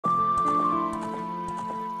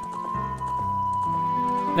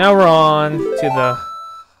Now we're on to the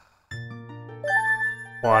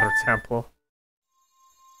water temple.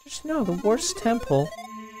 Just no, the worst temple.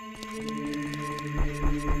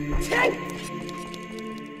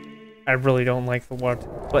 I really don't like the water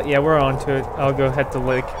temple. But yeah, we're on to it. I'll go head to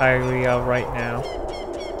Lake Hylia right now.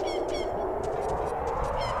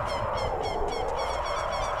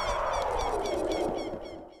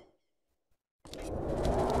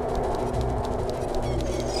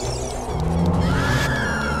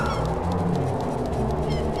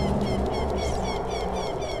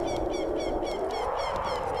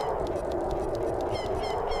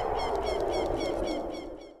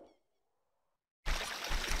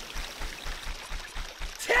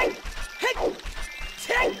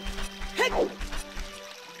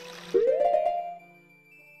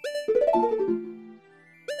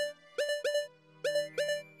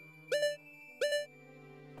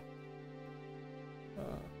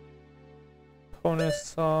 Bonus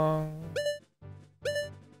song.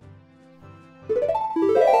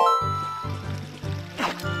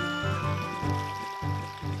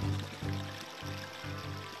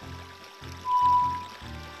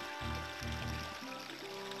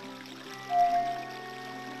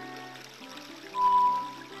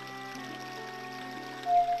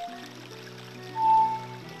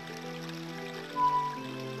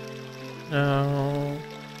 No.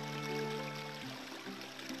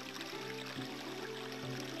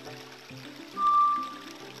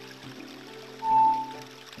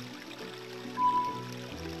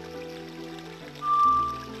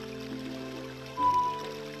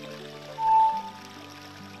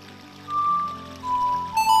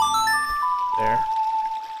 There.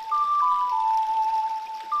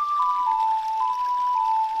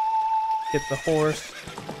 Get the horse.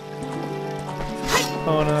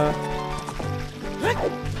 Kona.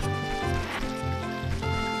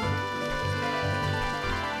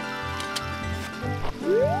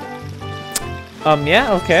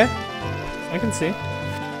 Yeah, okay. I can see.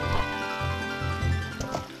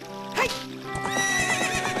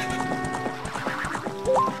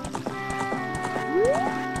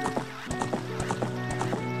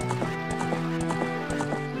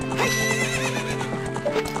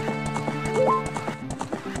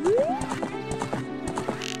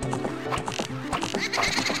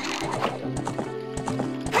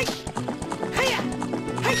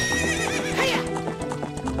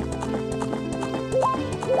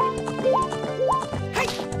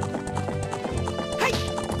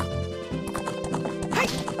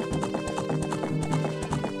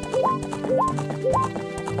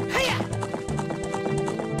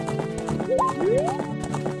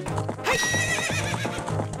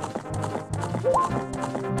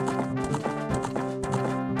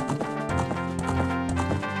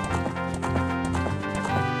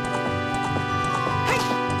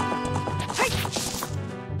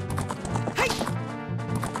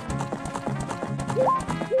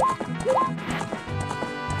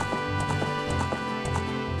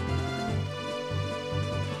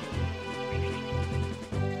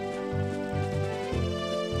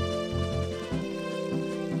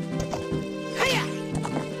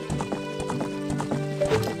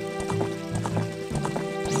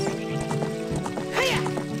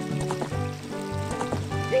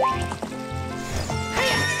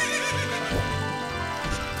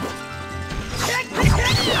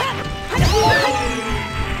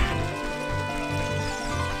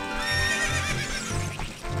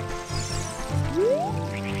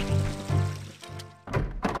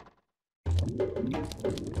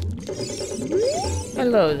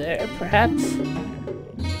 Hello there, perhaps?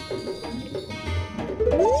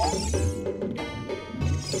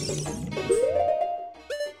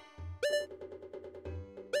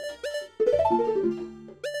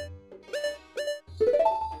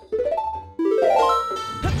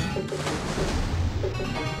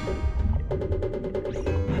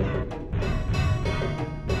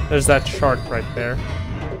 There's that shark right there.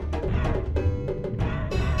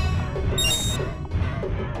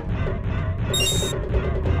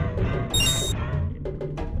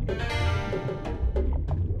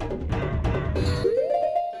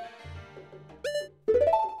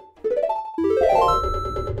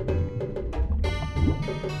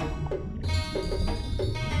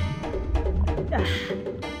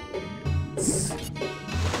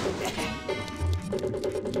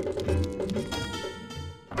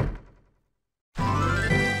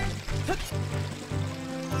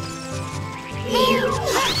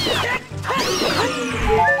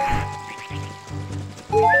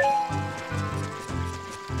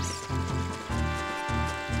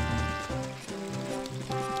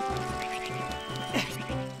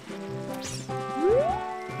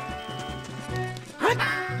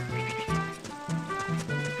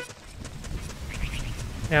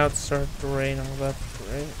 Now it started to rain. Oh, that's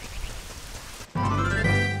great.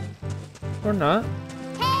 Or not.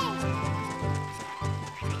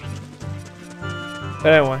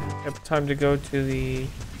 But anyway, it's time to go to the...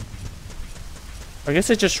 I guess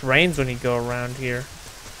it just rains when you go around here.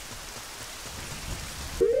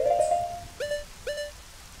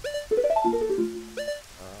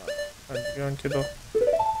 Time to go into the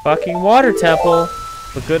fucking water temple.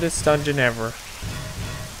 The goodest dungeon ever.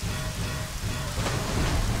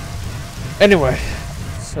 Anyway,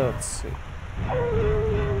 so let's see.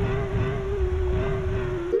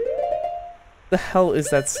 The hell is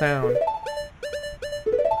that sound?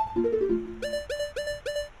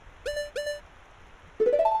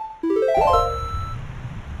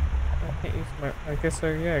 I guess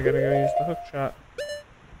yeah, I gotta go use the hook shot.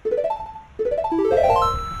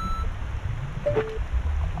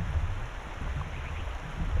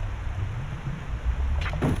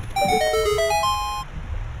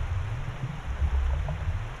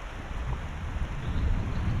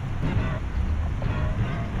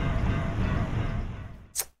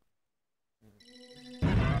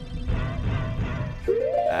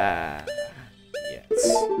 Yes.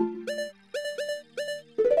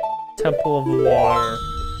 Temple of Water.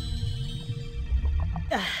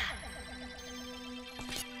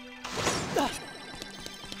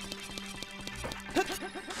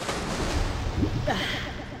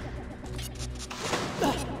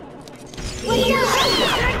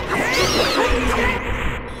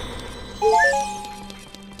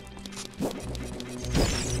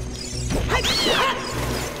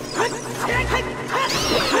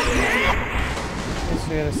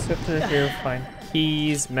 So we gotta sit through here, find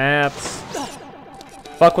keys, maps.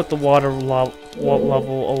 Fuck with the water level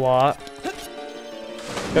a lot.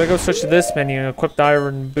 Gotta go switch to this menu and equip the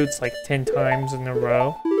iron boots like 10 times in a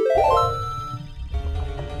row.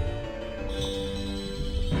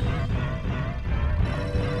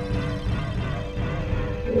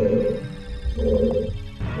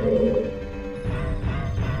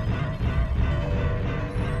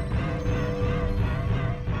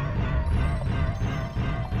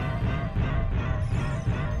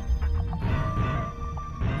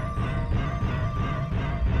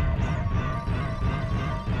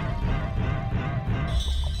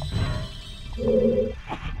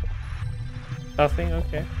 Nothing?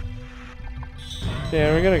 Okay.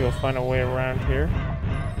 Yeah, we gotta go find a way around here.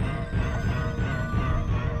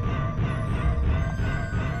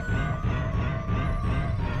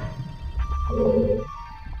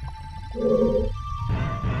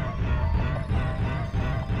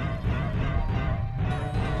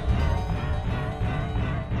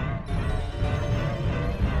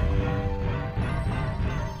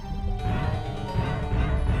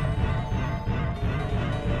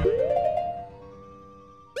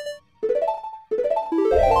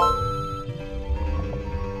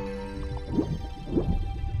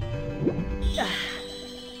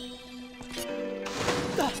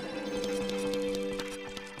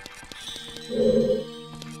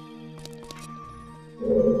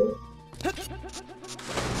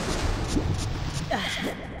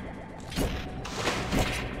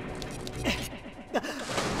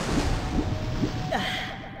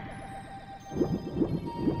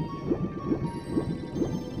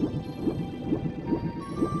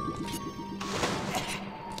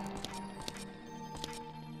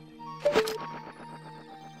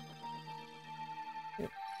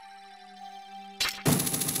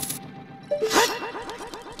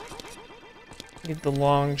 Need the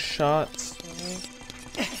long shots.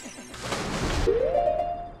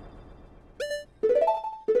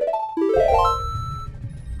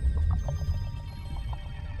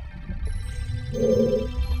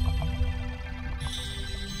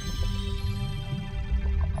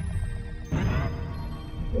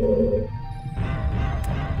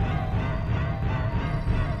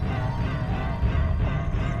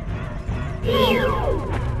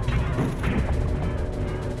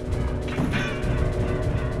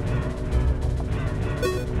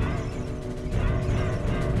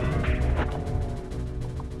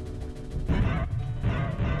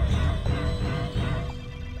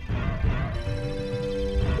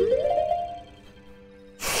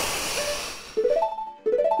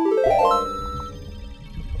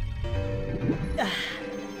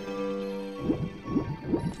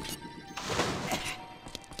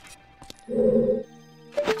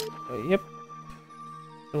 Yep.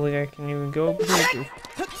 Feel like I can even go over here.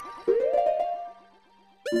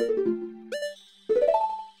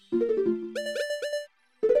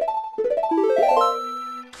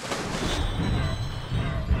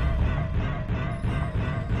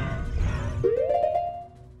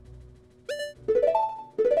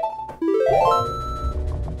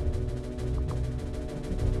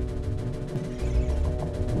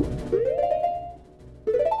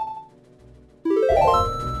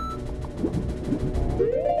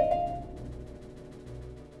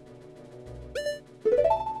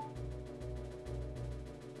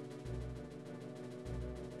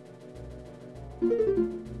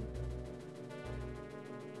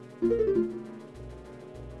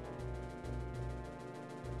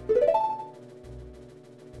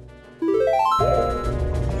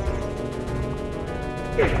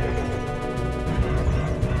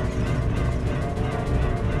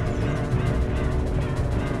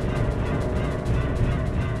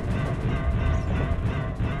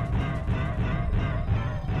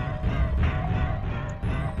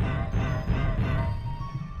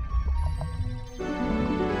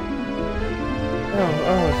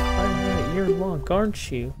 Oh, it's 5 year long,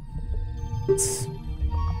 aren't you?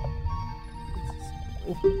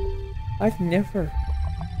 I've never.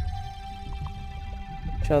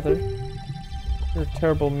 Each other. You're a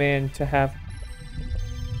terrible man to have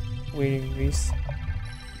waiting these.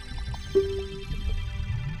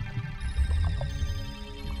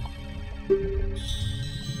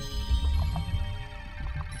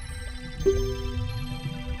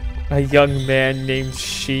 A young man named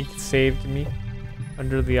Sheik saved me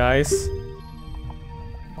under the ice.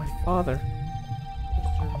 My father.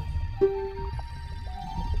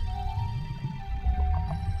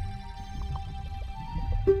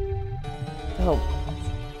 Help.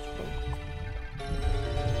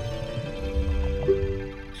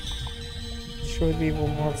 Destroy the evil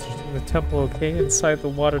monsters in the temple, okay? Inside the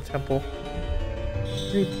water temple.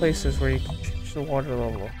 3 places where you can change the water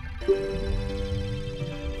level.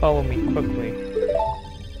 Follow me quickly.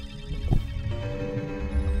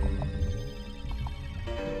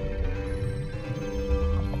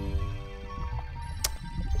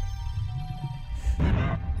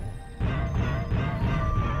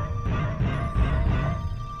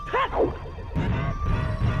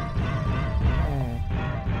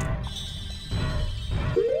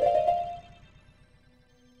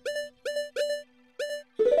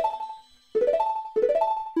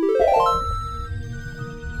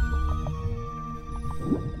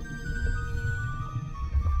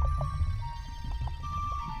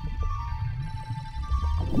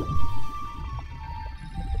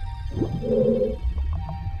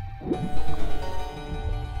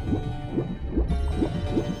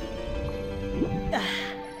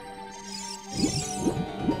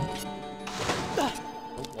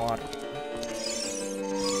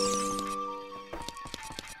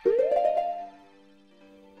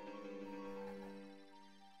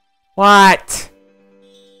 What?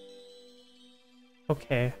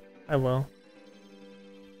 Okay, I will.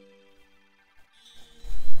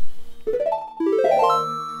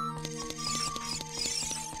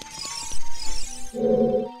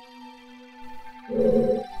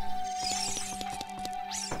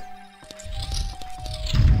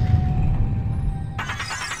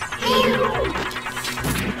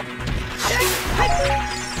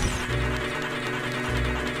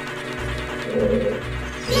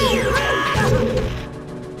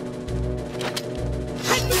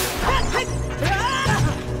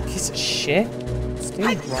 Piece of shit.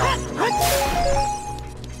 Stay wrong.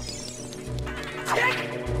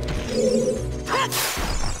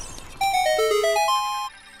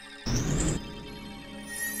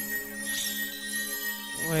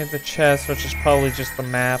 Wait, the chest, which is probably just the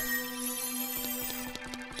map.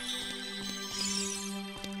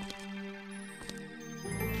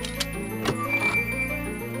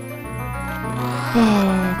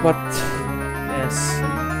 What? Yes.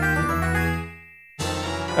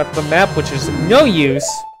 Got the map, which is no use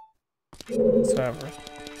whatsoever.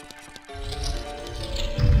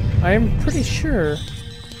 I am pretty sure.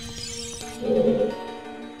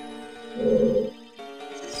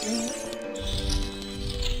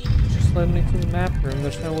 Just led me to the map room.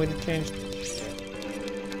 There's no way to change this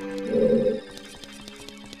shit.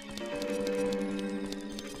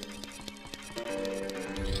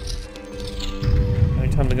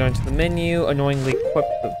 Time to go into the menu, annoyingly equip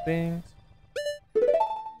the things.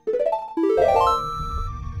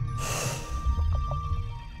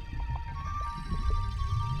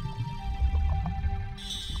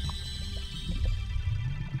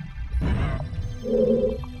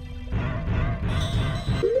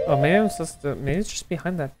 Oh, maybe I'm supposed to. Maybe it's just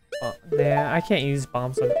behind that. Nah, I can't use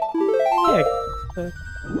bombs on. Yeah.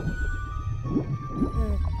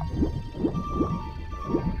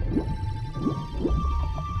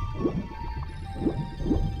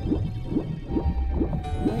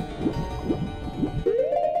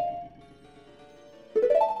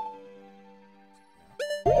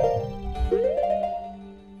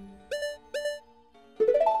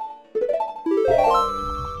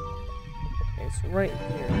 Right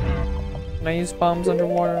here. Can I use bombs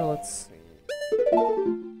underwater? Let's see.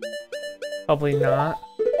 Probably not.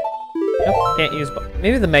 Nope, can't use.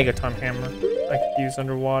 Maybe the Megaton hammer I could use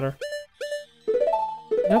underwater.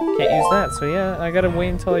 Nope, can't use that. So yeah, I gotta wait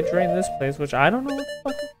until I drain this place, which I don't know what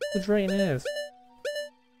the fuck the drain is.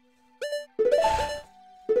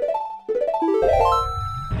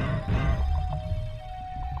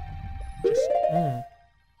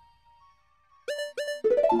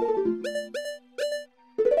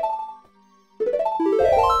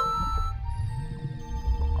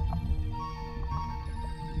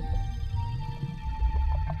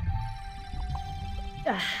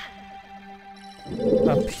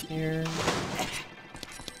 Up here.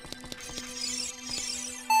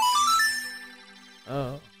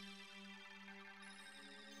 Oh.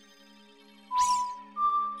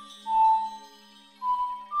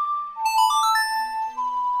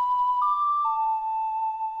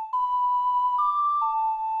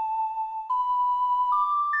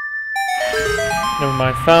 Never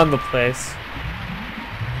mind, found the place.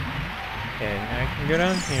 Okay, now I can go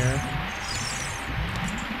down here.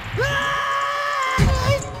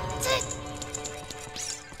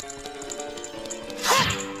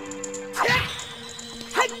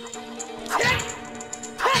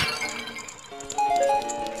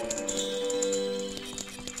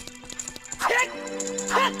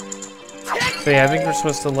 So yeah, I think we're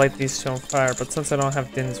supposed to light these two on fire, but since I don't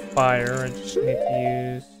have Din's fire, I just need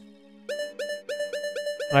to use...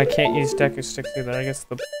 I can't use Deku Sticks either. I guess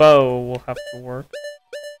the bow will have to work.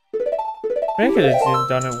 I could have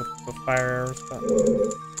done it with the fire arrows, but...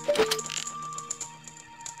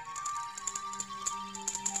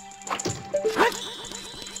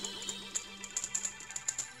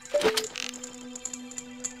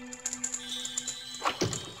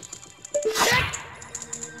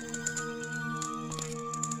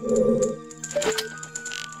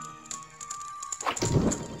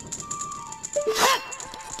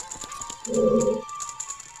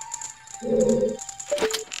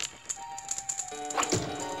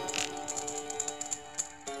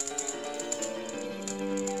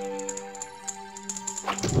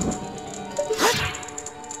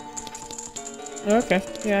 Okay,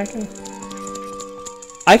 yeah,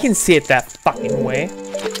 I can see it that fucking way.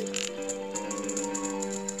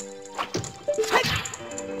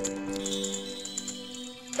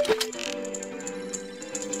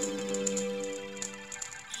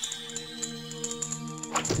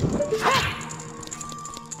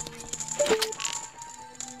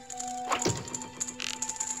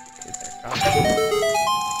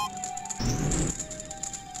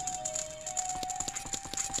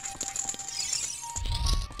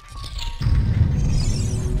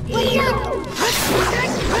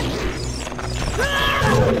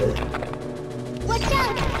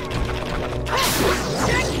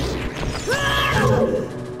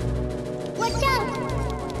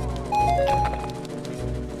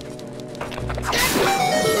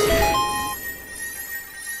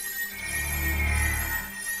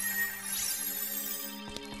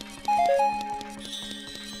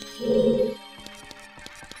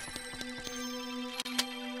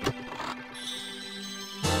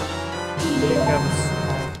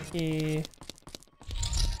 Key.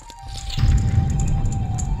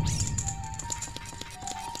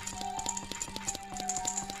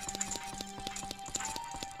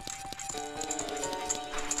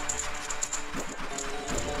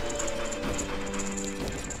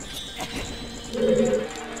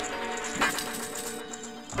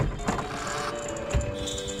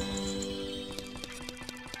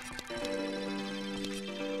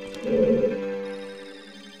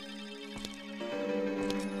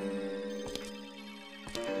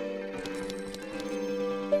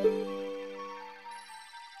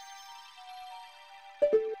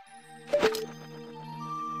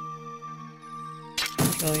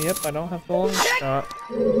 Oh, yep, I don't have the long shot.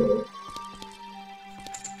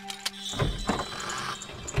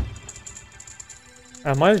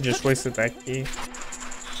 I might have just wasted that key.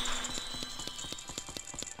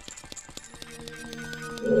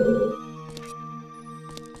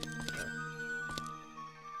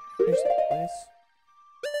 Here's the place.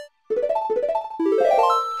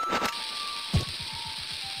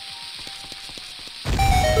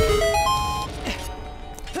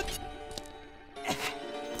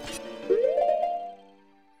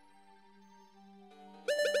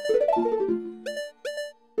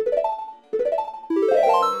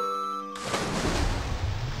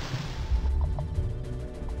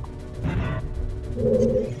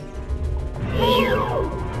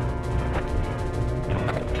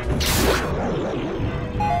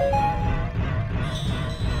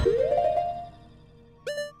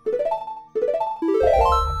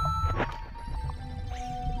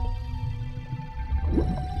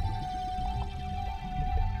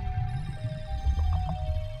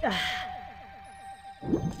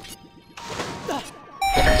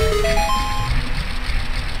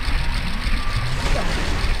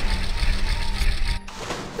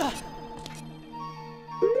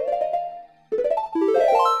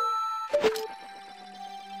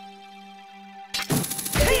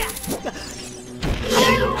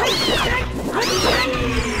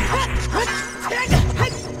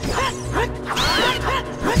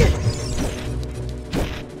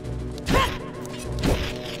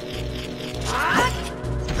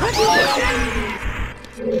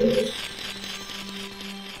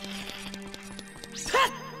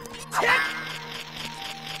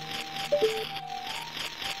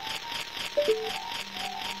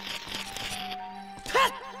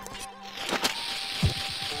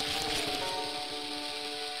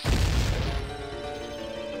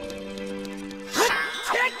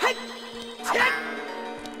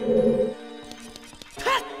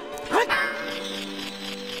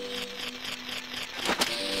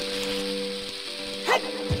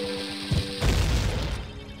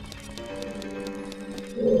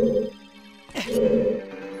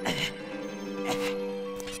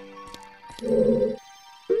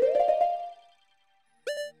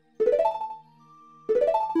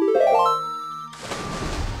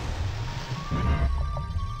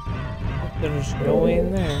 Then just go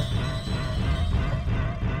in there.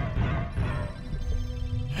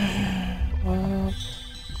 Well.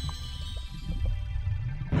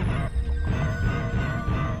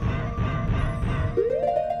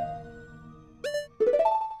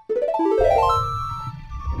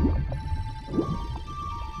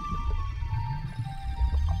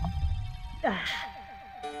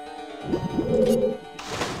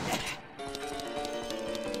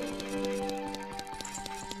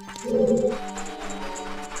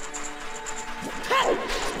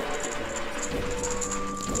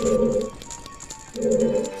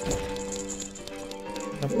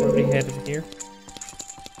 I've already headed here.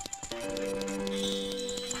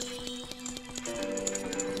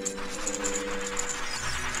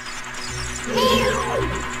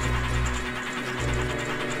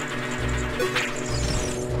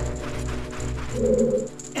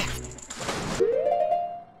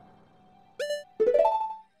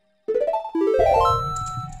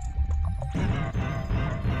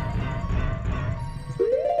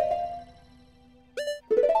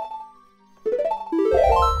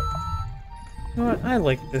 You know what? I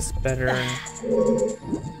like this better in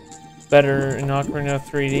Ocarina of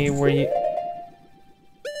 3D, where you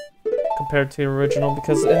compared to the original,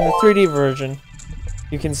 because in the 3D version,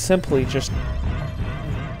 you can simply just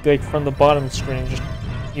like from the bottom screen just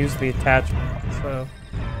use the attachment. So,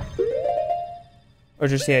 or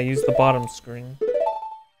just use the bottom screen.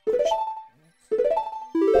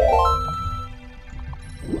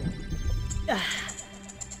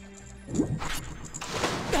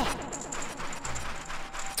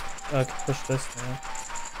 I can push this now.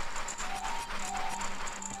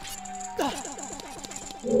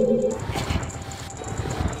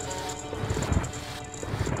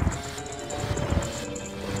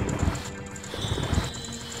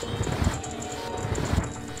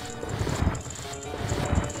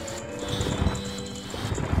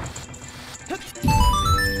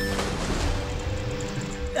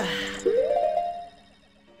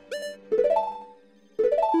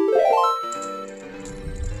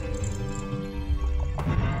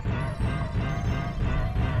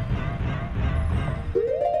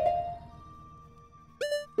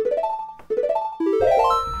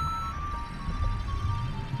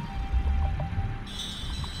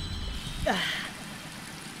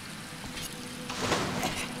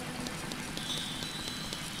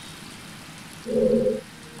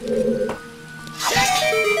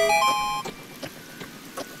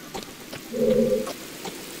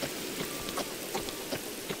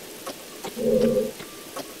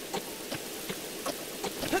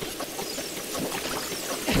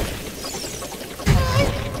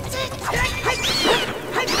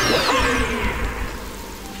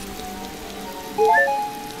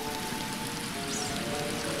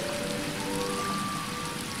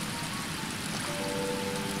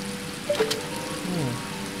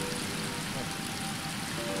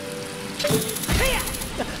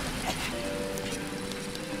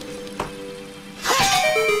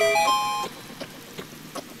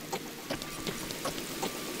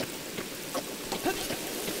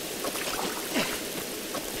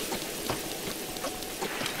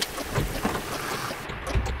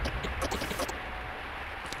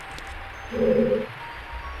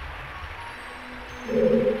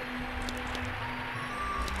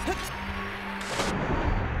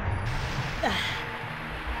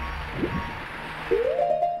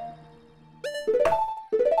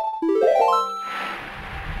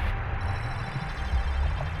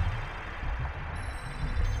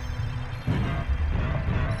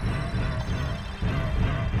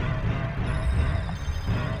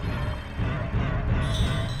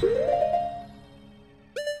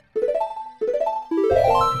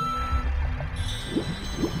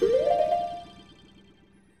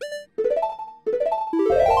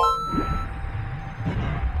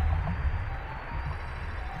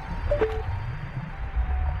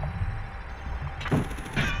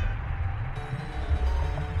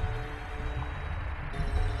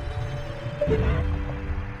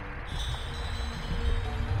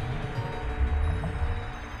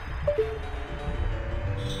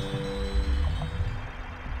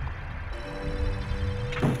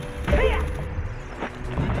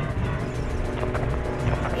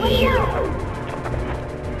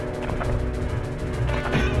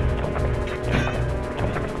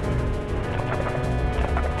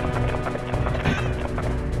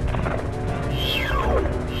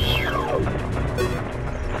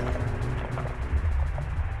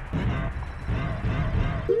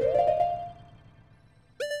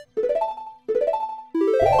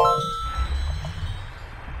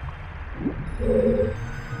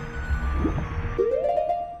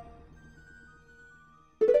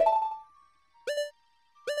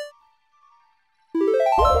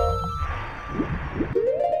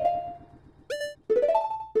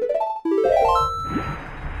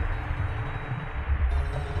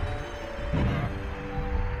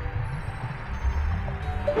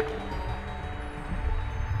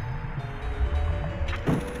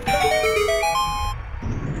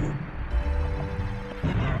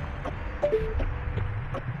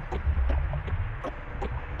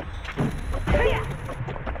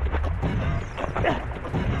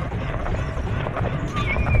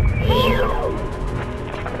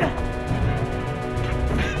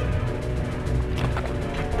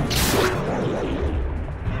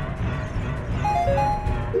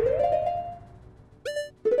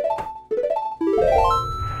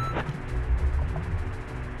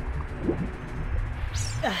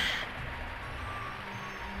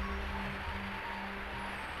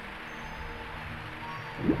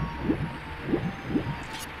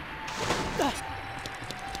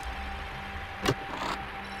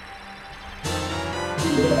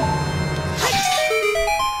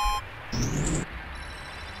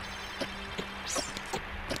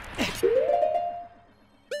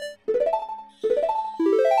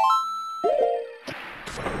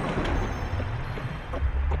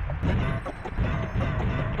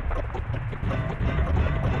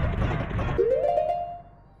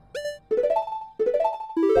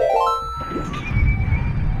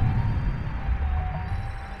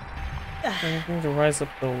 Anything to rise up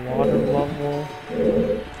the water level?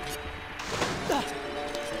 No.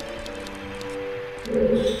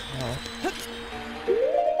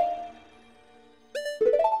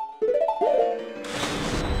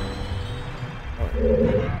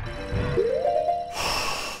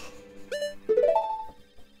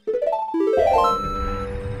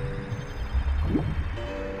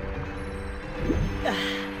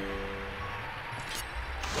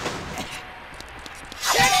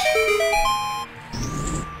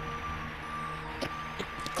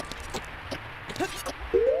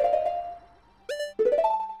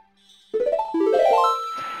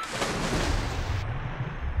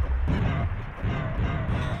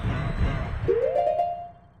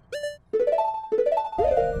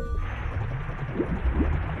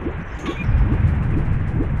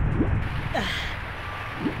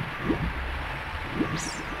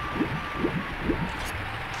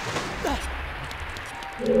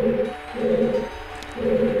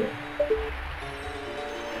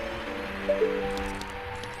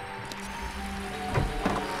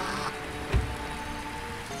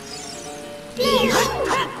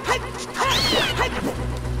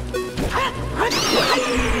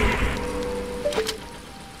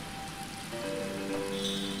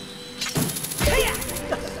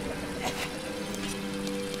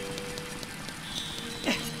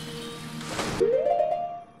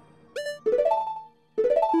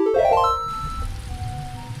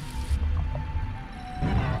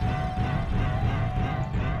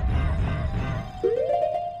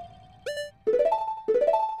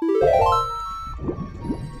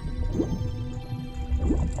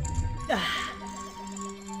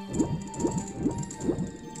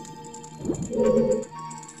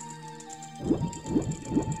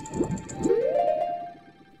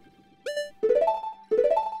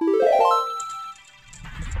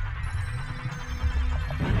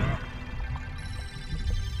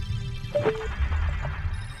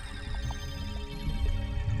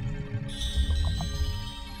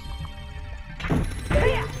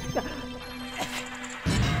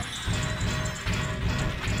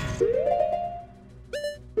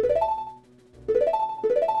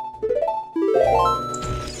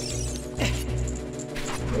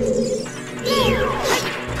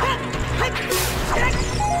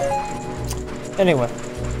 Anyway,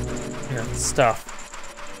 here, stuff.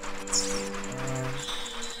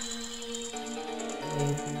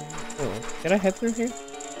 Can I head through here?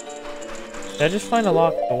 Did I just find a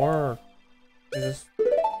locked door? Or is this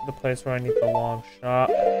the place where I need the long shot?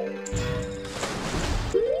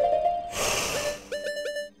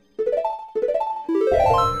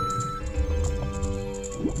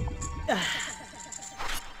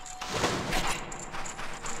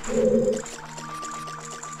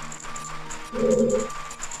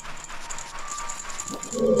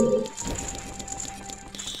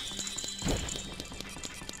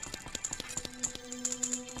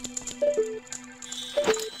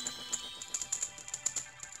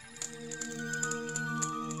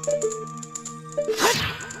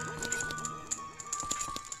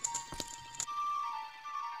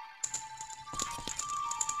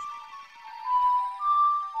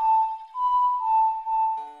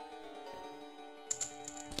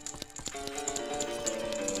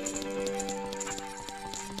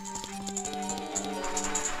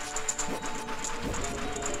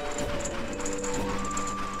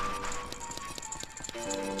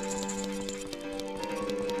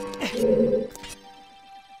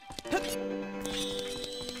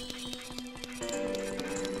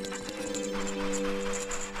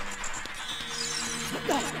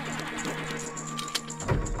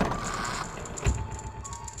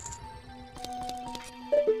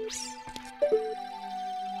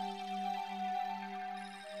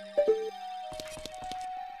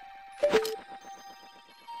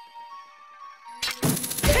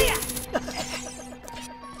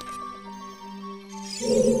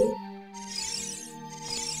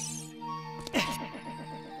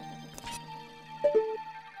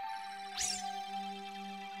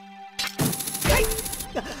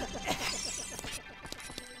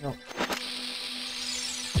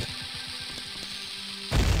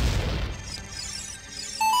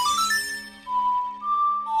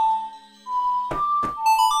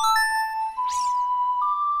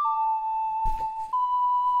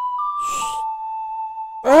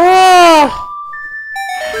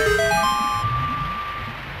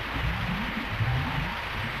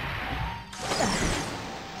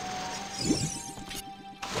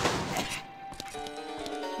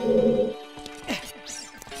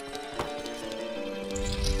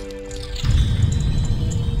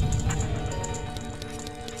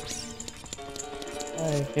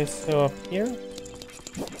 Okay, so up here.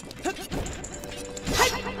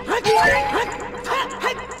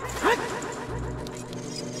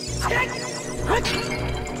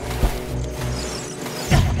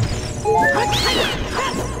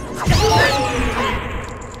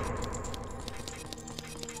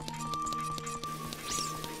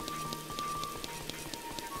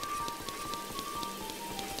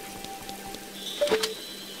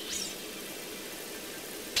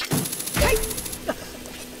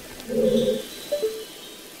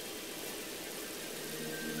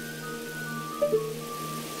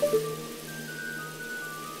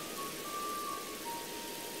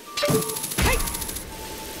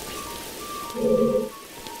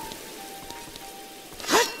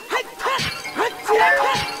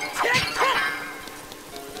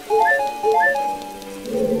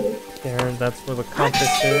 There, that's where the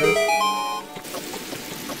compass is.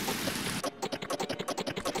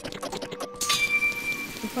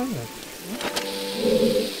 Find that.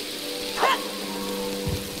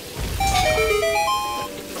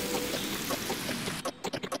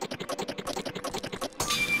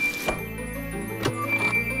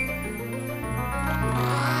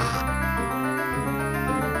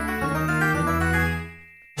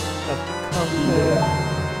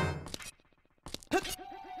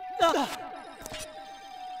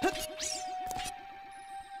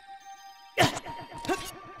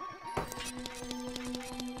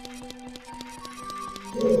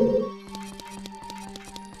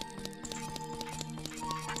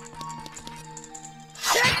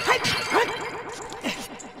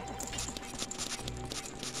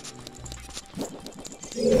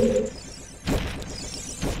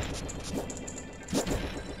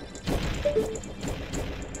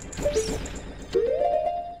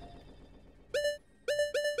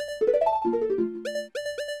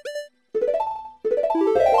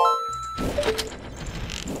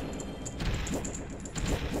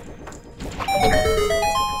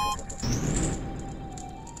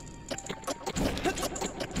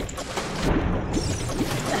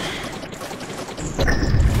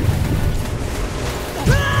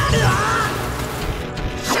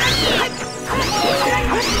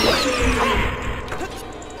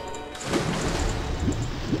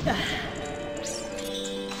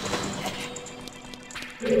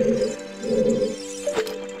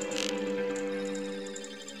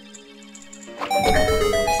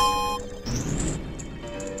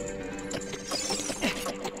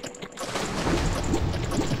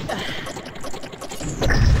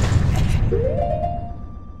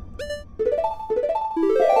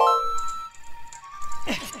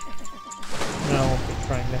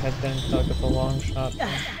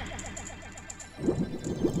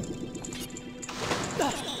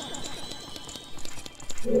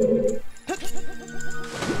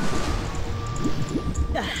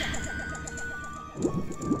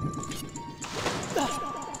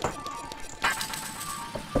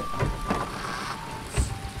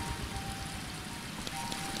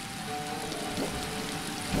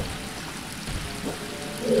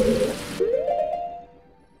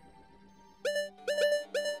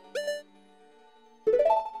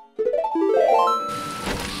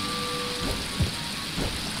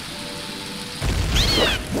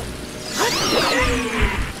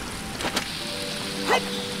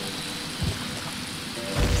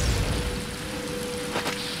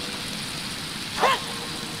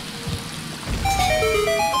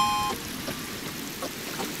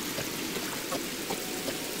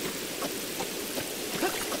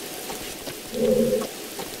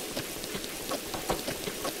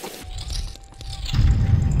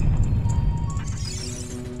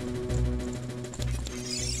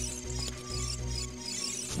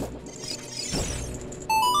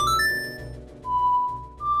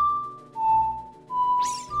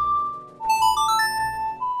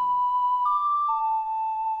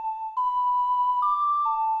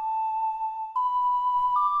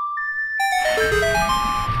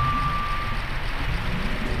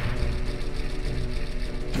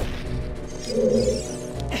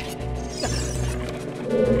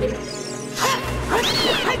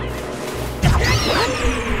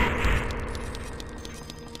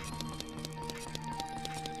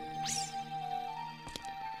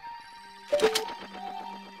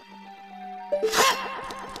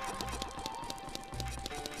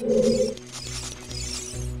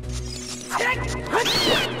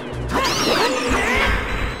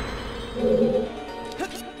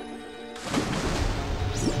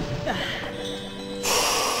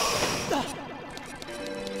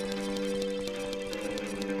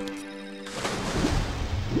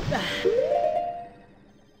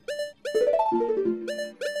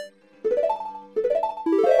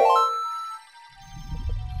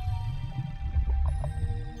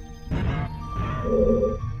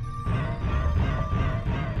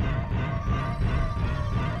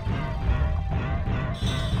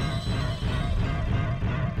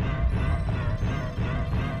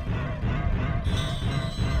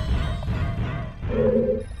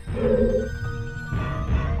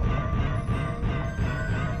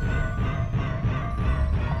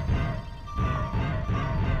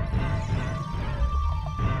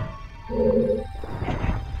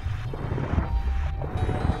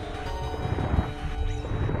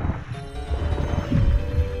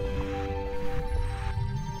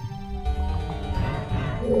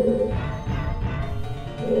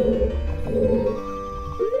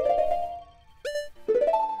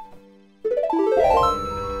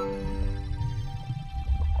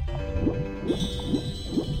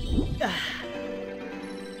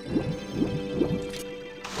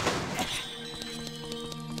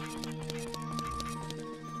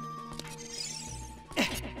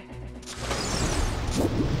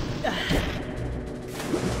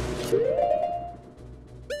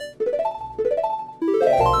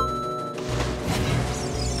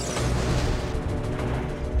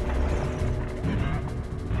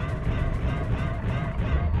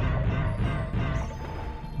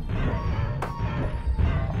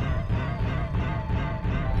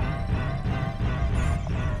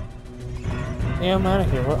 Yeah, I'm out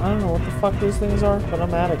of here. I don't know what the fuck these things are, but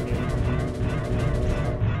I'm out of here.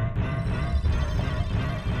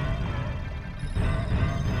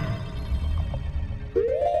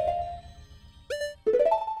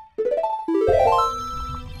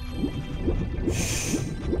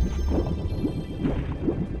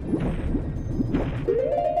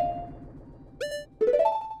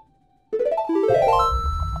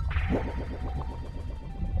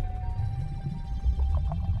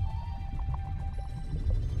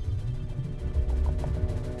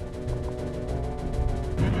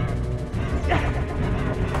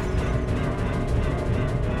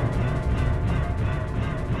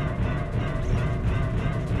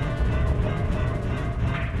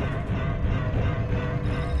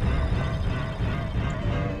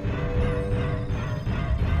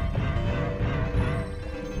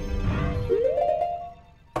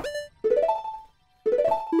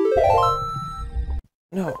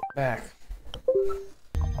 No, back.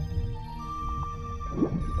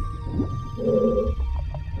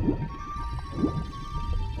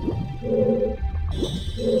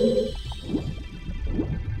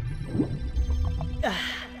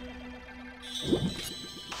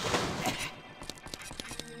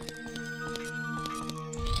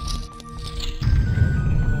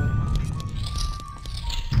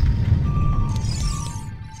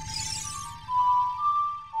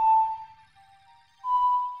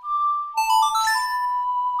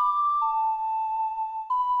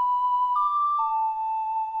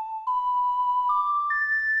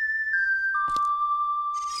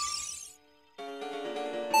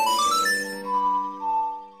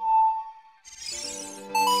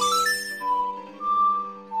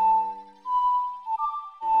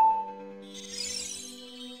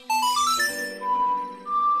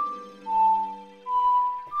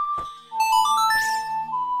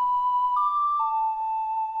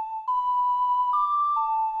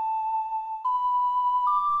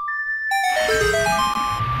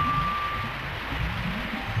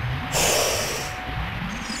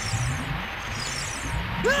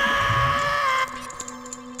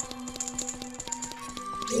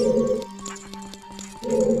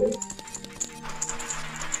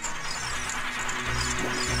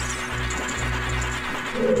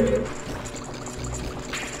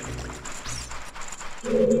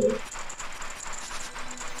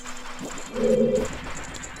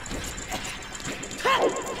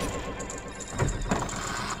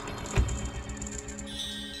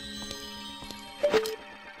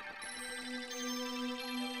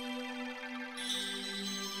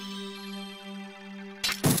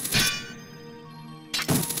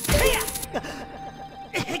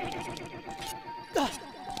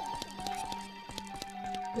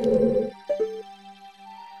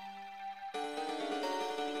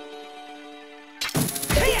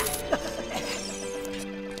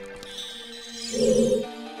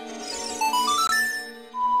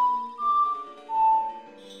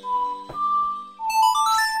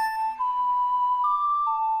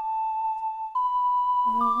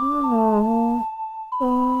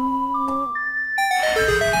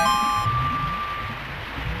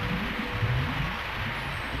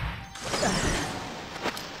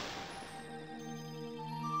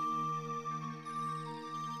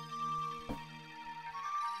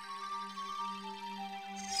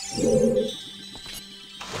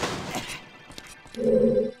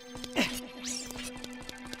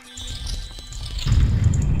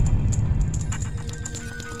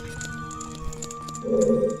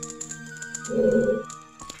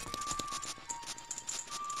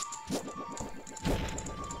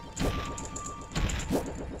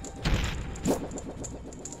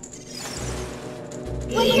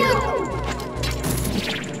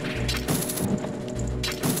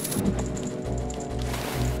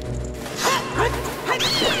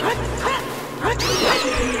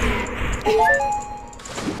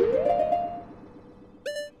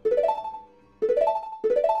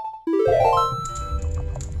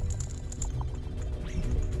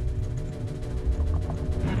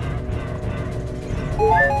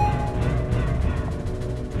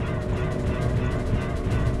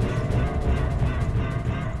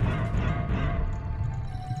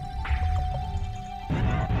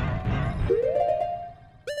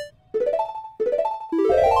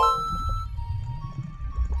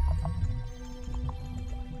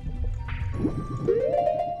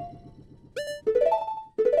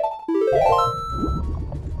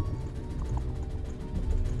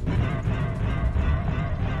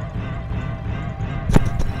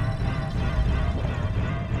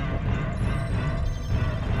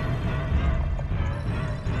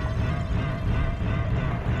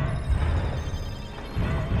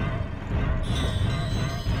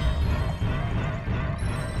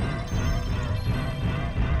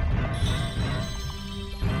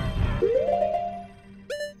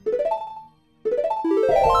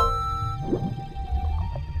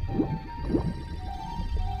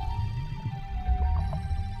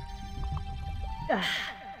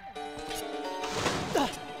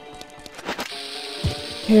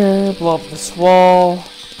 Here, blow up this wall.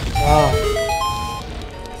 Ah.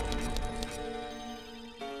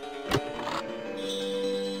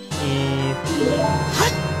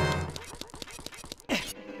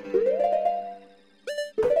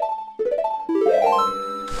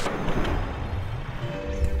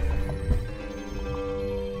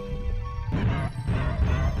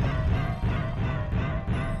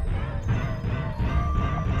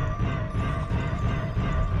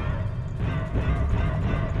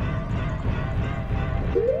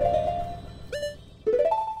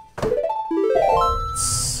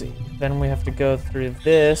 Then we have to go through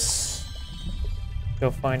this. Go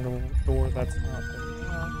find a door that's not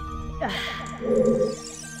there.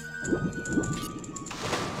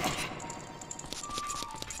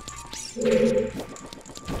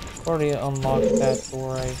 Already unlocked that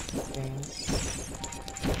door, I think.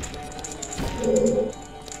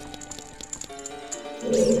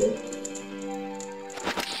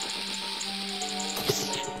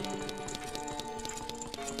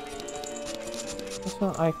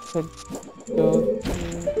 I could go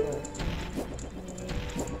through.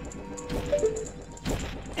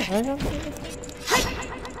 I don't think.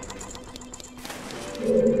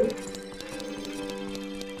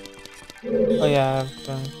 Oh yeah, I've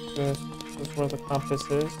done this. This is where the compass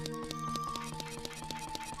is.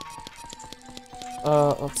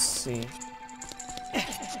 Let's see.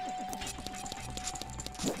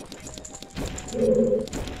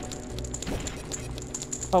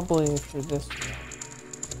 Probably through this one.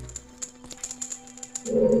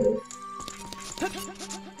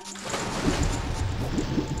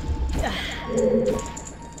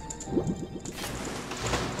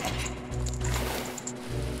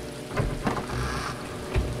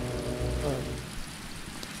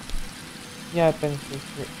 Yeah, I've been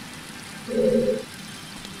through.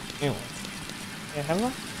 Anyway. Yeah, have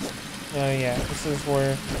I? Oh yeah, this is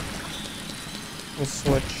where we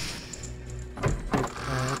switch.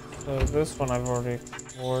 So this one I've already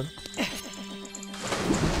explored.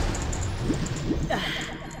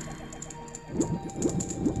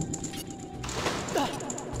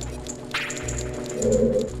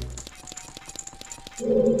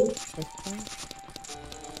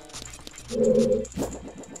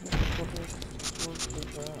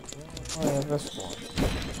 Oh yeah, this one.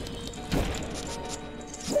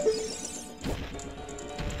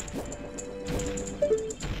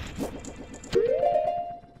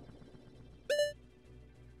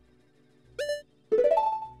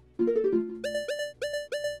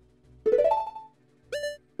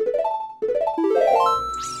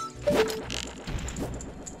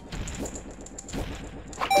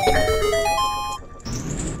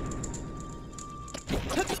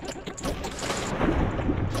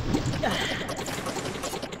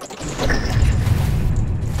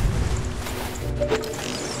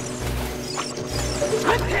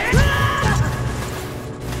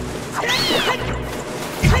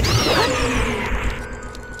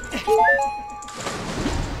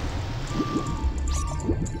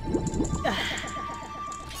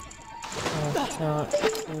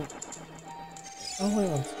 Oh wait,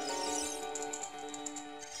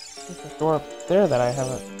 there's a door up there that I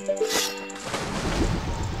haven't.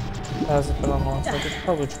 Hasn't been unlocked, so I could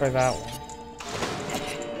probably try that one.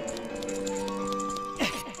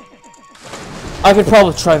 I could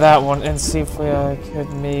probably try that one and see if I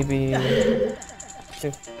could maybe.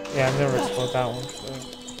 Yeah, I've never explored that one. So.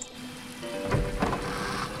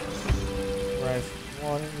 Right,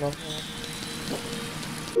 one level.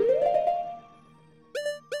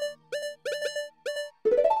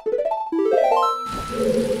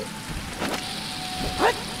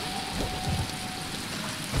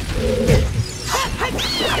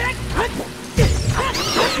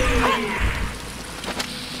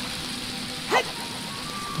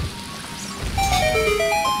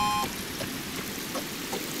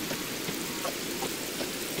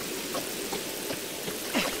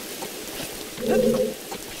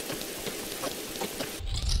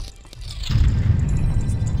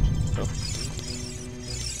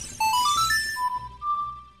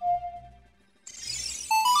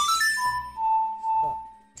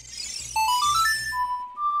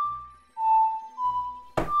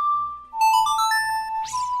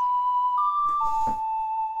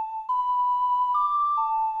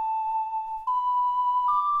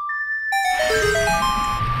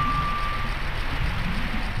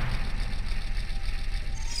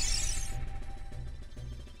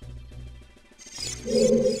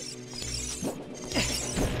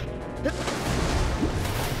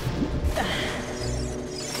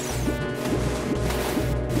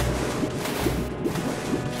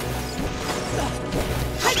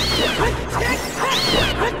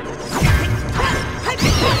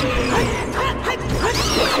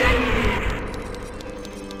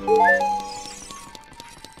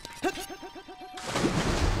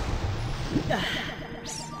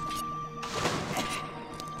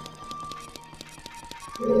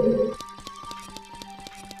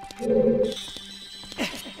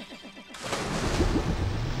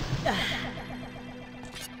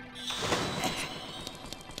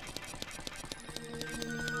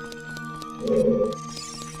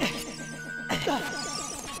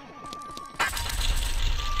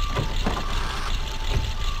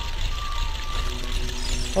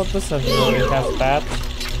 Well, this doesn't really have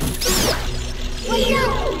bats.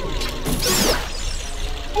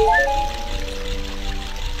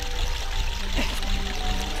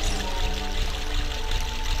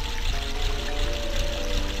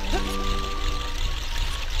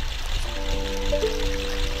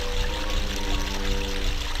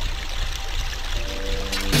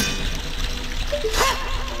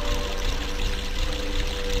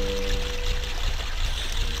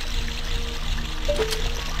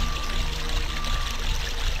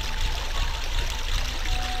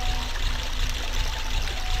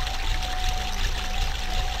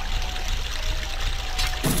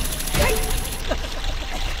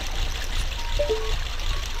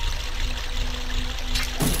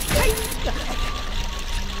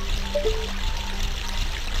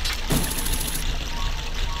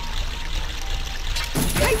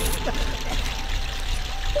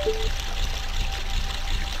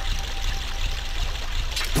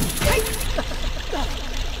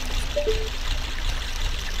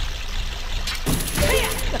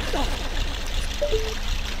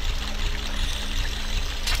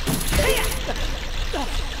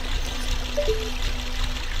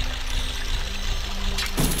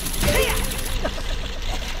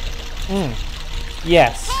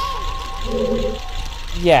 Yes.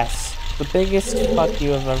 Yes. The biggest fuck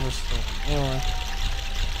you I've ever seen. Anyway.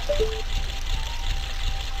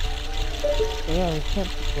 But yeah, we can't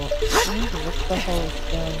be going. What the hell is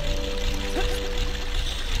down here?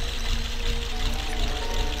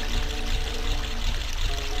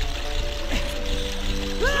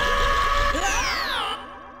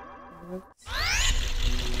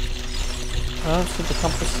 I don't see the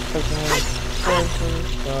compass taking any treasure,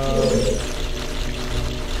 so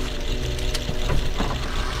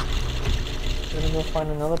we're gonna go find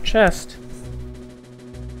another chest.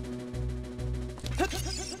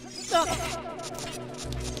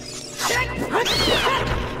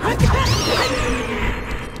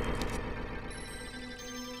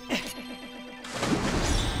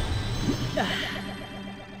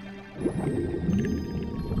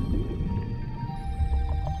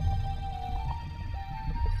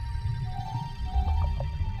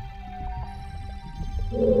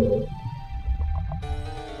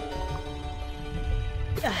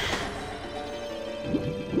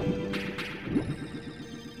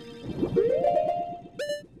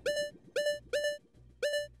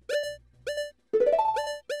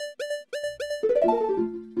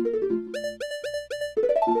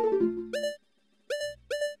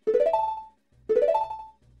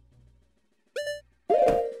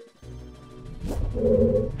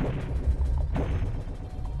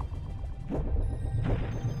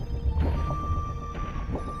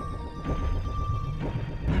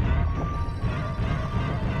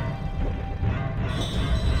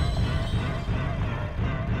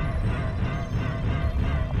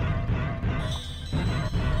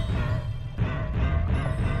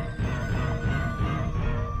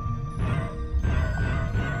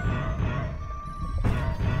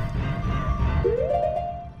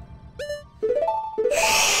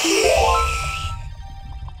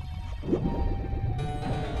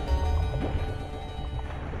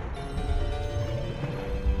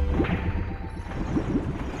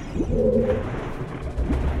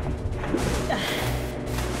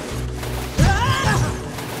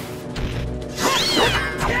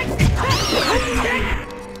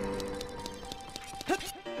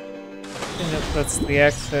 That's the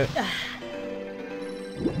exit.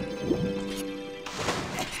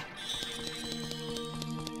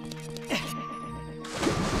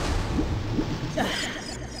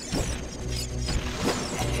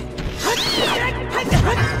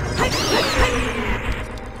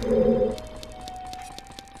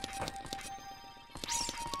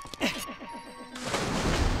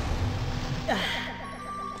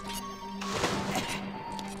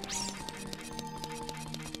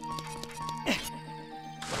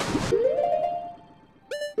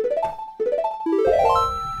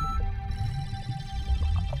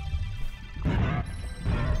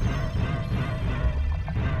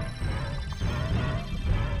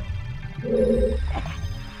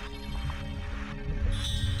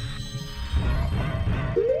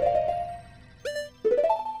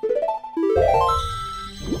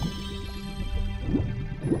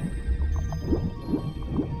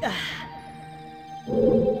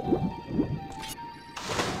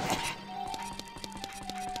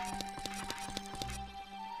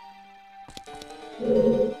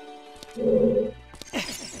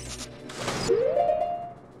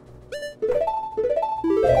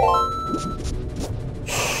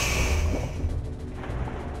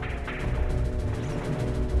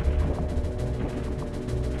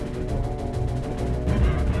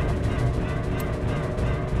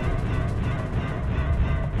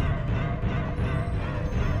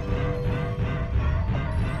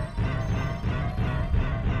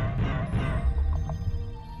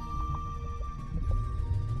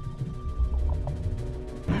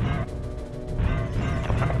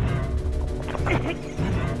 Yeah.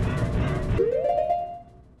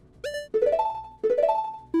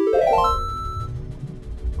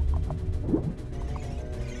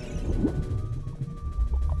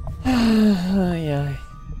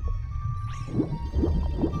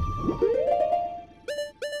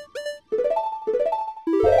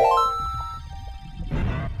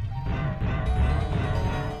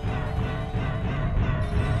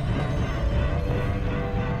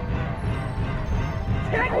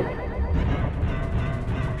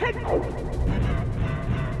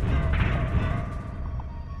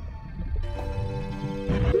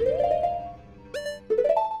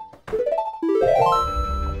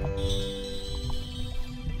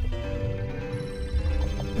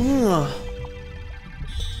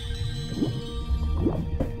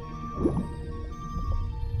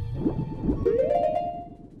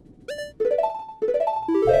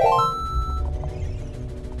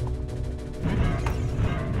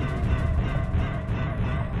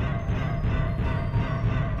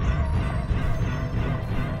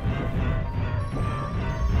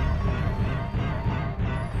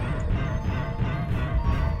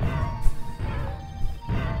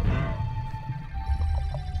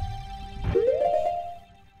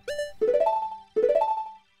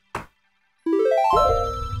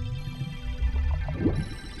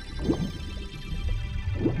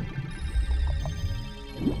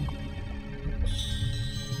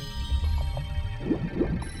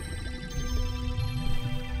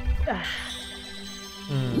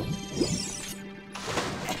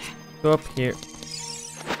 Go up here.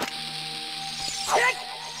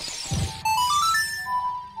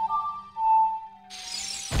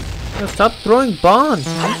 No, stop throwing bombs,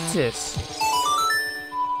 Jesus.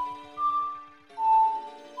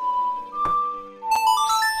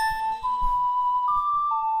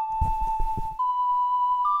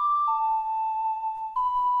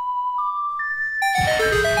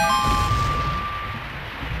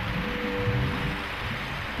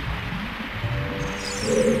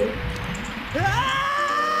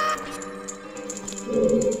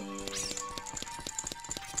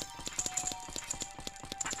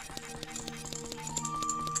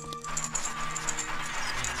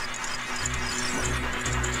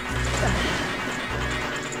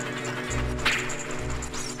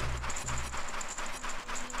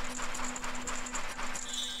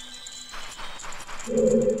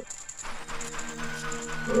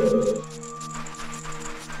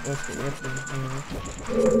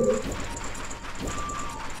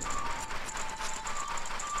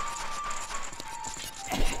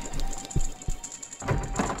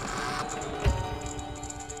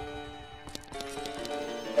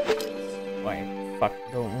 Fuck,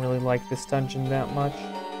 don't really like this dungeon that much.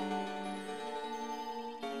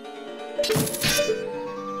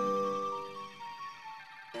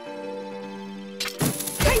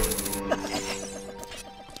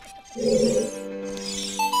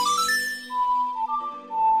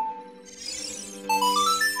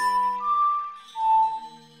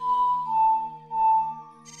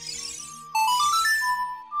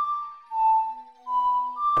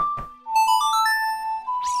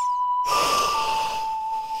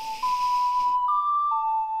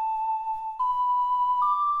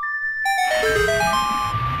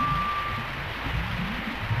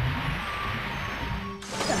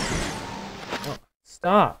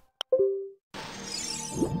 Stop.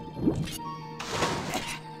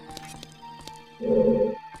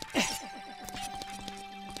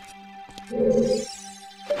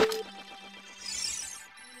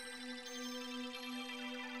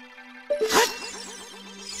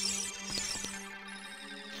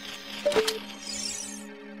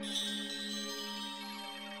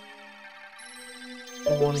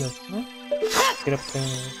 Get up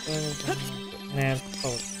there. Nah,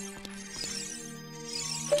 close.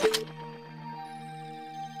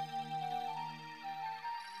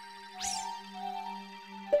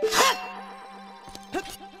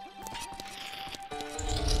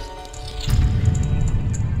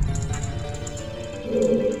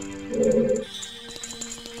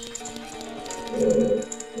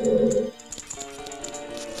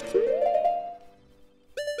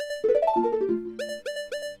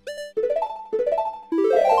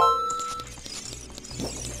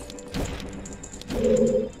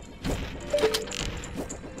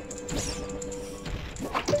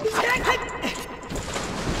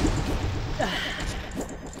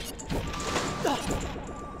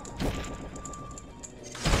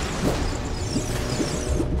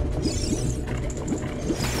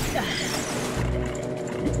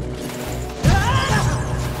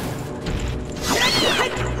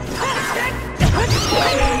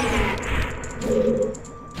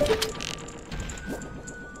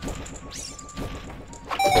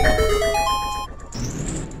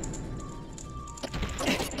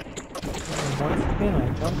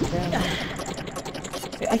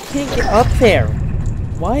 up there?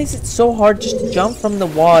 Why is it so hard just to jump from the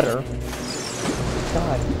water?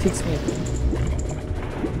 God, it takes me...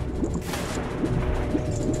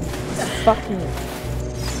 fucking...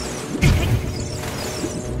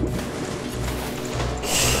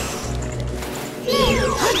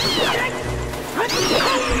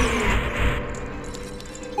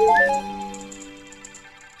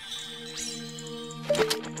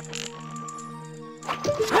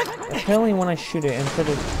 Apparently when I shoot it instead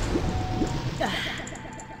of...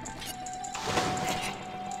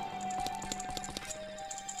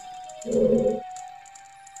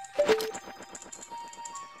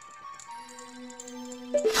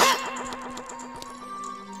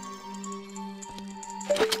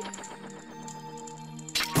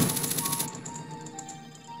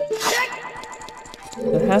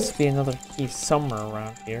 There has to be another key somewhere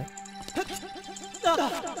around here.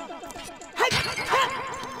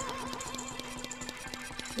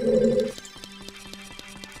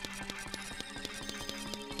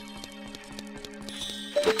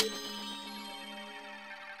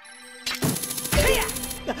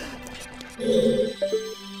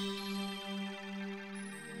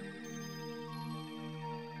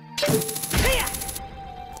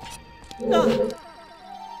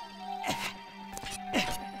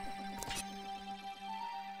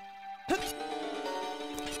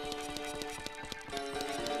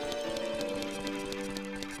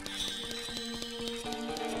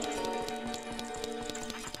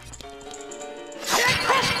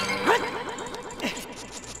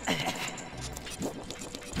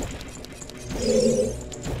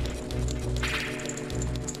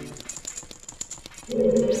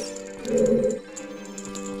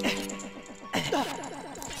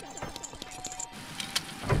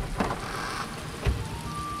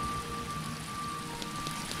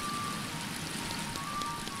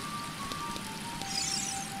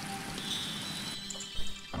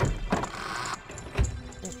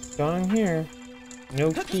 Down here.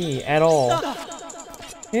 No key at all.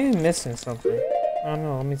 Maybe I'm missing something. I don't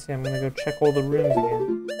know. Let me see. I'm gonna go check all the rooms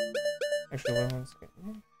again. Actually, wait one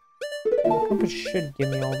second. The compass should give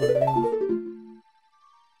me all the rooms.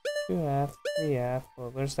 2F, 3F.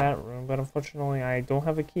 Well, there's that room, but unfortunately, I don't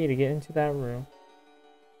have a key to get into that room.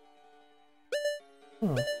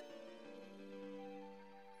 Huh.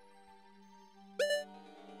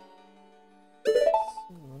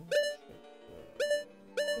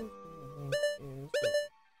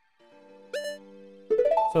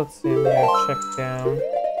 So let's see, I'm gonna check down.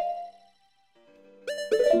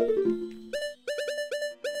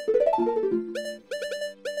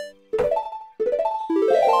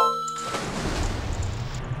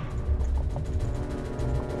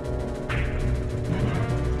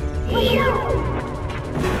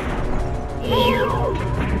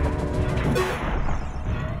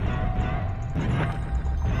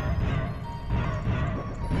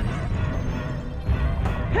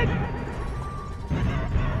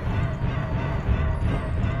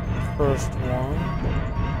 First one.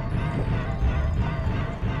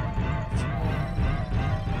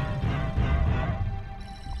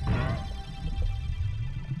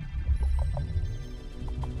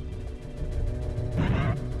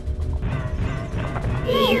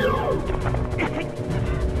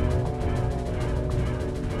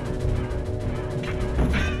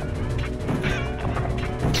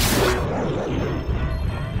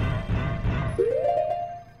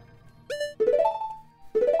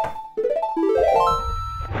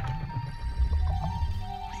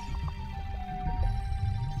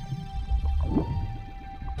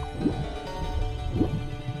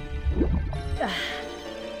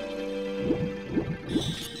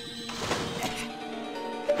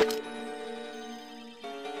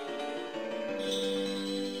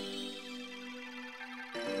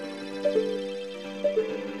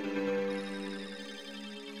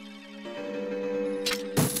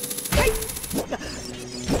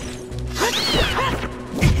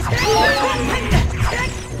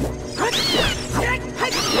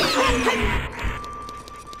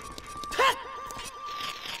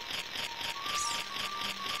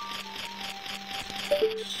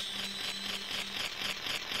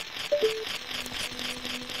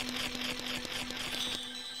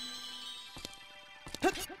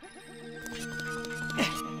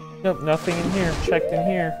 Nope, nothing in here. Checked in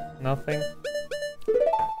here. Nothing.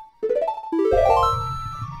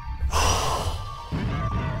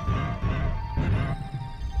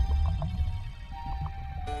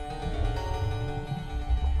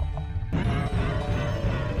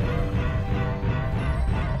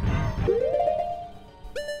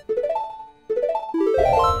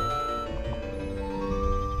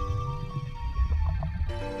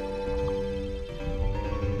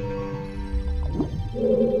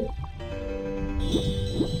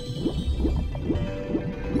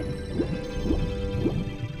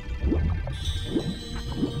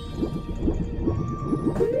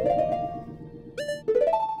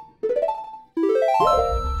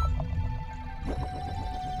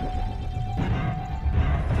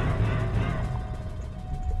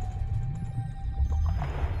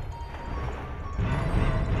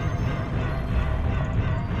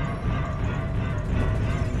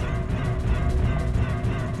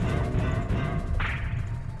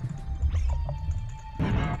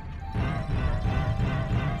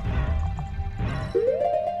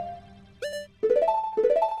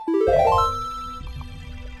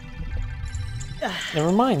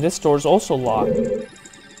 Never mind, this door is also locked.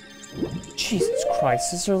 Jesus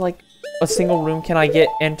Christ, is there like a single room can I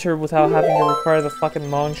enter without having to require the fucking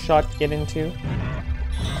long shot to get into?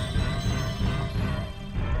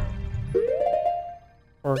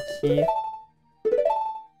 Or a key?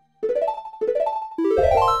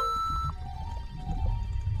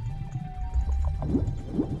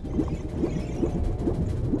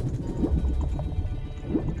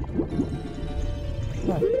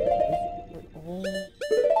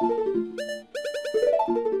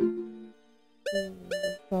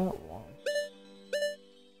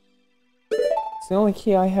 It's the only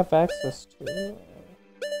key I have access to.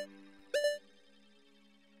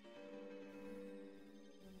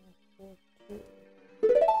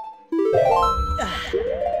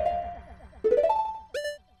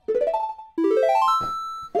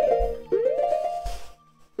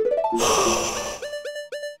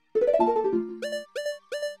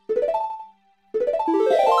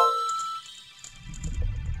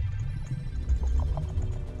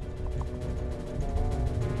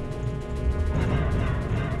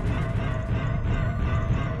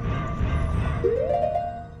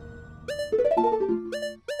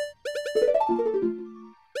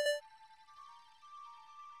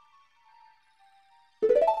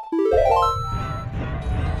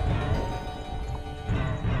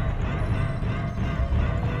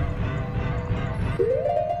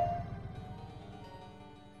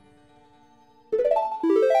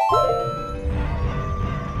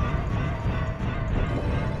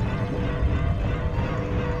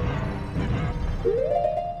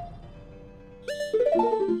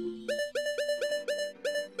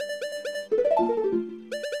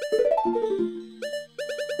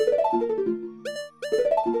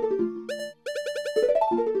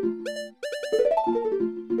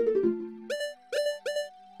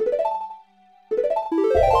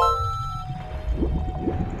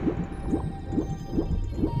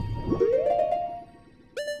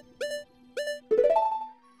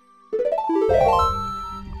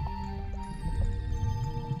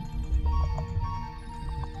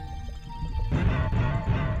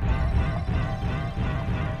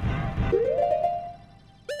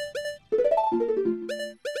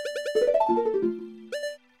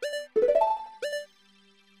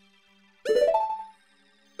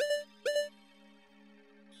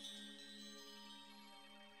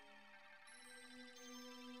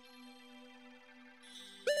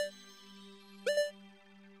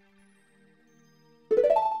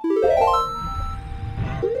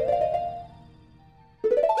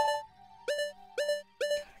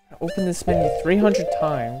 Open this menu 300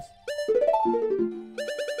 times.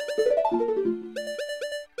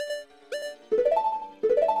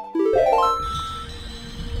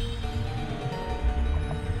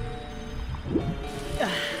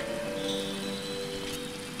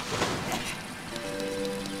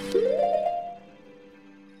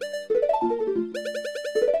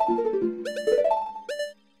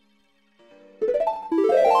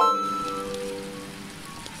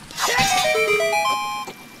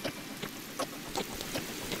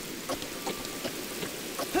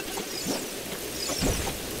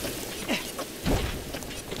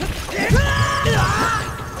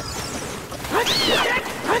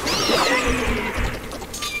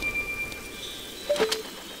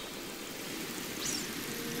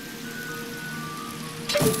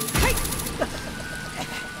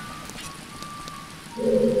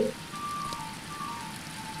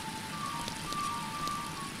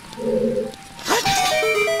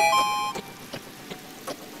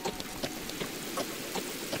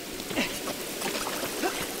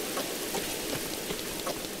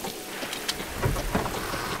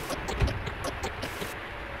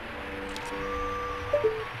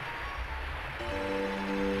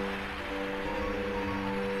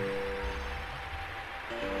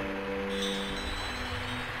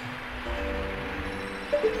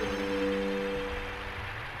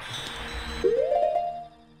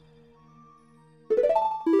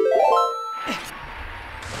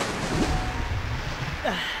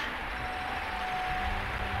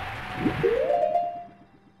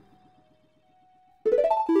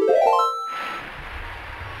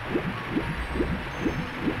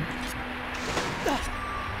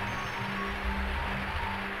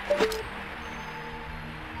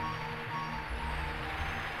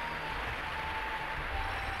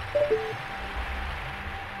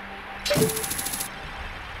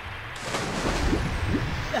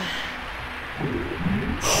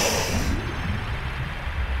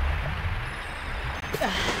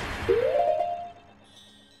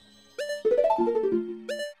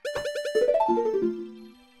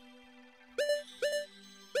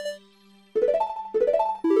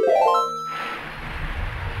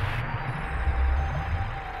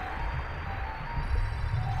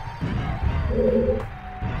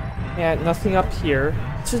 Yeah, nothing up here.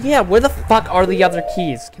 So yeah, where the fuck are the other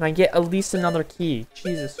keys? Can I get at least another key?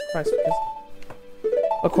 Jesus Christ.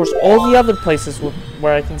 Of course, all the other places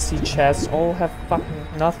where I can see chests all have fucking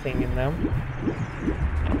nothing in them.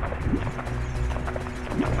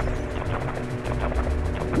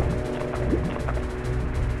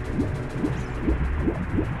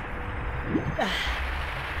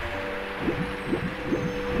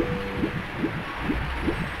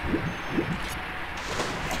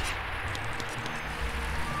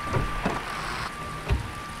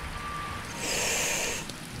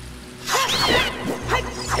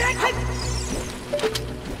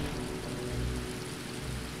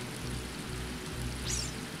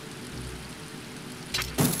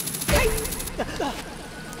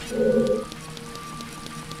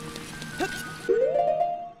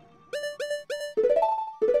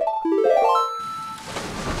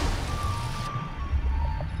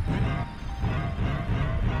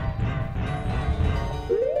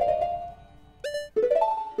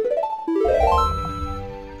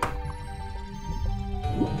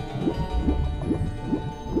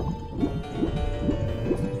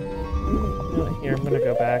 Here, I'm gonna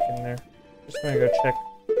go back in there. Just gonna go check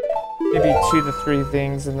maybe 2 to 3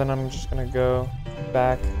 things, and then I'm just gonna go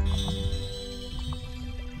back.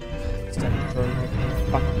 This inventory making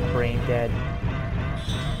me fucking brain dead.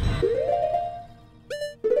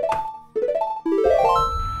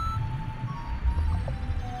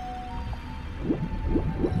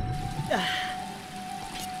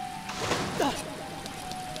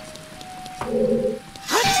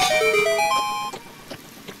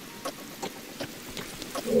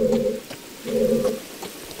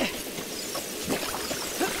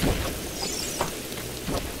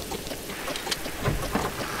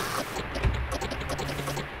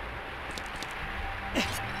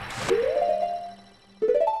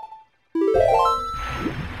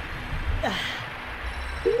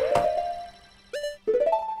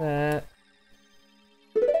 That.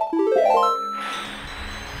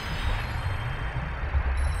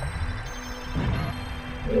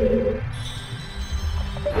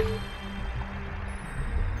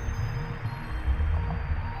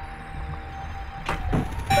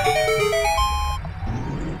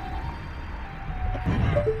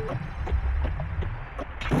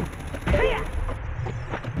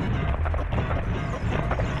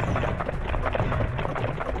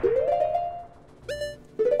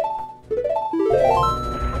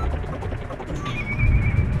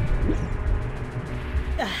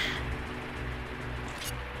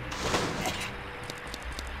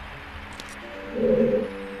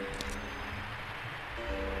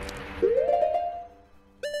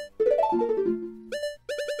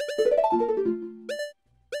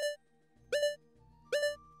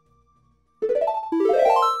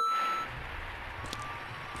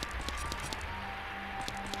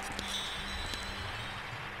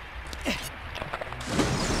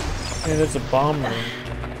 Hey, there's a bomb room.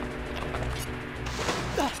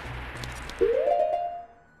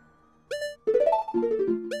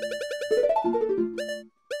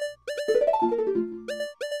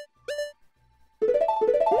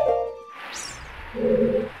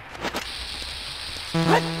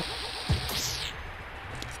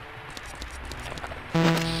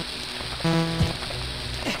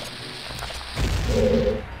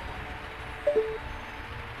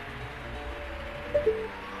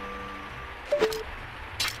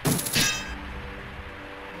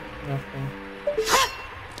 Nothing.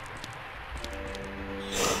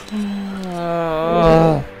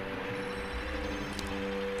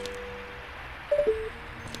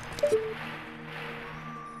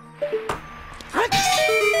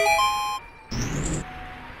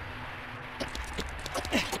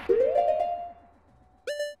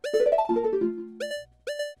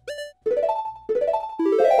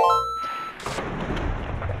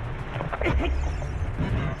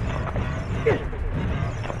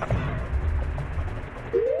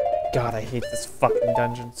 God, I hate this fucking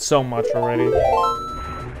dungeon so much already.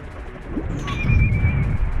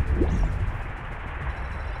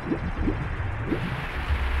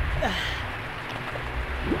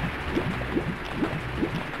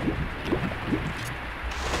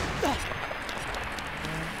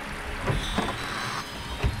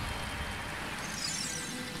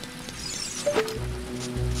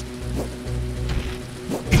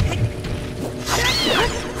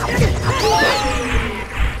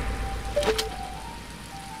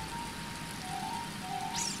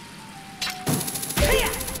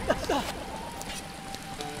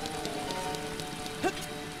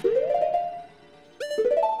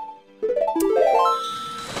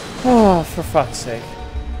 Oh, for fuck's sake.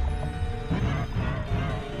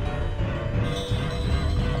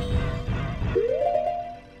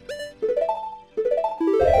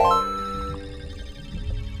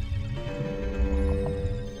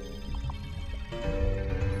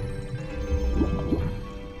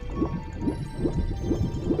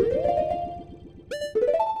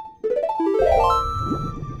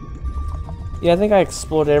 Yeah, I think I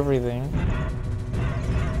explored everything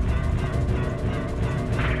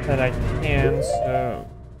that I can, so...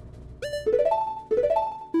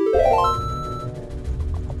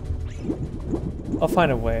 I'll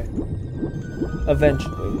find a way.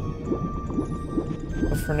 Eventually.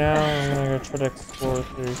 But for now, I'm gonna go try to explore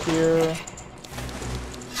through here.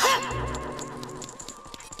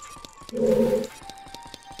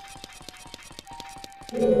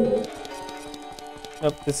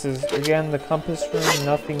 Nope, this is, again, the compass room.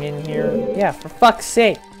 Nothing in here. Yeah, for fuck's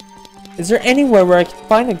sake. Is there anywhere where I can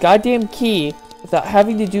find a goddamn key without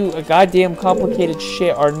having to do a goddamn complicated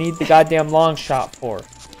shit or need the goddamn long shot for?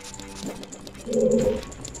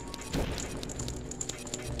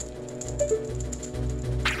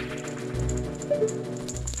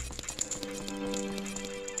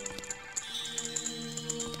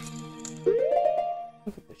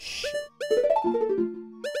 Look at this shit.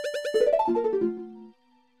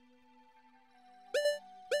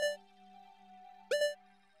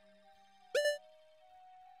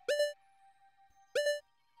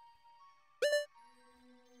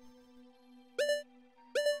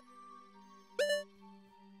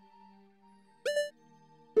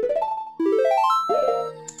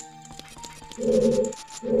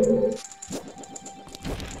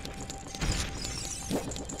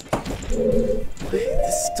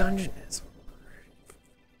 This dungeon is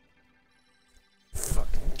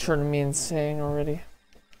fucking turning me insane already.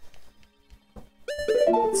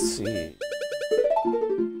 Let's see.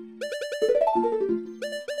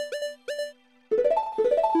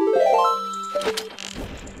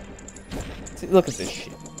 See, look at this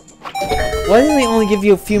shit. Why do they only give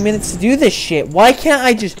you a few minutes to do this shit? Why can't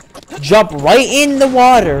I just jump right in the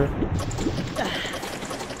water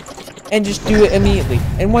and just do it immediately?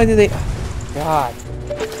 And why do they... God.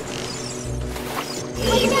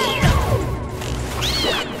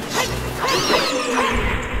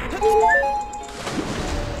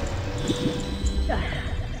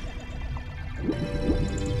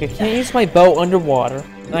 I can't use my bow underwater,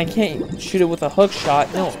 and I can't shoot it with a hook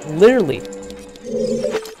shot. No, literally.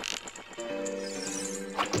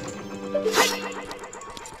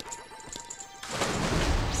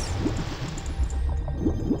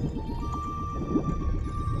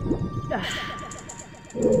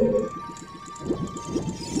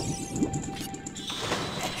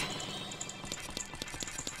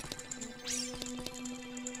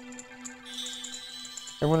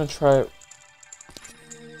 I'm gonna try it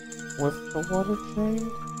with the water jade.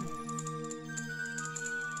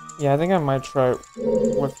 Yeah, I think I might try it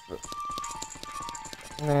with the...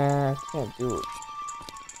 Nah, I can't do it.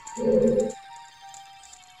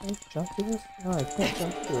 Can I jump to this? No, I can't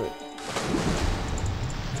jump to it.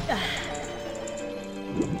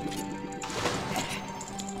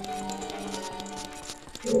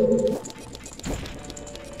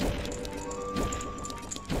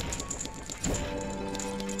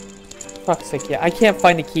 Fuck's sake, yeah, I can't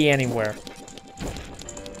find a key anywhere.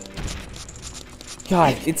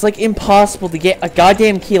 God, it's like impossible to get a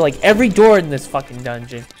goddamn key. Like every door in this fucking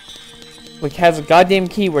dungeon, like, has a goddamn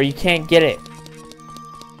key where you can't get it.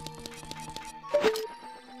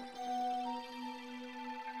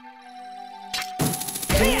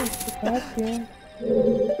 Goddamn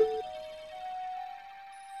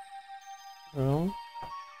room.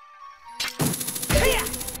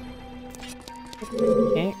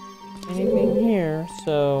 Can't anything here,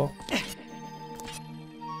 so.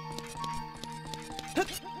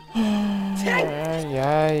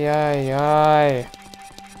 Ay.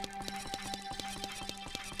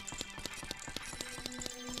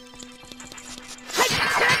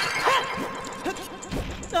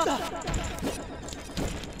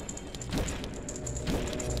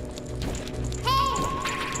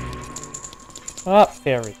 Ah,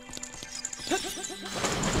 fairy.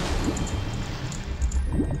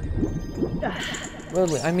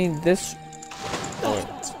 Literally, I mean this.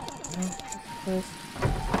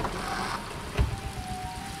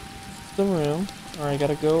 The room. Alright,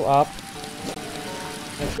 gotta go up.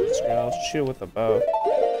 I'll shoot with a bow.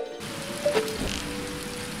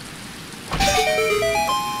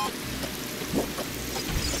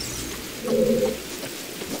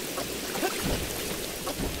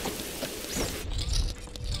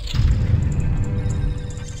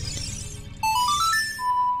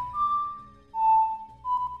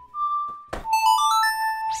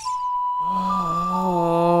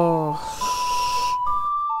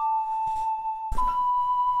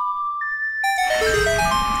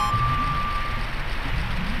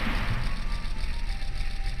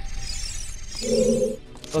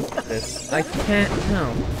 Look at this. I can't.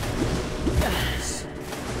 No.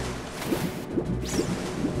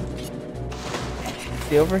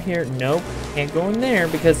 be over here. Nope, can't go in there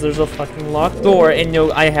because there's a fucking locked door and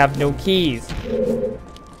no, I have no keys.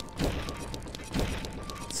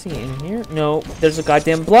 Let's see, in here? No, there's a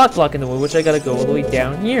goddamn block in the way, which I gotta go all the way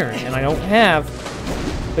down here. And I don't have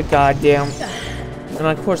the goddamn... And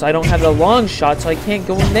of course, I don't have the long shot, so I can't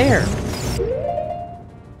go in there.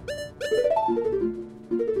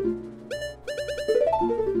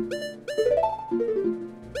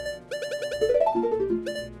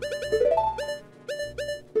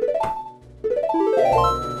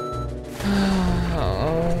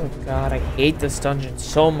 God, I hate this dungeon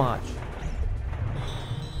so much.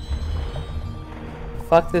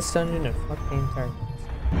 Fuck this dungeon and fuck the entire place.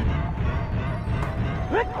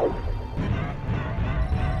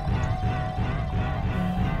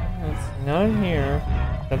 That's not in here.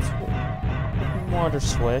 That's water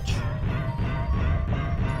switch.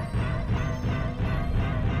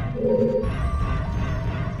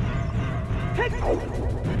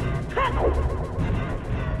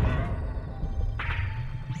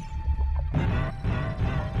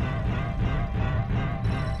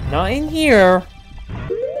 Not in here.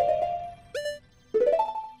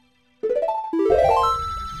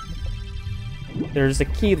 There's a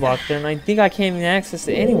key lock there, and I think I can't even access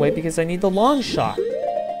it anyway because I need the long shot.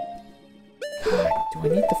 God, do I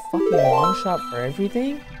need the fucking long shot for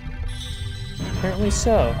everything? Apparently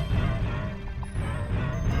so.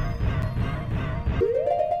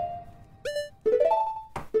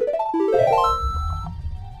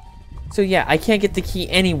 So yeah, I can't get the key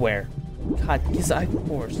anywhere. God, because of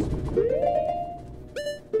course.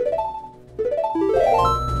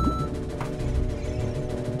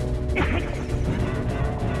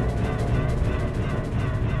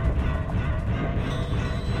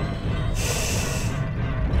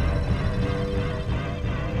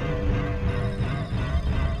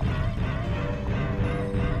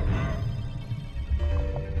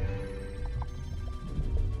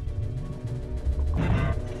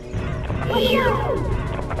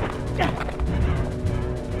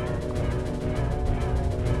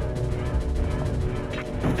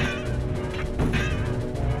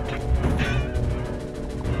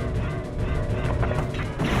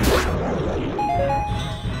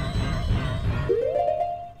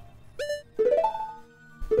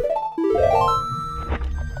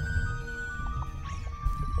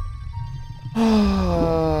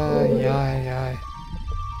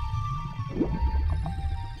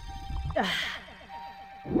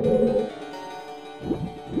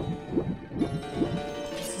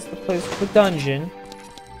 Dungeon,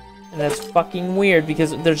 and that's fucking weird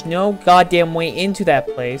because there's no goddamn way into that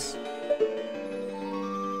place.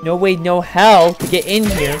 No way, no hell to get in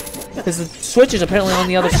here because the switch is apparently on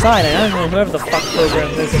the other side, and I don't know whoever the fuck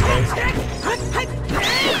programmed this place.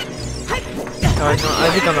 No, I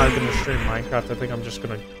think I'm not gonna stream Minecraft. I think I'm just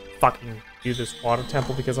gonna fucking do this water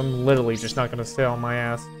temple because I'm literally just not gonna stay on my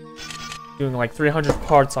ass doing like 300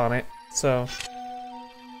 parts on it. So.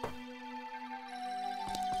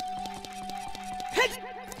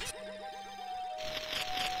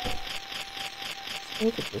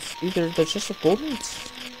 Look at this. Either there's just a golden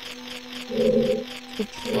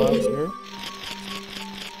here.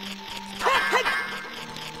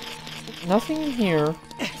 Nothing in here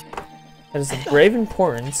that is of grave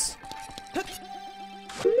importance.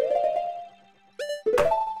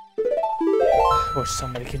 I wish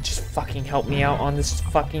somebody could just fucking help me out on this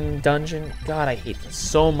fucking dungeon. God, I hate this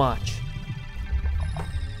so much.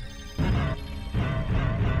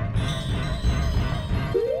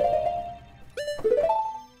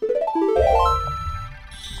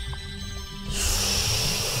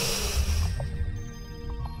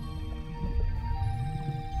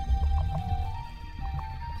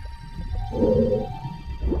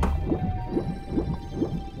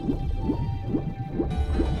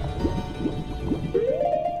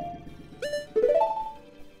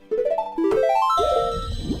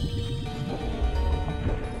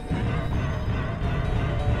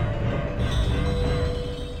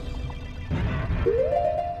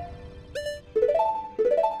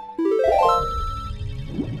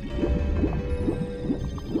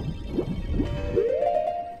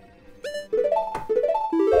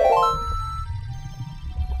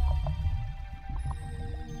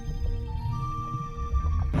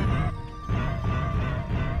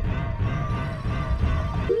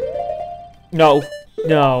 No,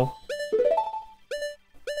 no.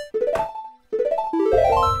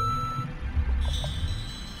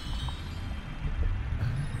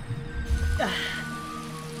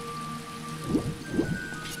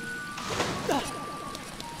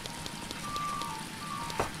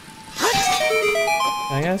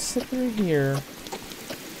 I gotta sit through here.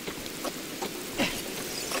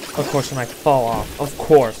 Of course, when I fall off. Of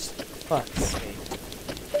course. Fuck's sake.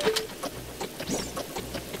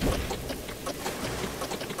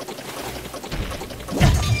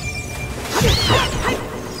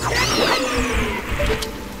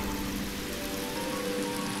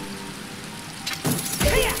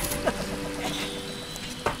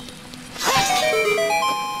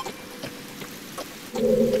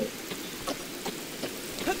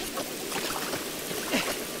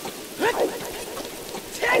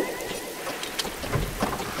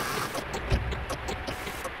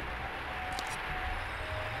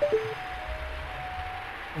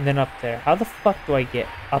 And then up there. How the fuck do I get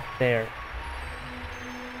up there?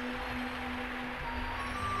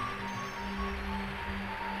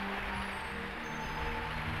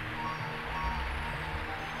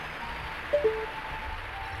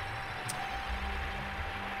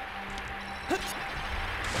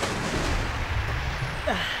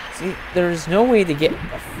 See, there's no way to get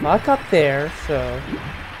the fuck up there, so...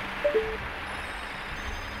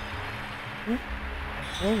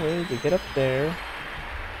 No way to get up there.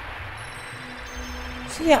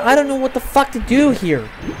 So yeah, I don't know what the fuck to do here.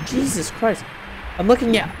 Jesus Christ. I'm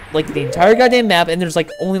looking at, like, the entire goddamn map, and there's,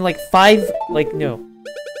 like, only, like, 5, like, no.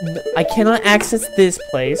 I cannot access this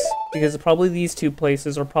place, because probably these two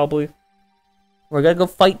places are probably... We're gonna go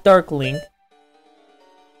fight Dark Link.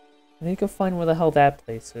 I need to go find where the hell that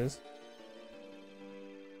place is.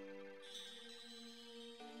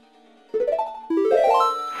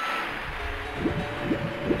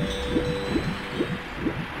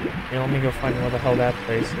 Yeah, let me go find where the hell that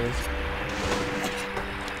place is.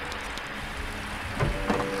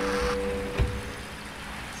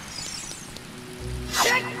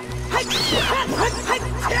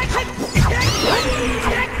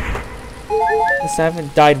 At least I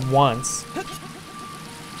haven't died once.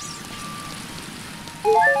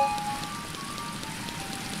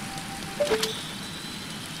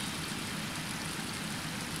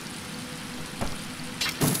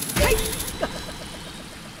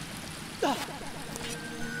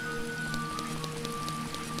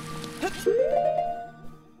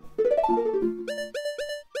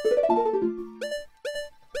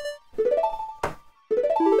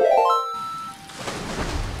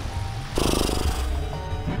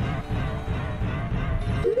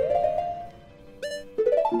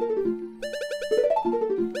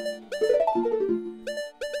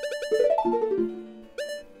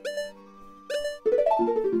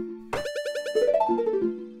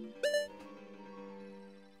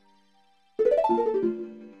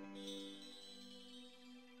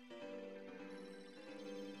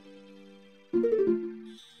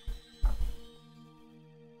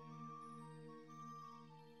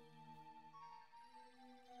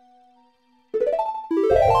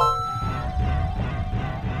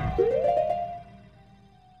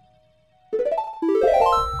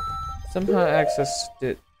 Somehow accessed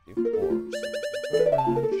it before, so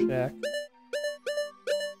check.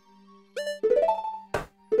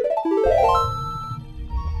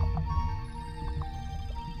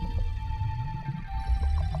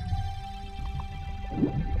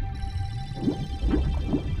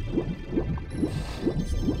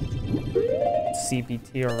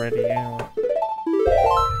 CBT already, anyway.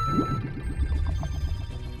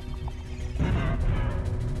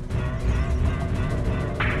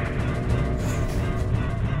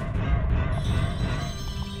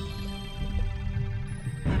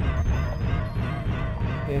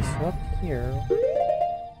 Okay, so up here. I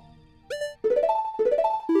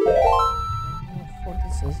don't know what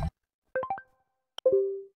this is.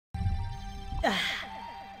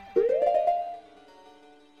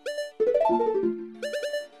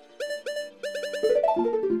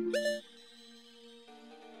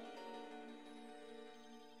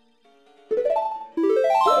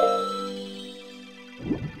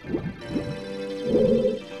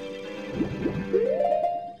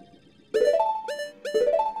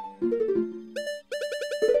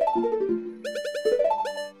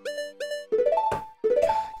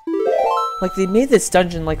 Like, they made this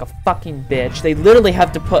dungeon like a fucking bitch. They literally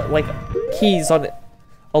have to put, like, keys on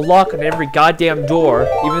a lock on every goddamn door,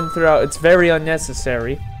 even throughout. It's very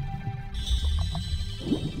unnecessary.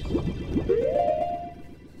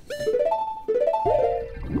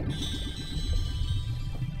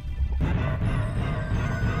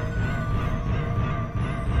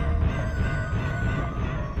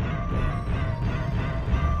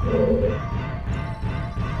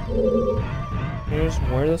 Here's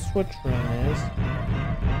where the switch room is.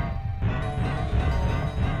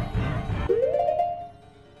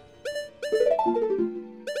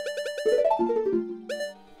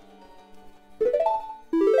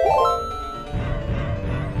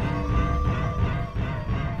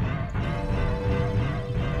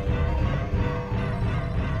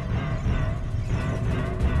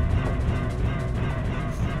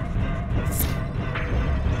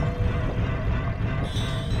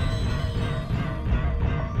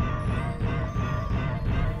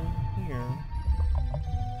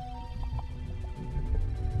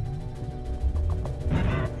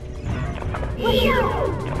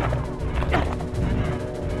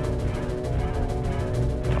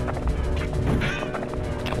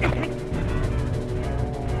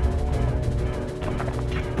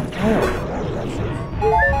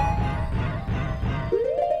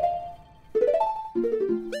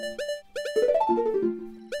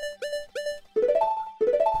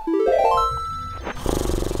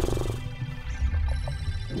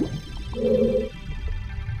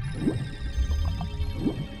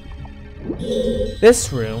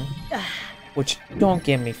 this room, which don't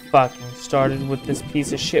get me fucking started with this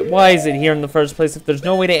piece of shit. Why is it here in the first place if there's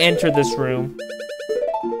no way to enter this room?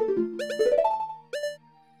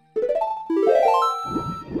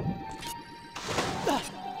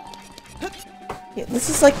 Yeah, this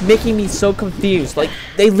is like making me so confused. Like,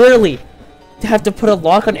 they literally have to put a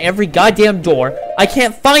lock on every goddamn door. I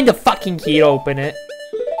can't find a fucking key to open it.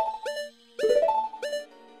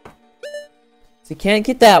 So can't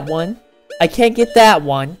get that one. I can't get that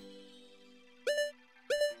one.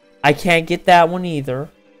 I can't get that one either.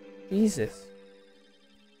 Jesus.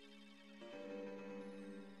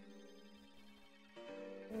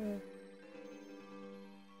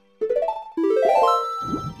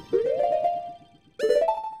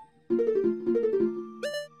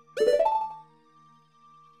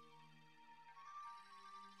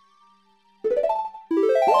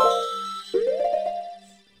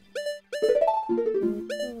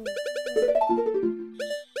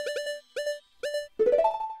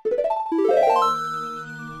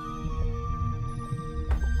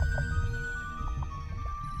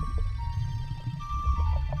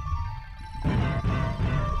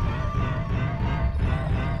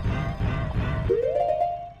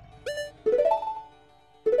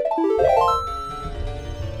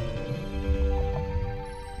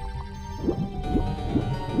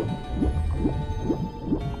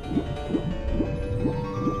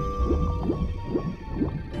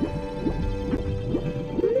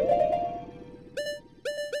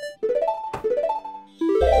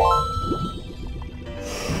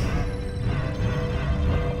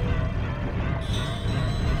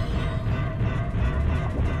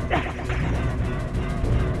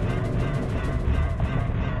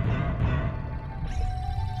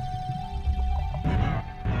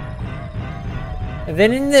 And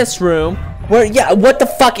then in this room, where, yeah, what the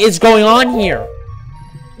fuck is going on here?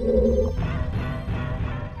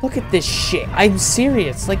 Look at this shit. I'm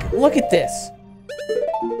serious. Like, look at this.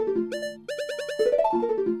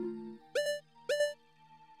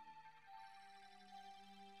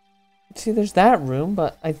 See, there's that room,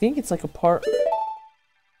 but I think it's like a part...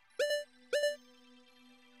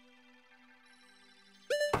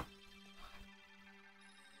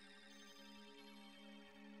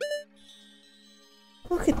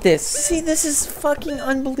 Look at this. See, this is fucking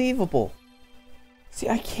unbelievable. See,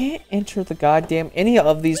 I can't enter the goddamn any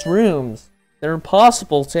of these rooms. They're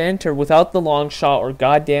impossible to enter without the long shot or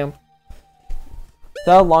goddamn...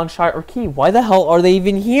 without a long shot or key. Why the hell are they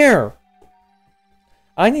even here?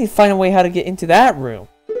 I need to find a way how to get into that room.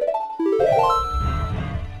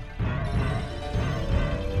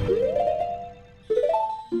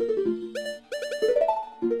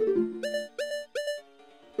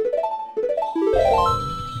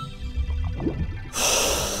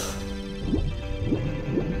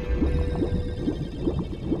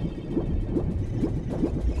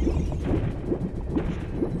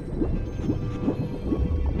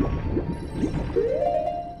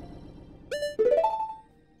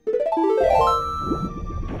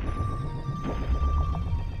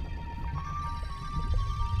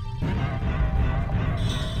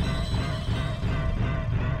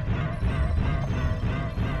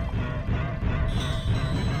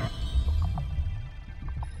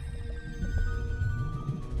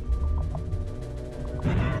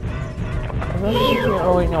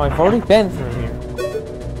 Oh wait, no, I've already been through here.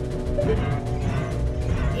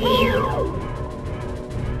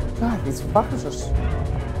 God, these fuckers are...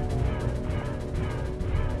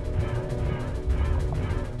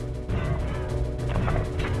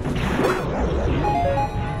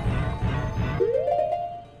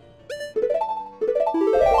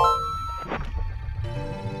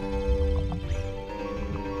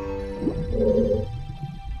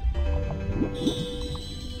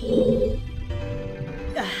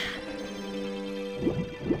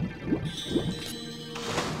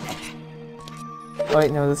 Wait,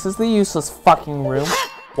 no, this is the useless fucking room.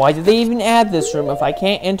 Why did they even add this room if I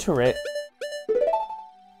can't enter it?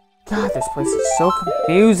 God, this place is so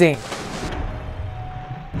confusing.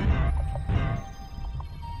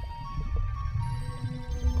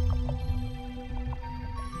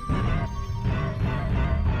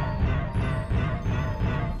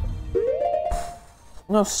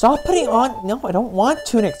 No, stop putting on... No, I don't want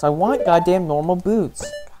tunics. I want goddamn normal boots.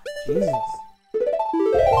 God, Jesus.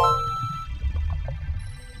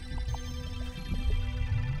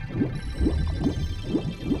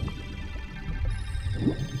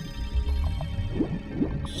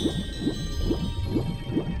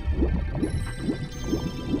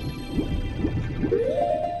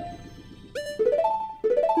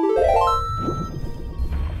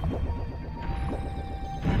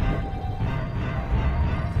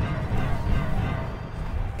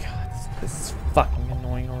 It's fucking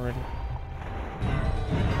annoying already.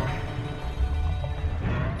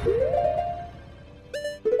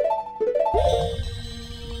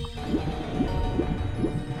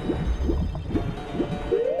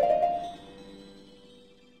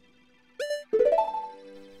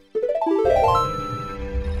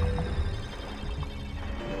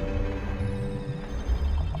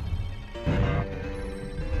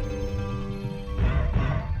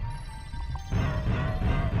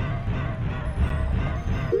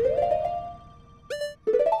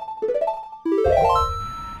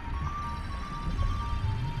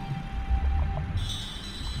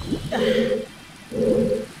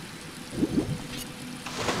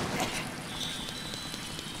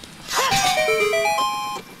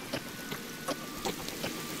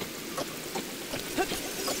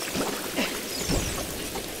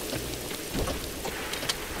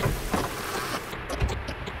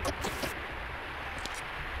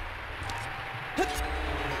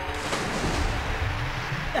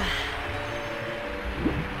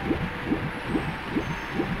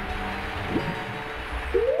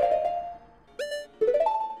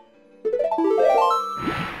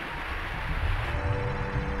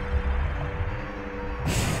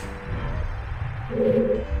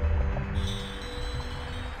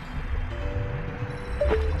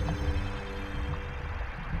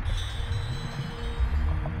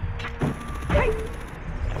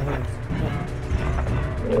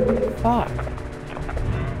 Fuck.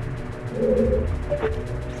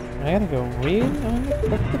 I gotta go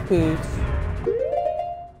re-unequip the boots.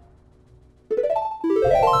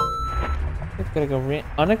 I've gotta go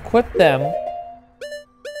re-unequip them.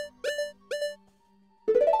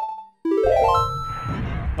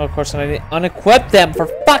 Oh, of course, I need to unequip them for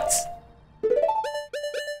fuck's.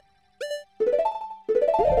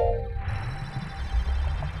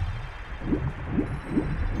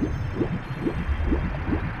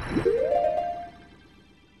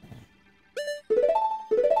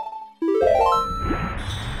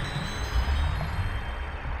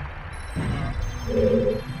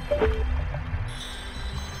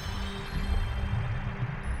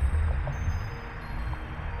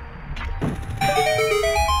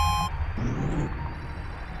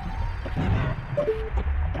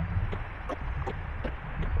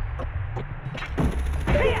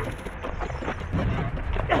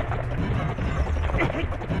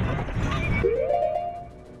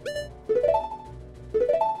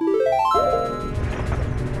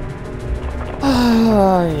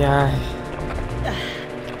 Oh, yeah.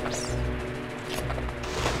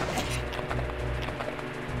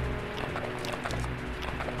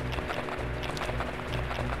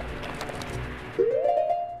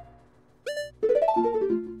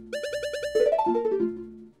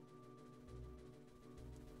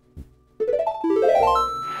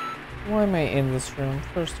 Why am I in this room,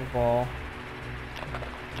 first of all?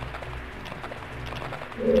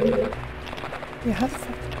 Yeah, how the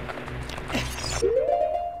fuck?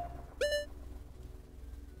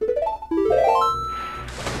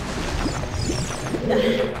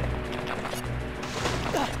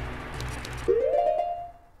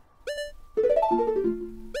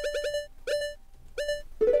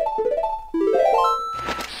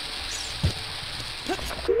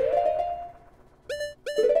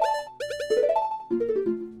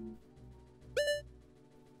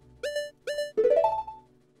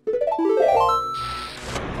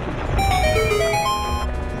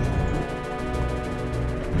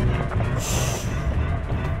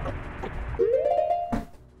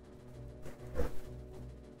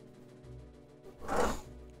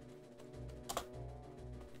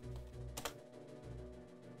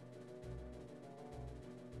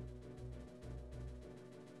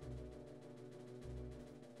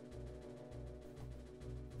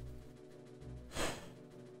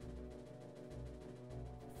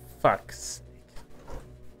 Fuck's.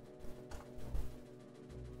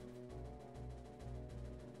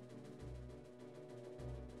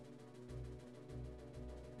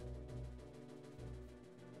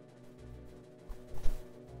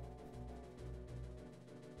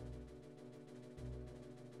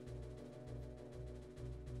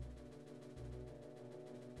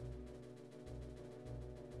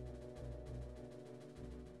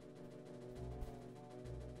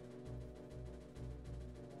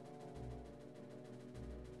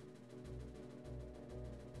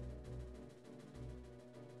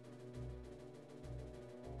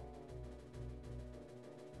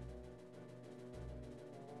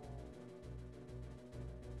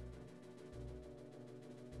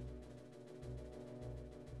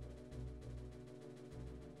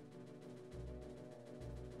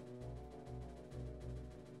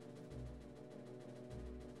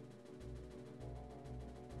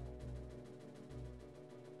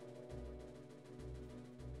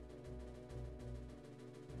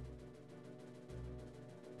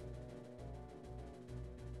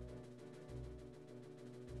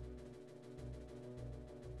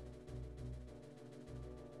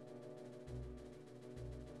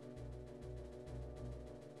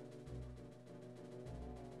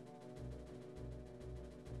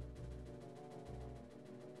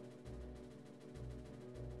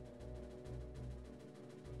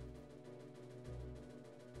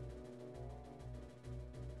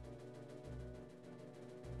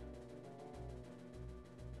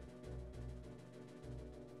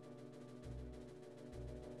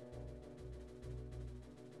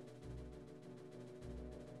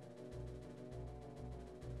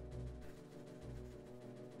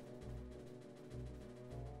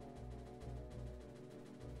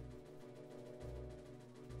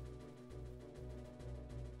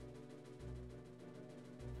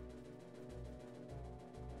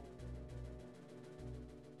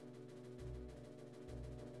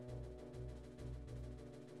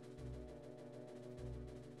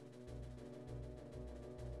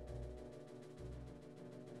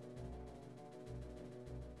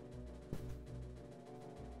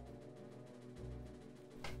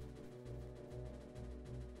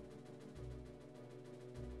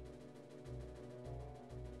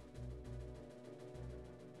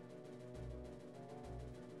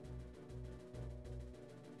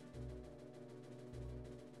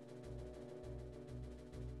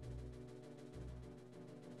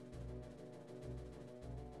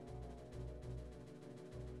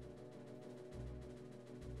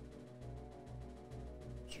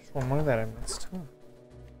 One more that I missed. Huh.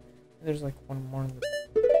 There's like one more.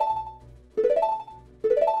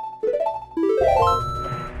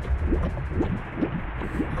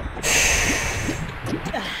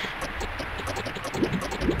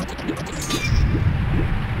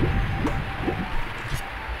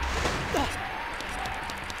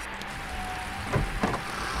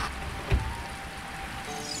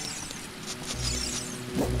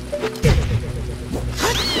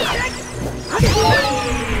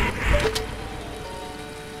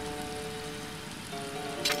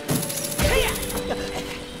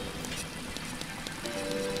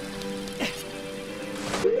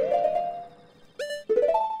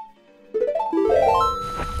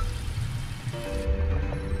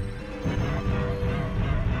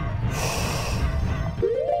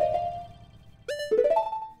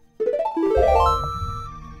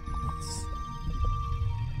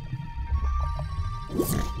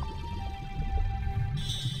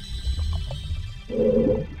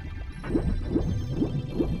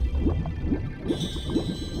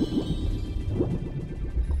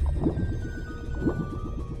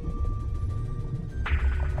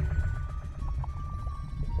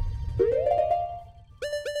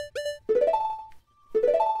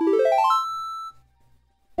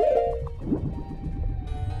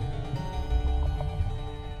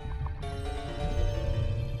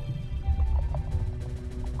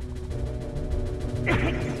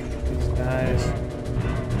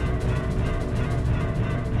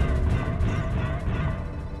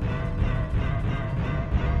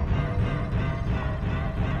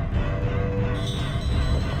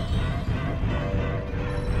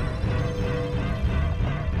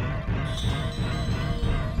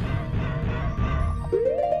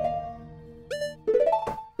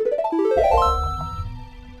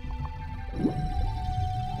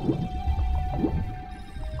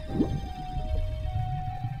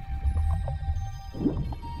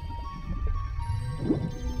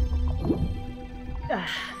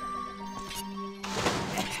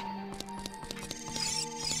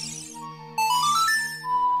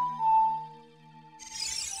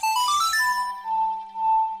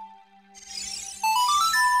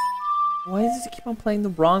 Why does it keep on playing the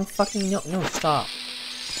wrong fucking note? No, stop.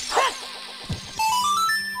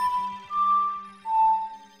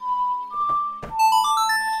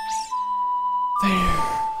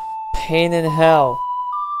 Pain in hell.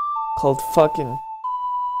 Called fucking...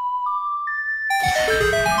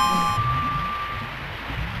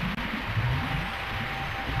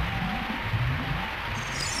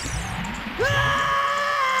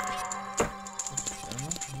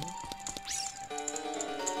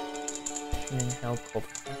 Called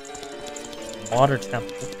Water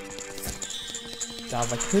Temple. God,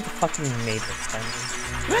 like who the fucking made this thing?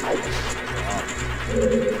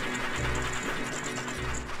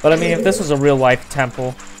 But I mean, if this was a real life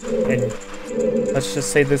temple, and let's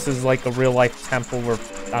just say this is like a real life temple where,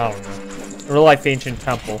 I don't know, a real life ancient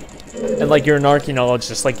temple, and like you're an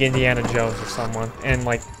archaeologist like Indiana Jones or someone, and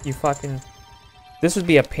like you fucking, this would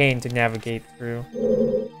be a pain to navigate through.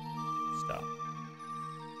 Stop.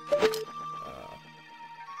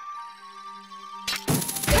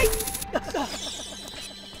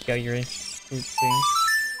 Got your food thing.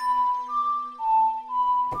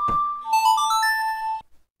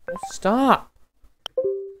 Stop!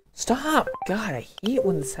 Stop! God, I hate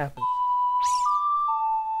when this happens.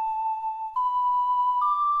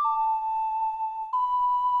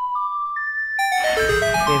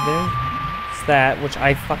 Okay, there's that, which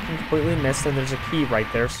I fucking completely missed, and there's a key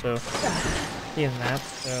right there, so... Key in that,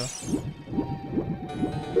 so...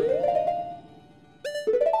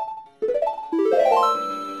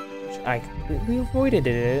 I completely avoided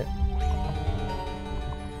it.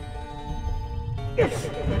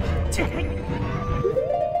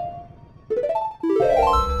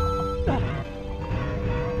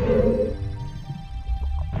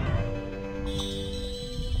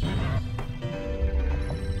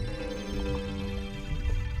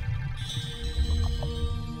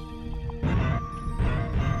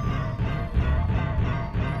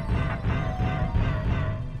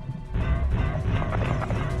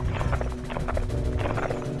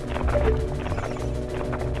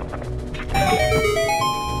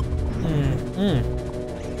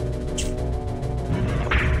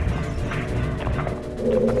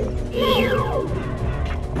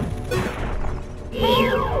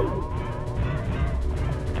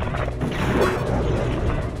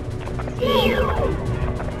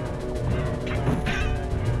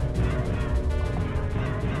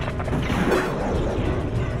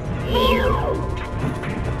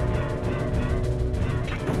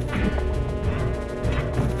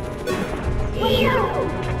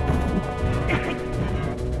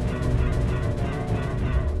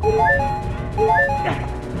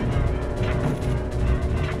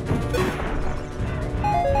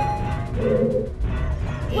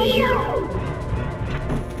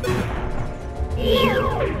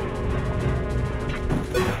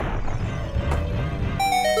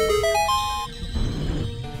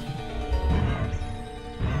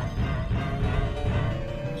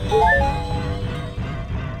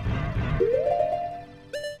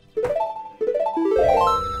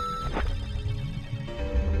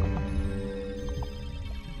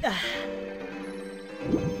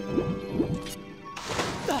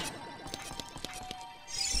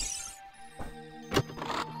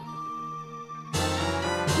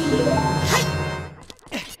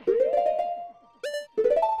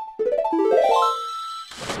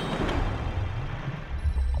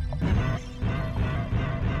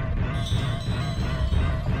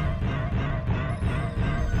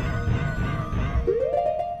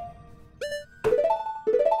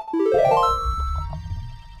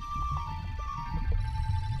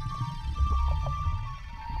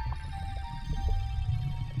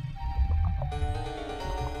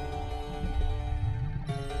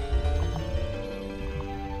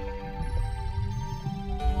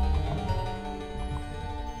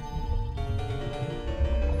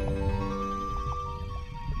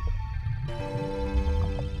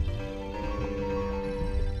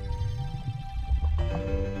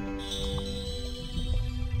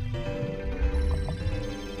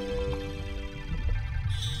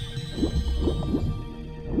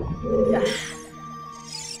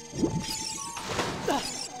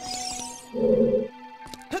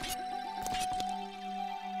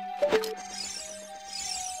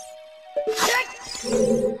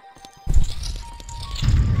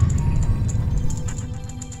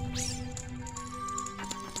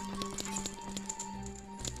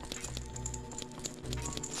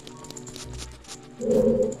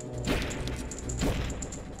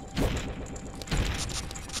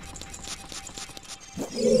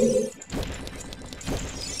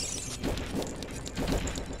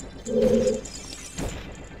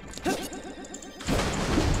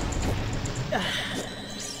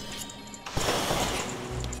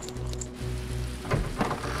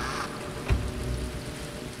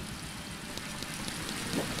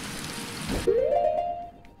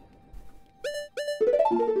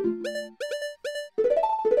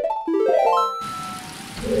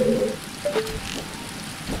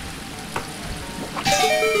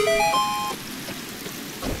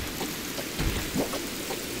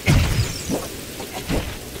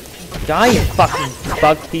 Die, you fucking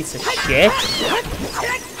bug piece of shit!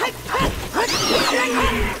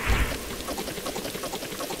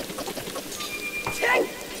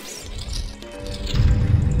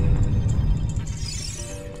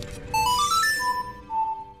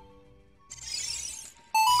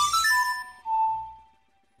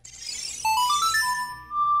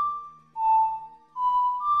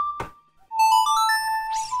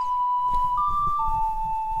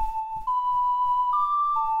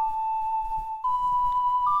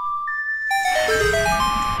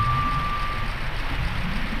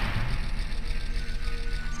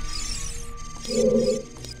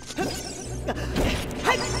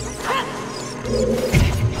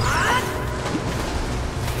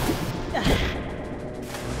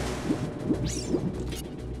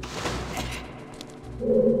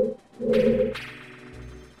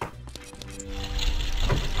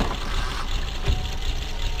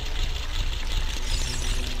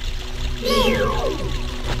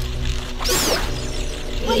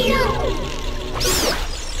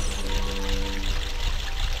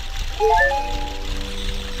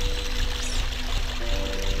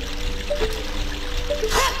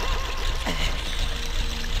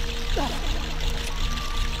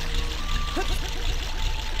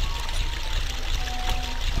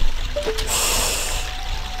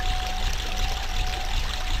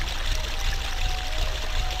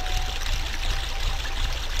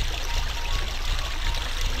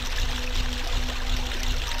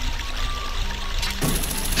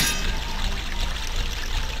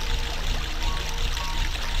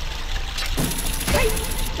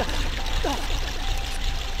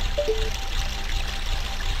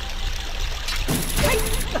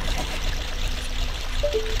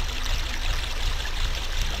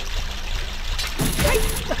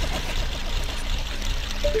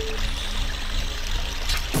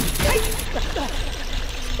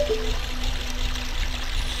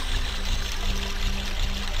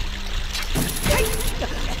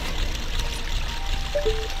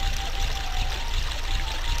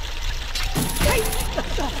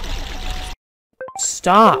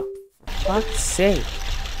 Stop! For fuck's sake.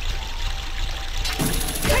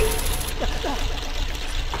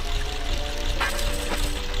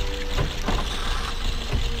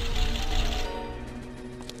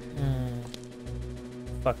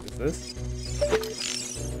 Fuck is this?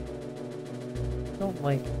 Don't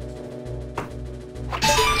like it.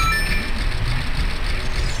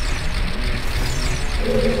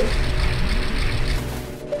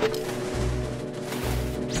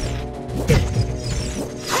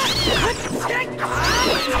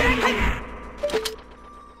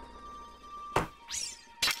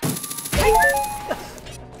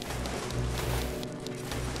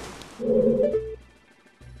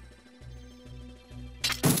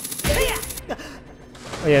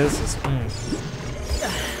 Oh yeah, this is...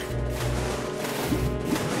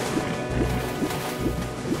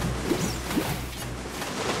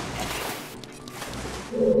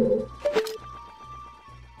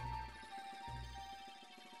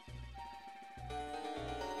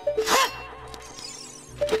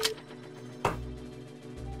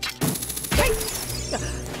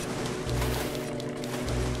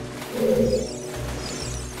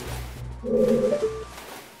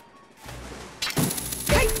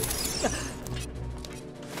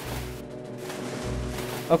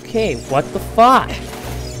 Okay, what the fuck?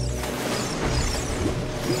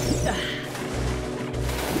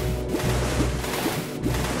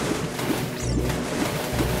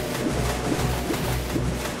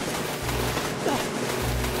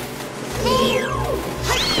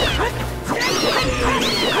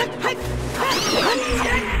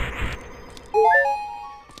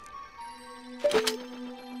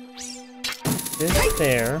 This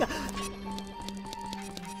there.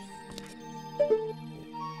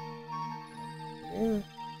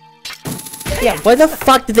 Yeah, why the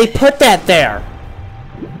fuck did they put that there?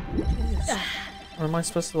 Or am I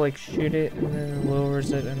supposed to like shoot it and then it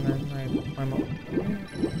lowers it and then I climb up?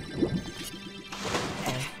 That's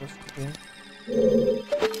what I'm supposed to do.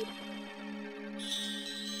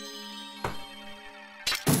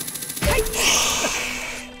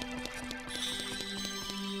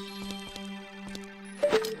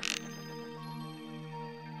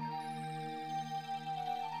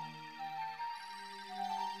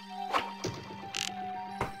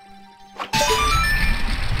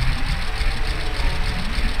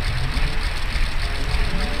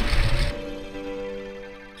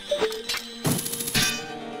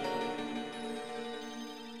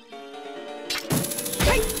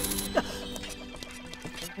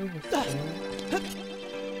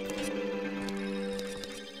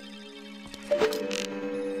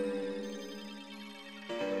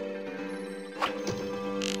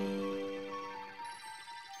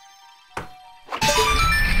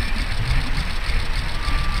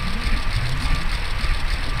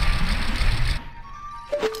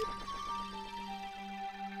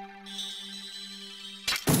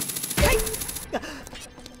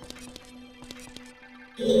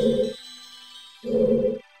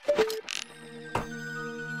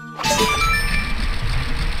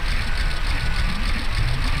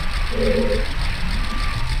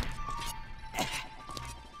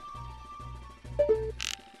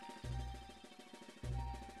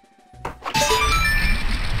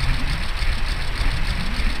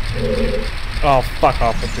 Oh, fuck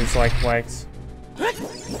off with these like legs.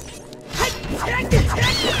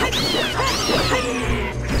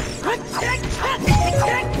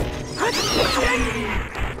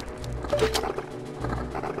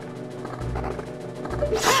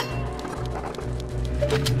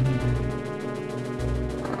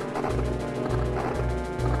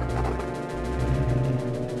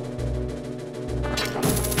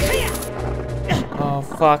 Oh,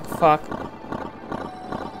 fuck.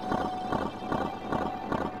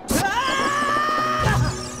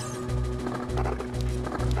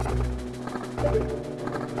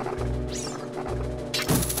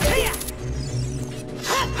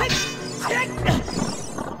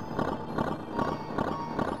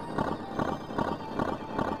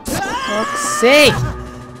 Fuck's sake!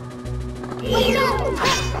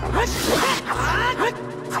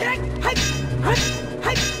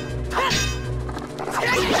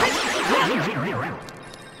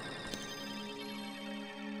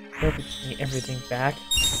 Everything back.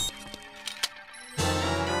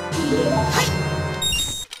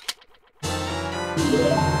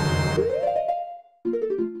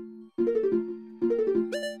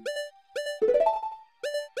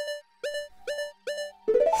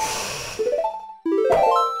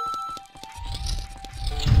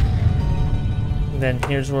 Then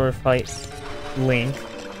here's where we fight Link.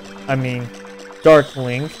 I mean, Dark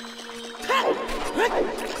Link.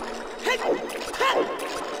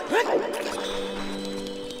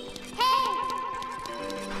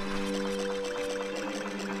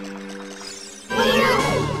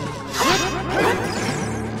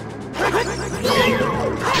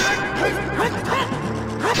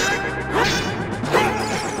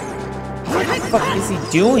 What the fuck is he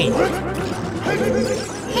doing?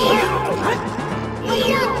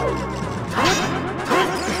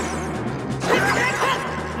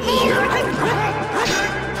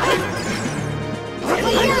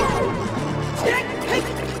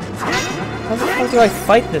 How the fuck do I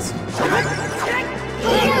fight this?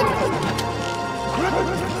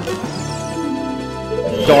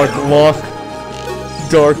 Dark luck.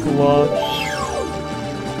 Dark luck.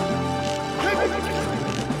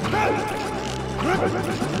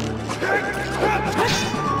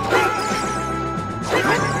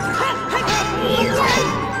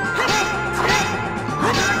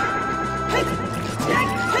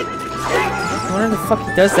 I wonder if the fuck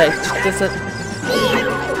he does that. He just does that.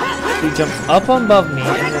 He jumps up above me,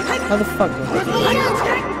 and like, how the fuck?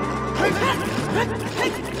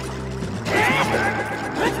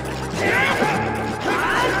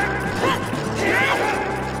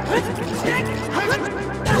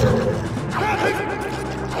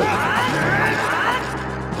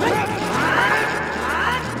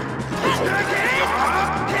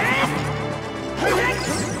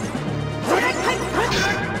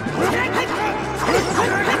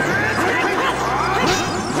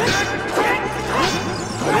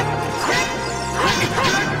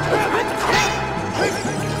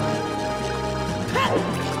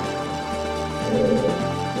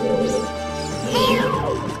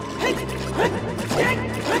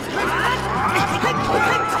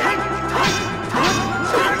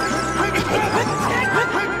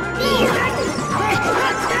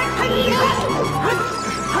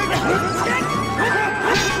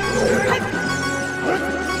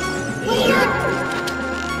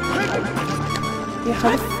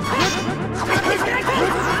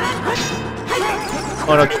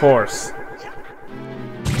 On a course.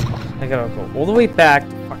 I gotta go all the way back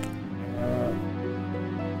to fucking...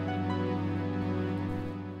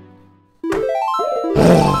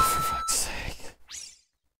 Oh, for fuck's sake.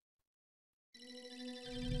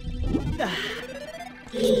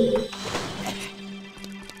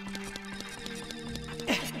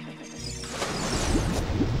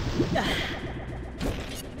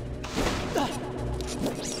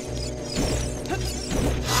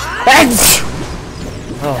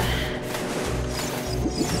 Oh.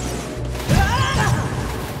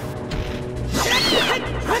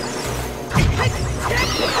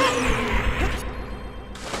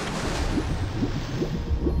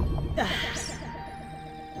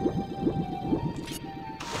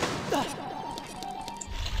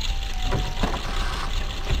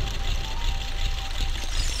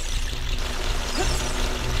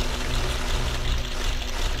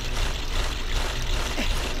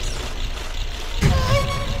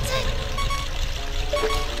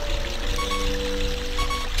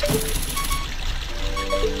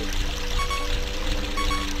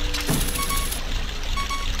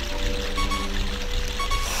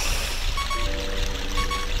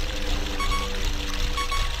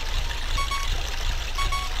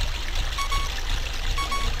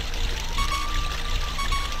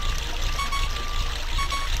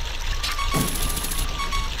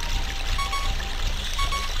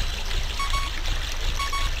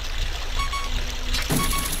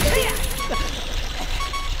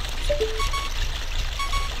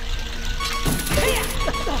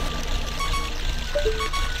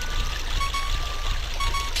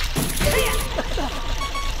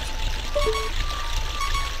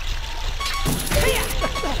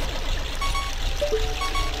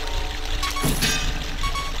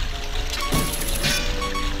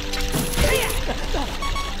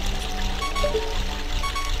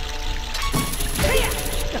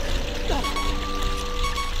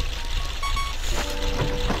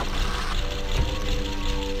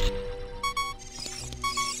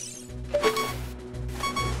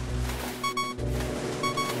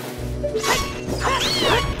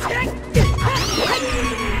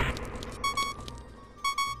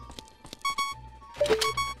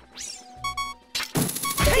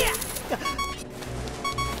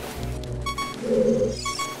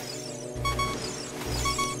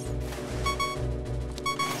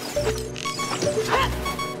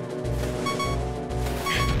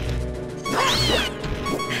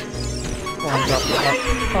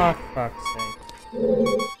 For fuck's sake.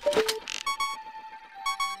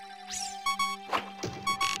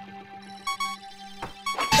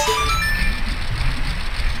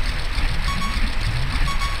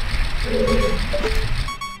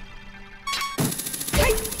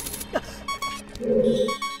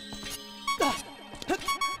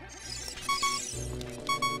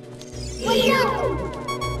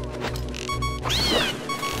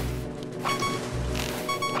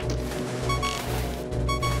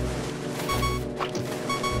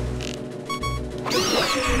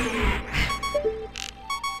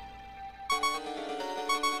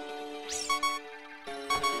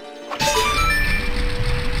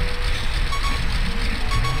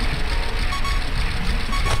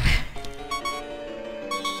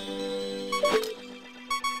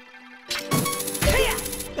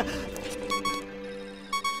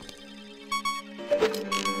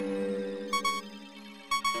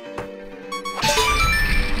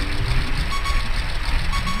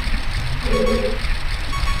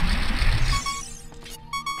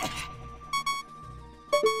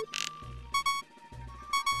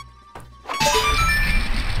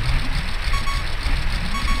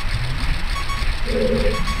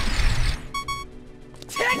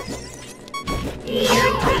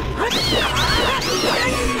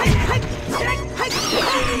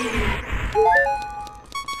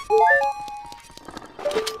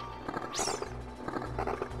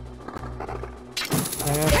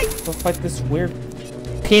 Go fight this weird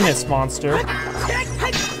penis monster.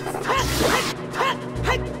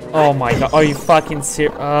 Oh my god, are you fucking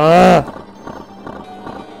serious?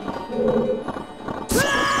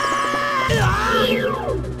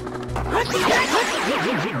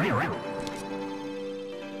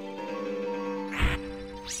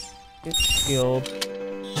 Get shield.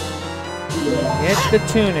 Get the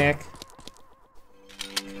tunic.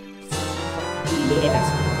 Penis.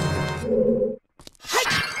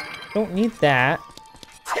 Don't need that.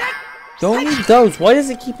 Don't need those. Why does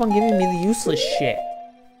it keep on giving me the useless shit?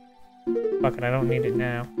 Fuck it, I don't need it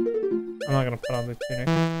now. I'm not gonna put on the tunic.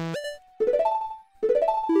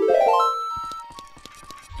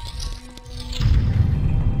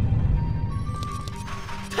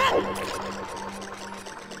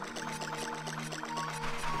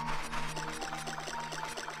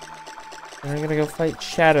 And we're gonna go fight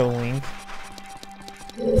Shadow Link.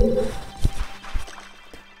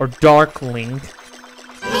 Or Dark Link.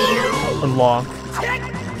 Or Locke.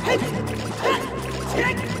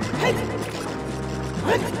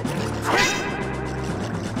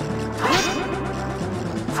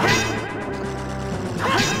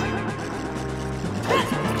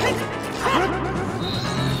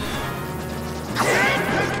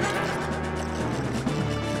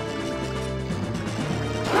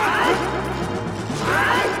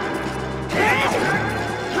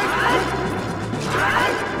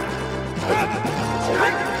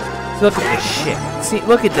 Look at this shit. See,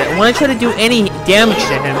 look at that. When I try to do any damage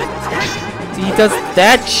to him, see, he does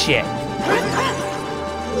that shit.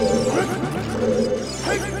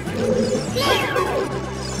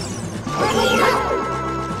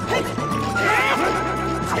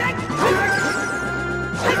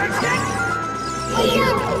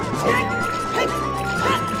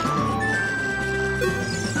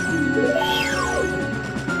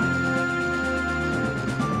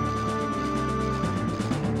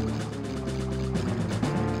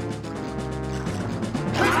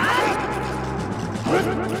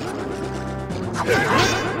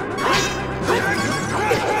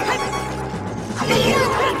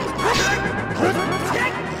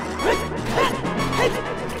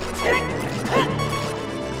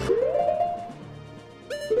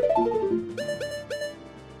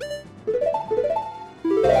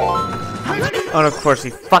 Oh, and of course, he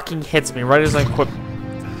fucking hits me right as I quit.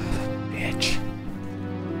 Bitch.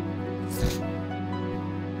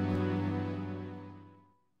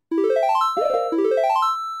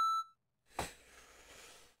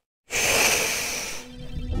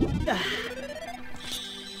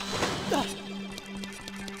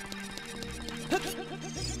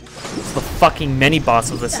 The fucking mini boss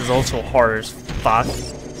of this is also hard as fuck.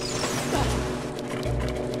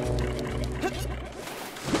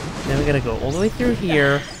 Then we gotta go all the way through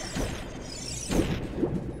here.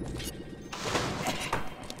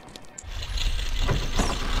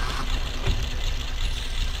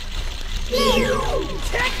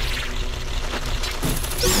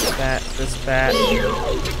 This bat.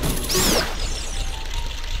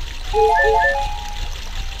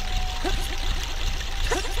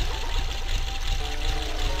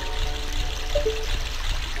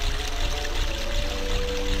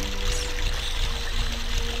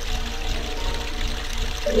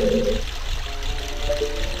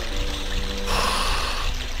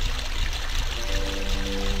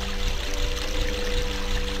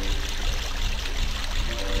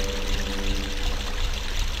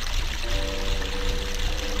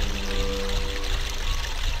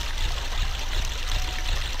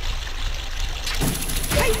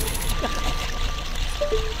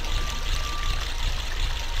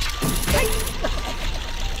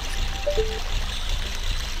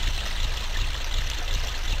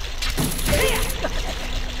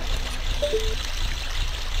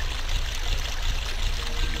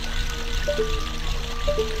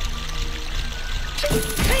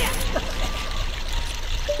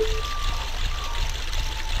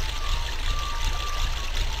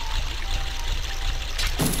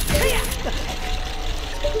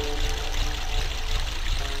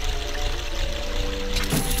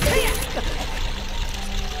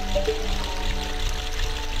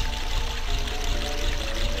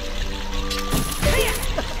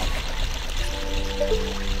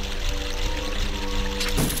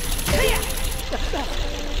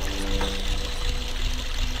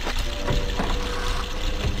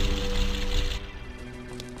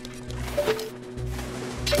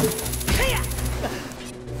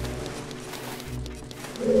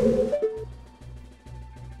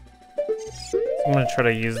 I'm gonna try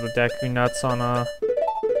to use the Deku Nuts on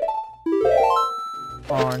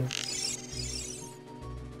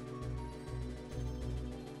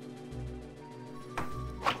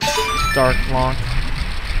Dark Locke.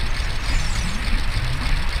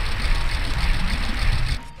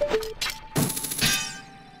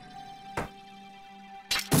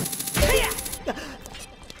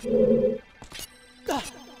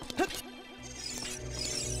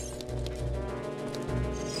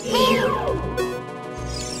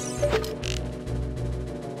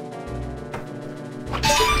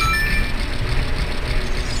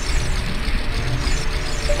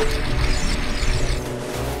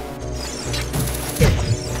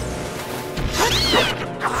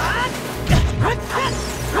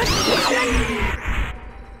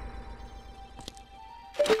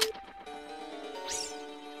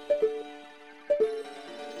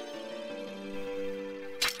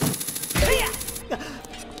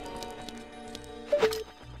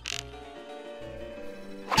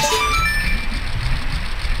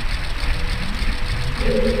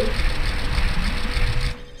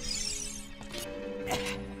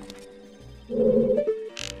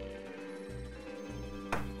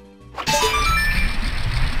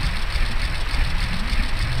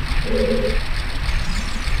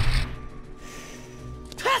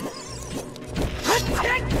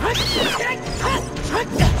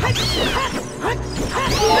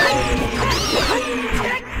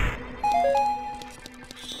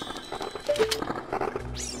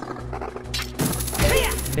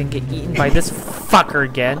 didn't get eaten by this fucker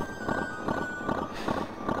again.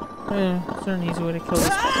 Is there an easy way to kill this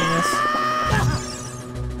penis?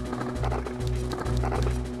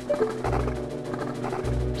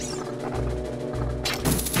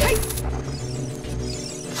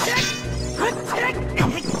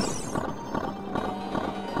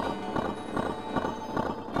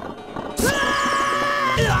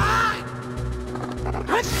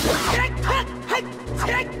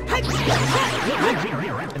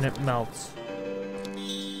 And it melts.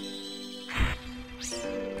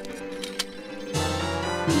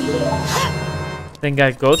 Then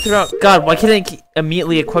gotta go throughout. God, why can't I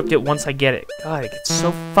immediately equip it once I get it? God, it gets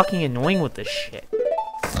so fucking annoying with this shit.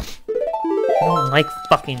 I don't like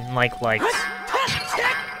fucking lights.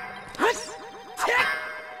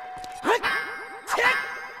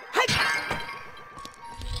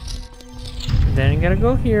 Then I gotta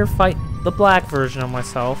go here, fight the black version of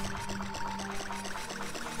myself.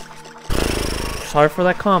 Sorry for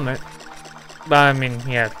that comment. But I mean,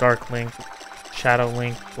 yeah, Dark Link, Shadow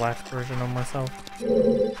Link, black version of myself.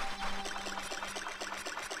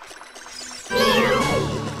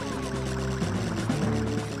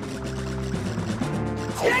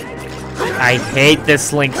 I hate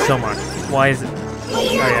this Link so much. Why is it? Oh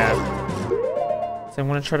yeah. So I'm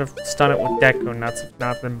gonna try to stun it with Deku,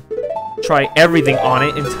 not then try everything on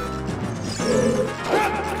it and.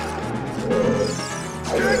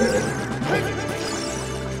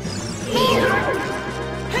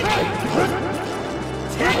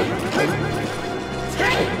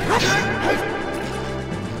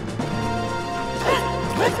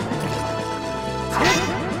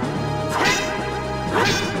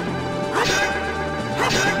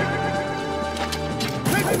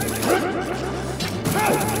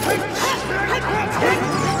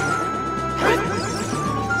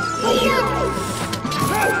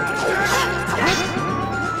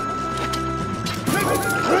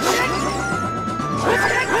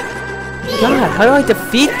 God, how do I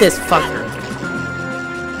defeat this fucker?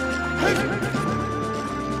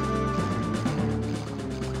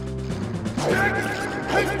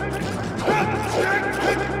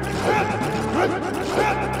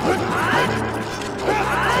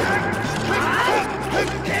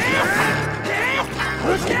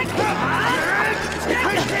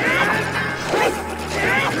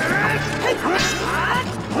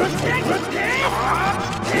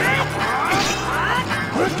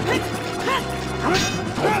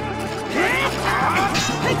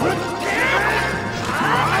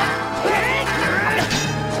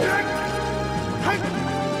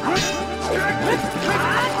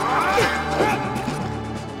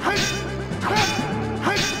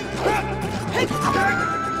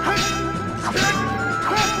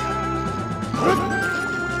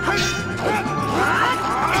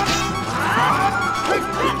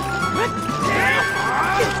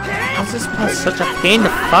 How's this boss such a pain to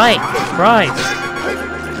fight? Christ.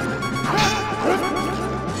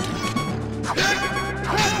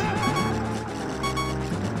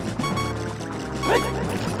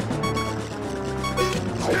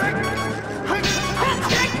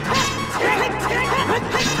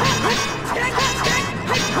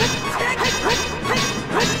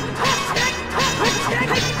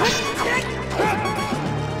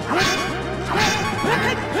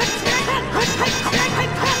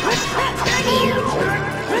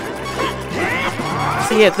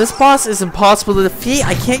 Yeah, this boss is impossible to defeat.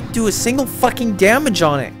 I can't do a single fucking damage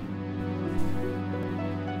on it.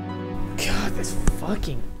 God, this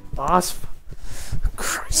fucking boss.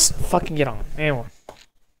 Christ, fucking get on. Anyway.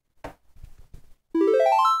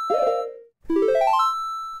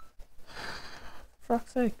 For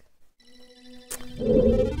fuck's sake.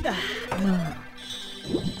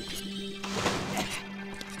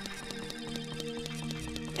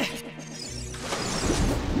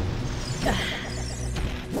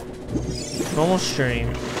 Normal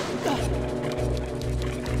stream.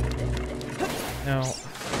 Now,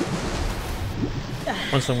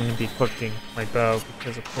 once I'm going to be equipping my bow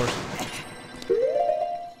because, of course.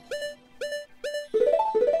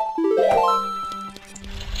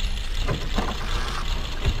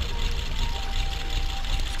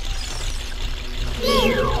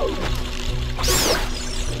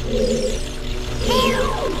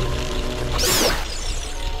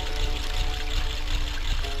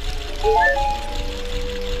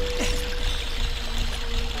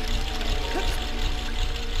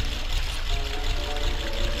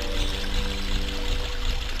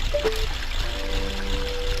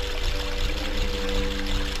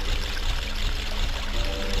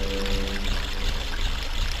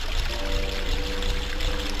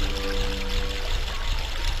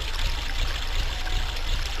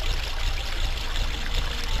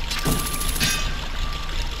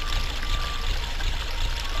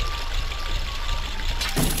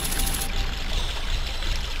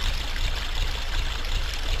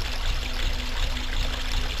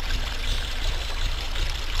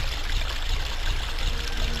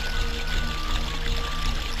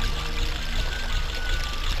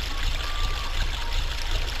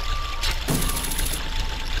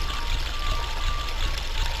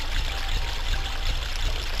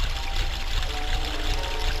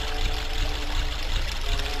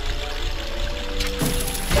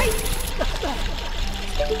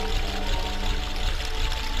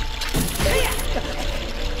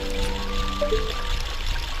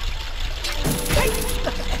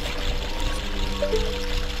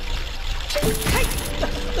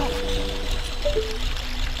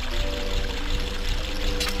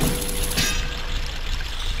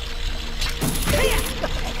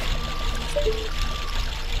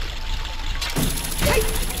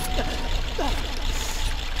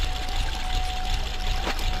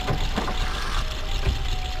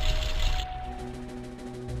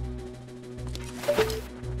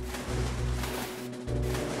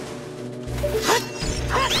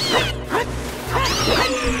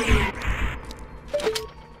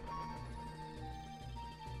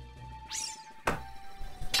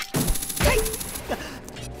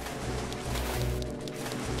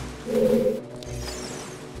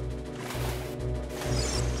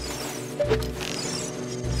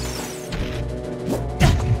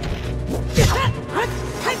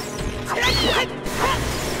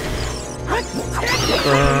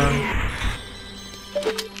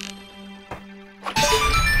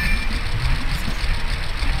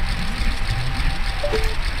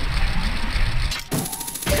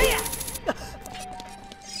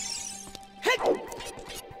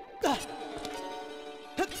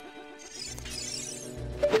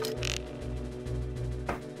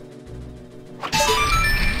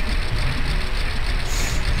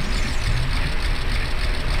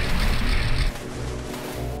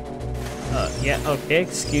 Yeah, okay,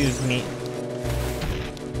 excuse me.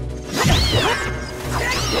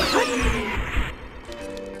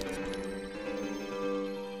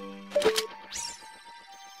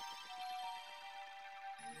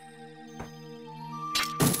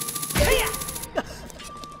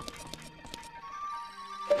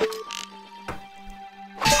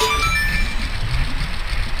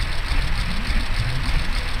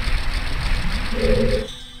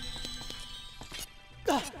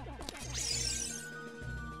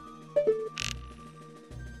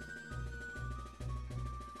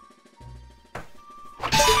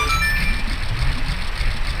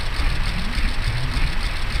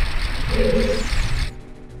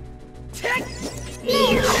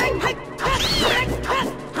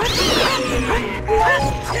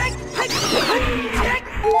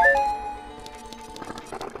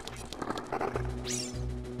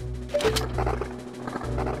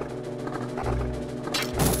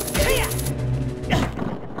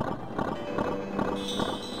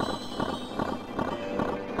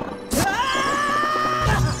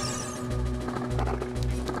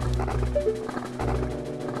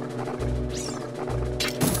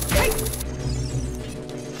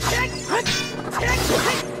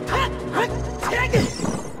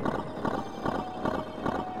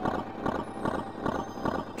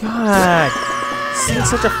 God, this is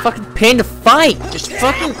such a fucking pain to fight. Just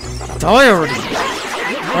fucking die already.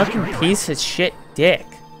 Fucking piece of shit dick.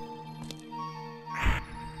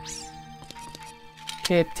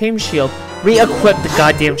 Okay, obtain shield. Re-equip the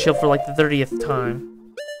goddamn shield for like the 30th time.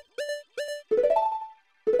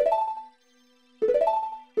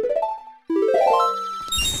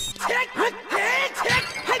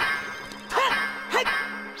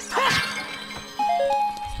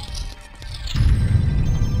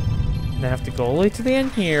 I have to go all the way to the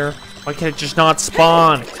end here. Why can't it just not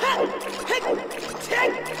spawn?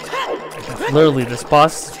 Literally, this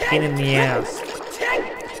boss is a pain in the ass.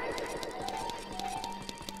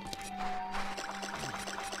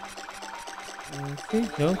 Okay,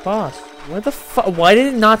 no boss. Where the fuck? Why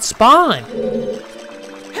did it not spawn?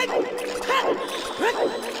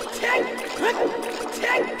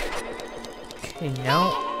 Okay,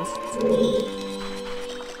 now.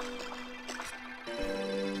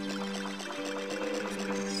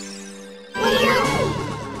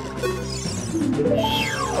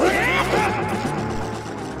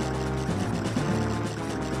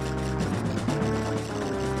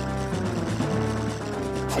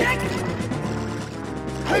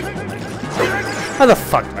 How the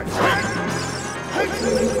fuck am I fighting?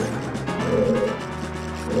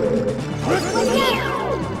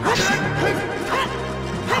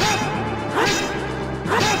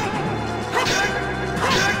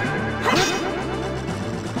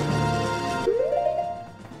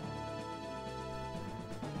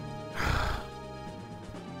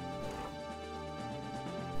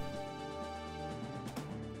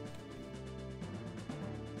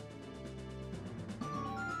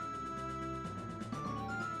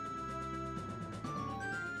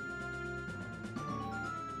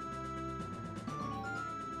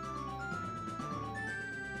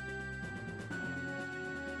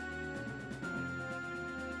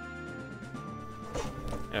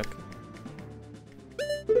 Okay.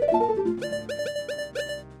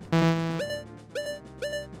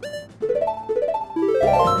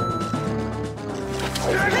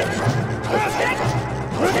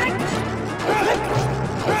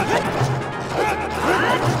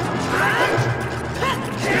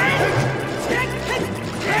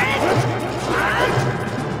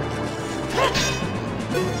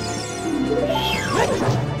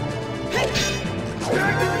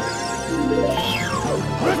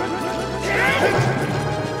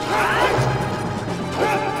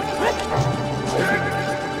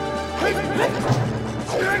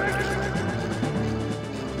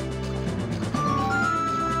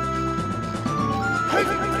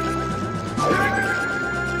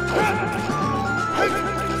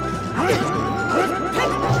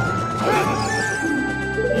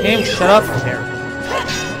 Game, shut up from there.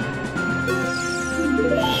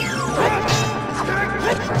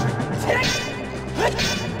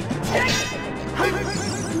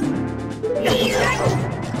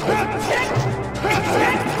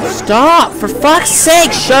 Stop! For fuck's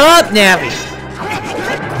sake, shut up, Navi!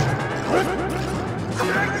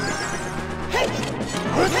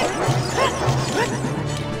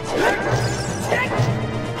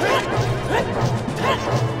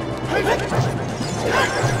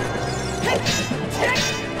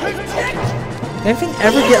 Did anything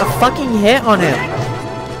ever get a fucking hit on him?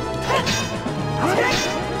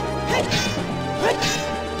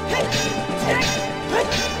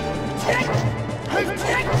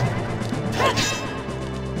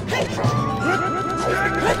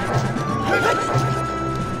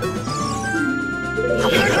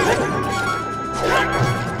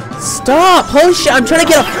 Stop! Holy shit, I'm trying to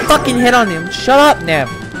get a fucking hit on him. Shut up, Nev.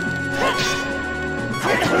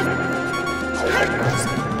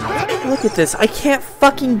 Look at this. I can't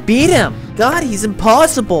fucking beat him. God, he's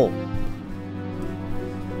impossible.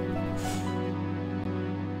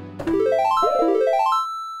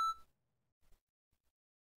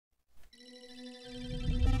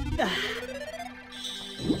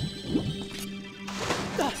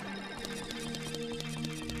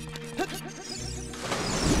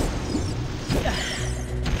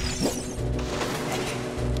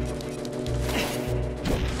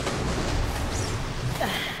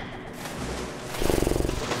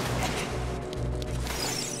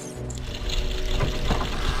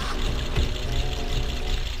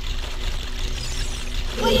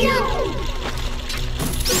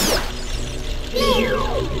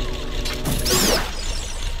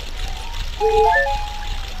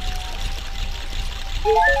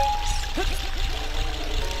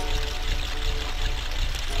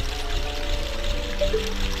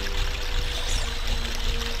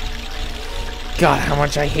 God, how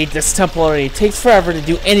much I hate this temple already. It takes forever to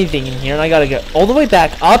do anything in here, and I gotta get all the way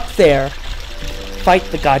back up there. Fight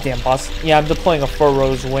the goddamn boss. Yeah, I'm deploying a 4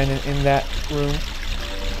 rose win in that room.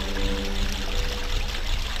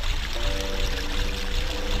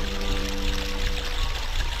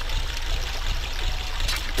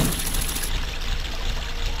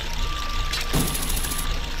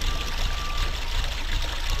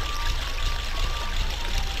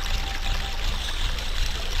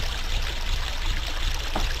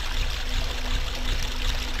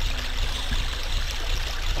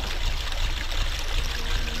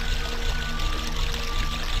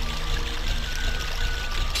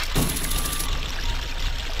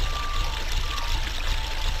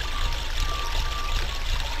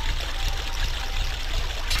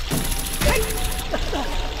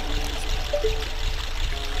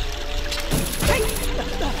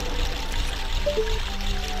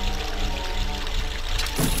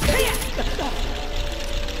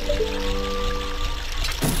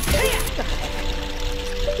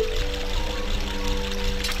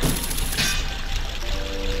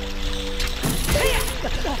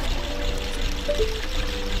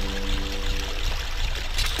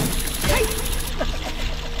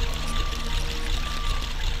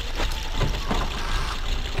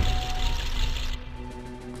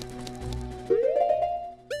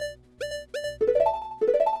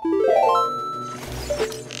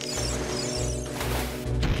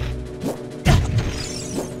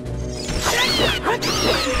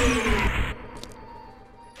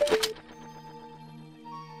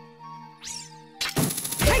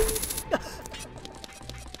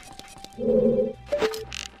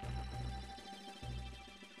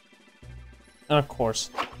 Of course.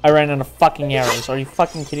 I ran out of fucking arrows. Are you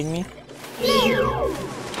fucking kidding me?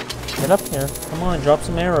 Get up here. Come on, drop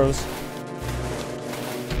some arrows.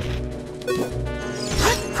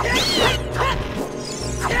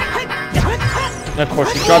 And of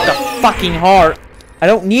course, you dropped a fucking heart. I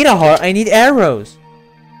don't need a heart. I need arrows.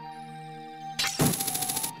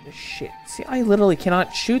 Shit. See, I literally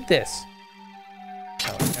cannot shoot this.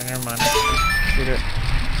 Oh, never mind. Shoot it.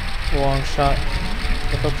 Long shot.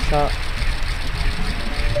 Flip up shot.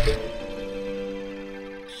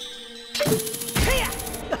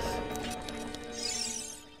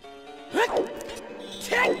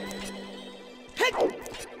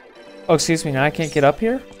 Oh, excuse me, now I can't get up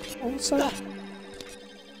here? All of a sudden?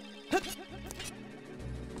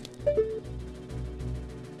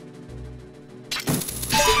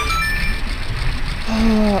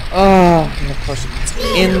 Oh, and of course it's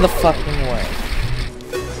in the fucking way.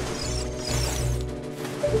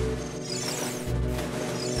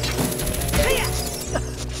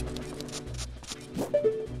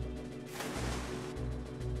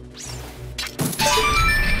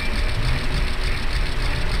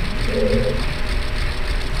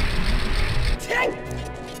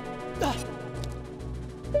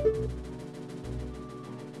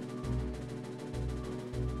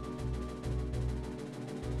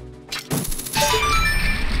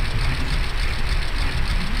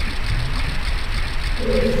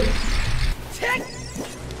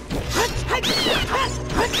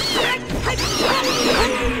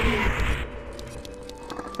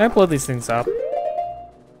 Can I blow these things up?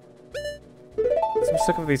 I'm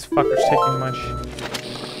sick of these fuckers taking my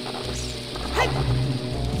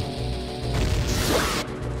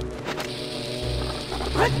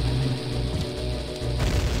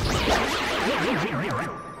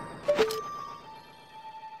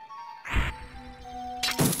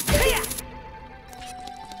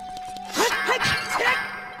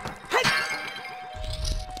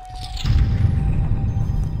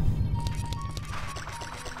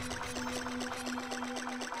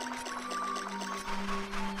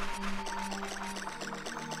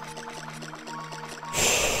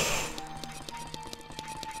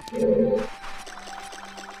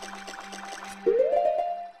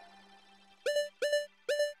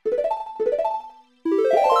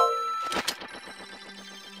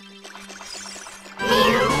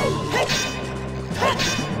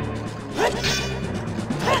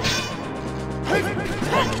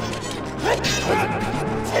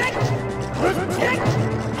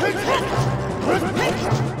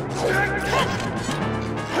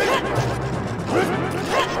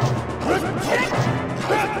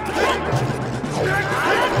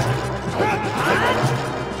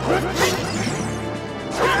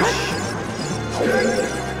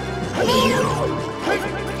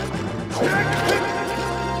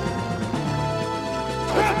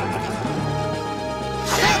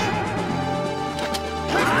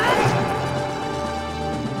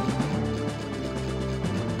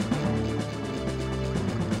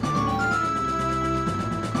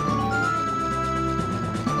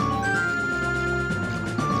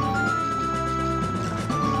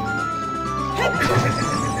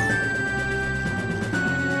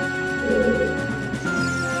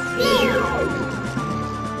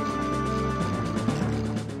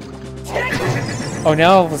Oh,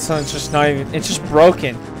 now all of a sudden it's just not even, it's just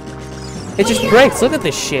broken. It just breaks. Look at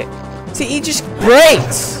this shit. See, it just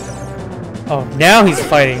breaks. Oh, now he's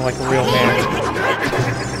fighting like a real man.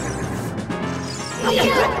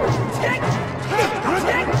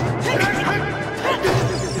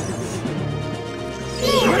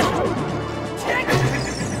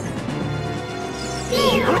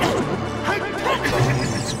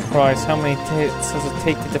 Christ, how many hits does it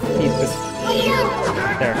take to defeat this?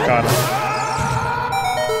 There, got him.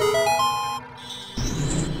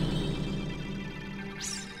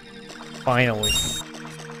 Finally.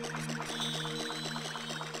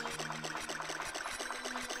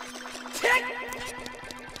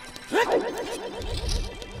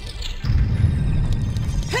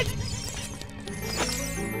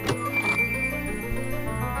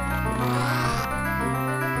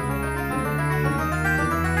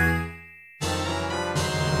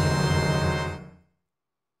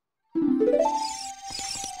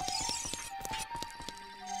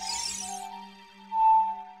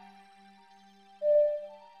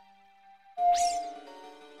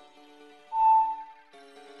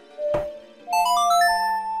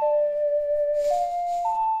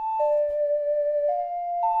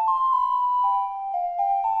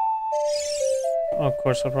 Oh, of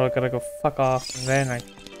course, I probably gotta go fuck off, and then I...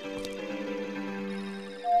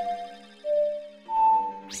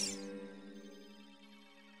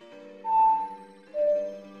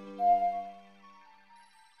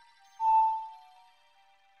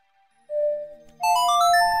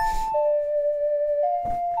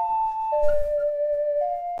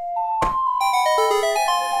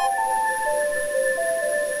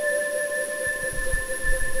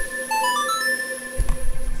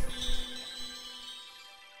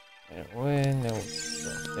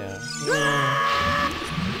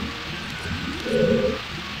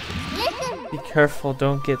 Be careful,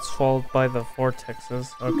 don't get swallowed by the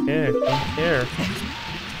vortexes. Okay, I don't care.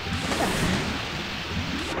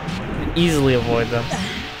 Can easily avoid them.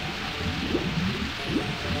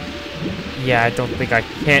 Yeah, I don't think I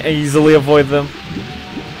can easily avoid them.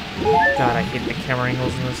 God, I hate the camera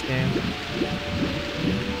angles in this game.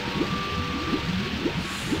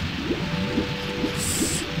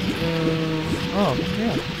 Oh,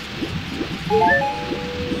 yeah.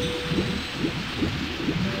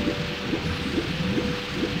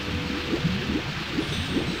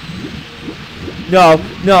 No,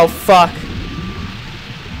 no, fuck.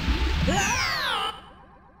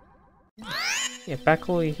 Yeah, back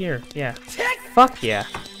over here. Yeah. Fuck yeah.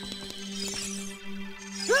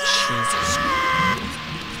 Jesus.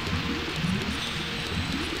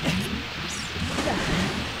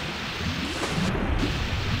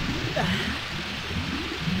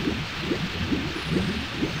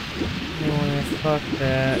 Anyway, fuck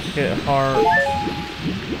that. Get heart.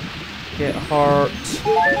 Get heart.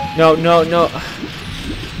 No, no, no.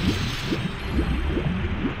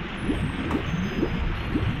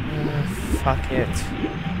 Fuck it.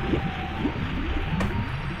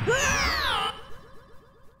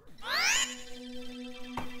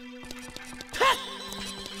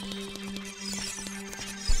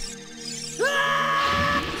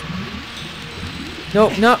 No,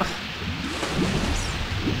 no.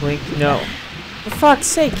 Blink, no. For fuck's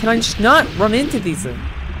sake, can I just not run into these things?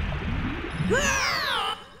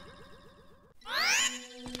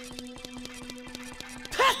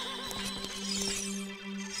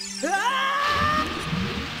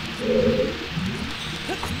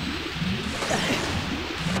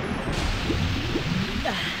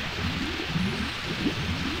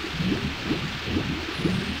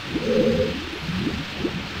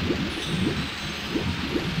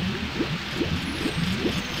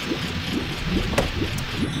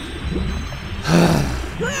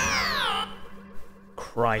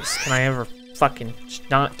 Christ, can I ever fucking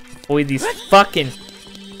not avoid these fucking...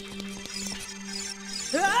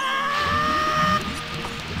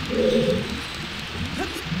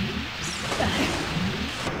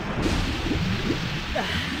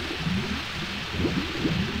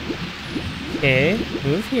 Okay,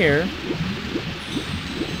 move here.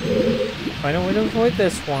 Find a way to avoid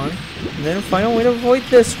this one. And then find a way to avoid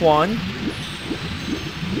this one.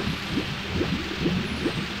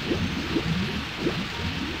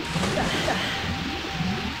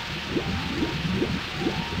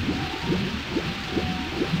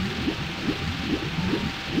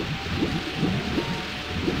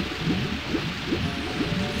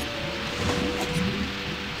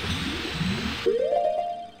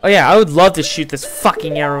 Oh yeah, I would love to shoot this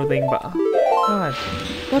fucking arrow thing, but... Oh, God,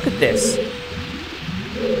 look at this.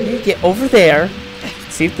 You get over there,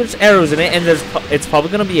 see if there's arrows in it, and it's probably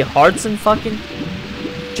gonna be hearts and fucking...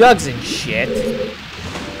 jugs and shit.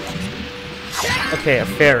 Okay, a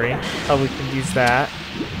fairy. Probably could use that.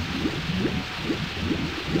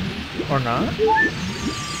 Or not.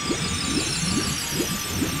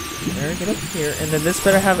 There, get up here. And then this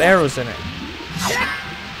better have arrows in it. Oh,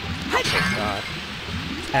 God.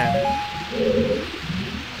 10.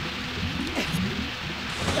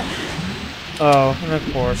 Oh, and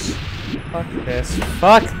of course. Fuck this.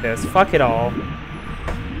 Fuck this. Fuck it all.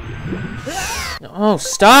 Oh,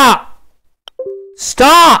 stop!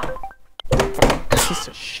 Stop! Piece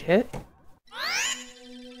of shit.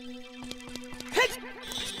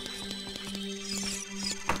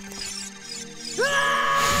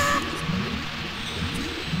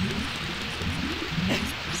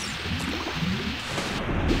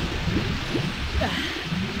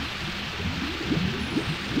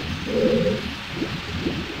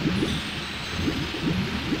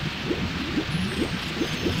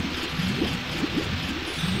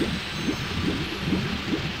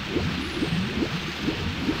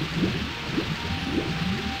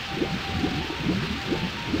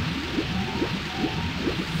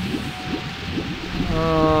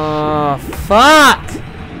 Oh, fuck!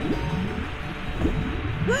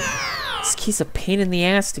 This key's a pain in the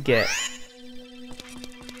ass to get.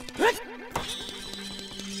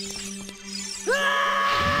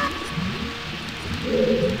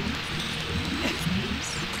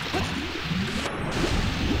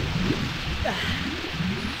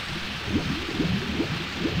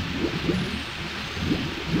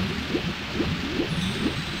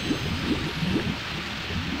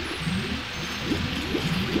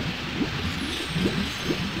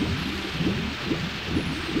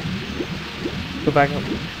 Go back up.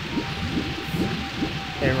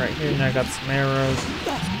 Okay, right here, and I got some arrows.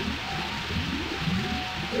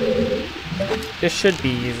 This should be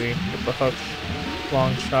easy with the hook.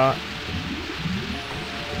 Long shot.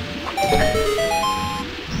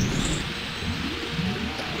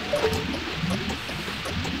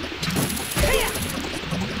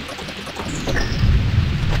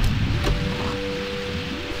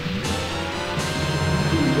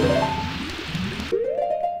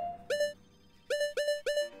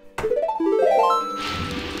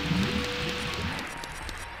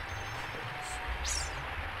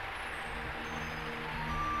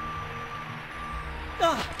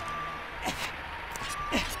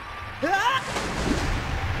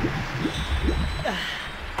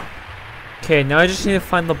 Okay, now I just need to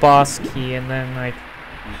find the boss key and then like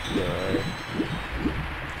good.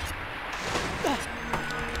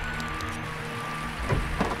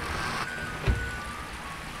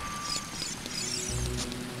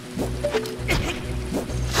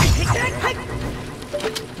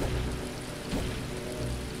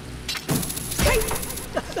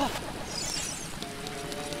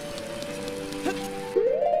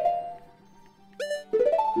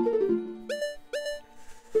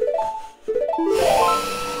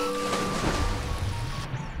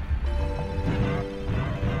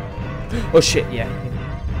 Oh shit, yeah.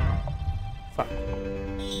 Fuck.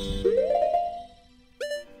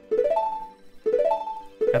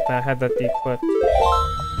 Got that, had that declipped.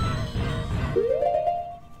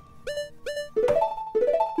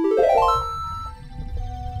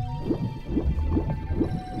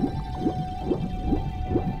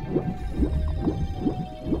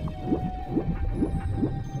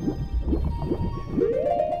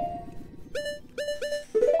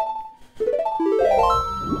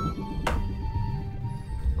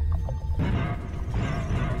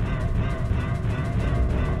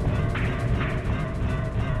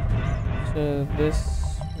 So this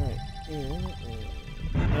right here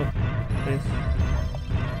is this.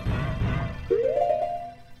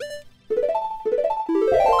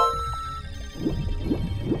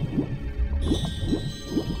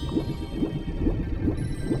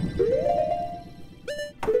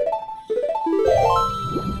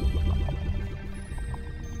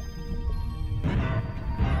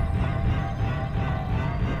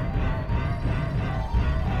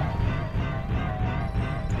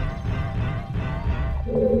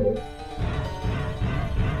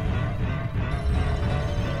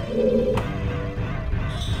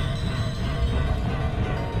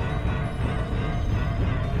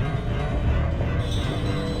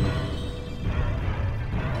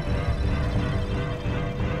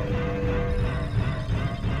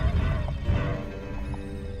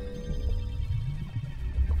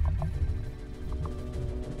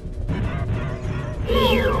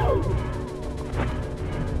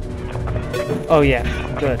 Oh yeah,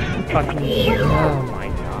 good. Fucking. Oh my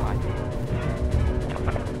god.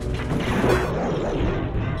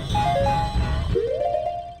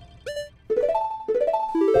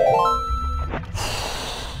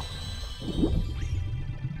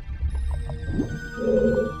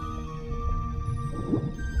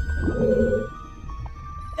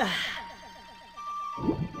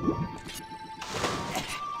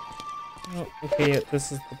 be it.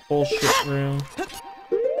 This is the bullshit room. The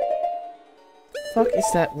fuck is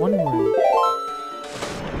that one room?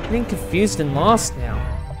 I'm getting confused and lost now.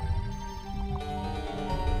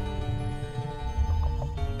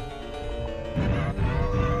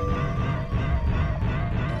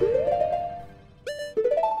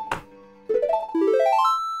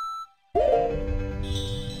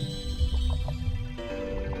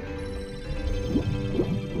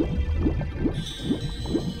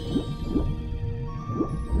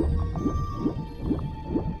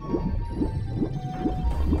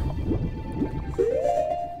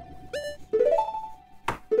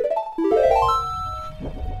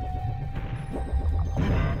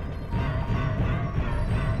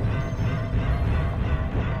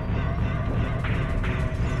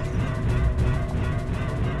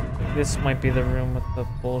 This might be the room with the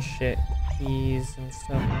bullshit keys and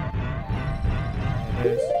stuff. It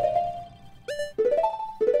is.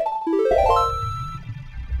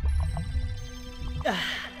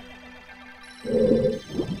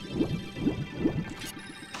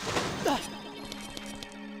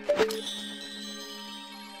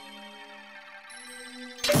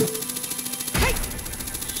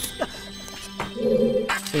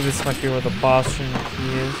 See, this might be where the boss room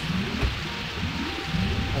key is.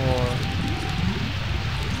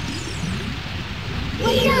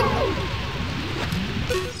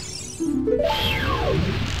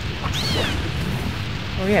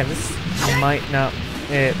 Oh yeah, this might not.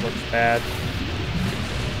 It looks bad.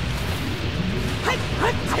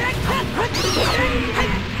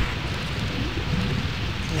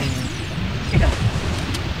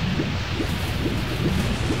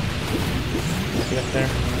 Get up there.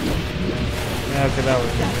 Yeah, okay, that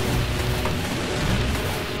was good.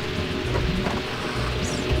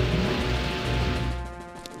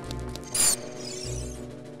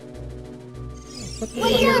 What the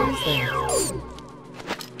fuck is this?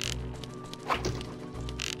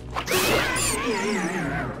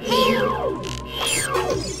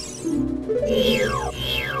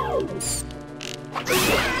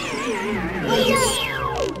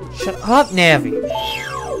 Shut up, Navi!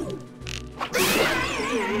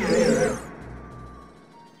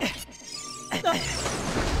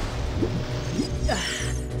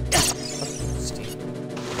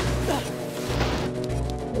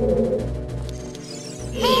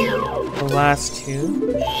 The last two?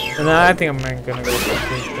 And then I think I'm gonna go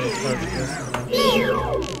for this.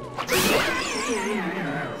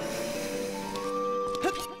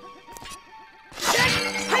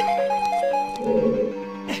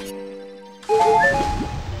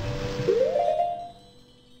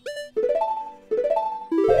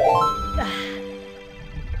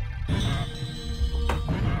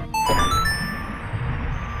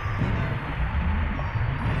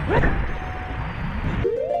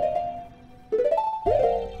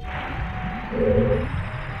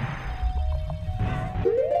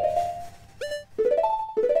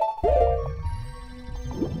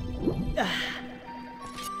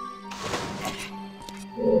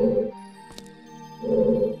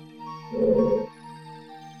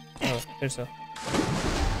 Oh, there's a...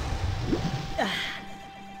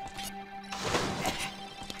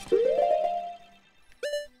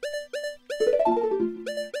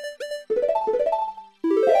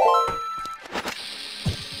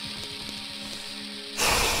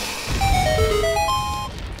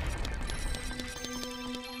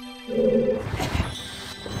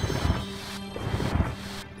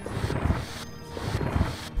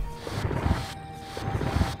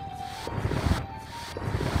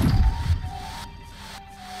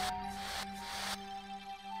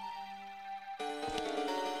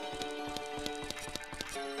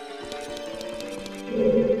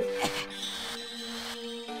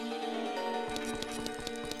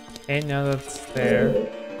 Okay, now that's there.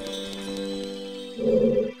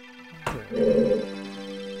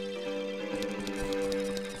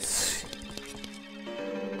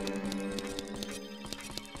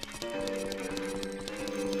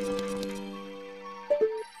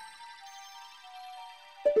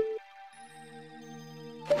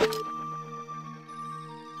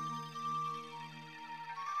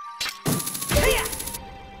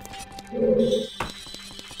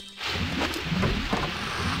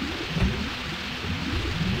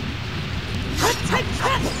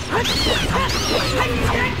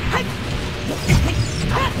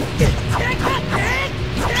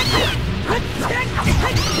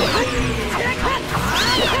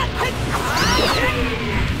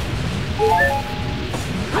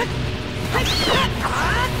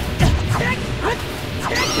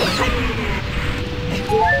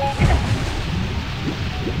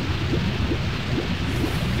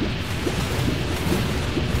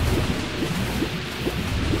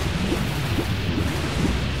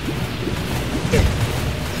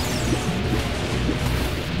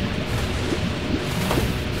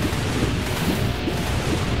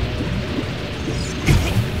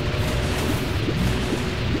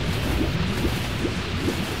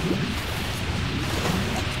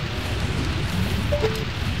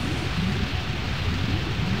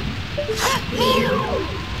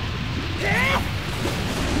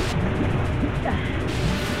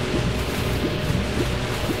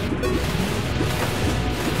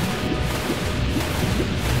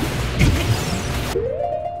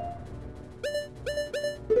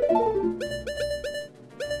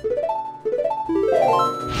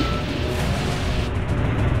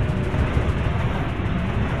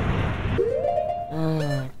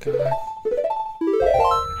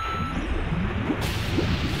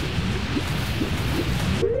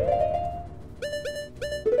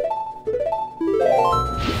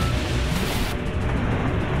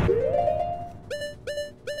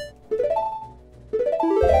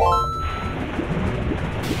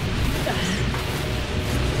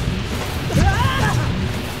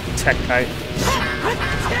 Tektite.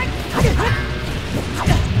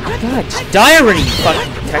 God, just die already, you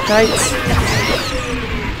fucking Tektites.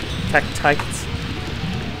 Tektites.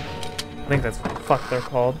 I think that's what the fuck they're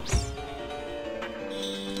called.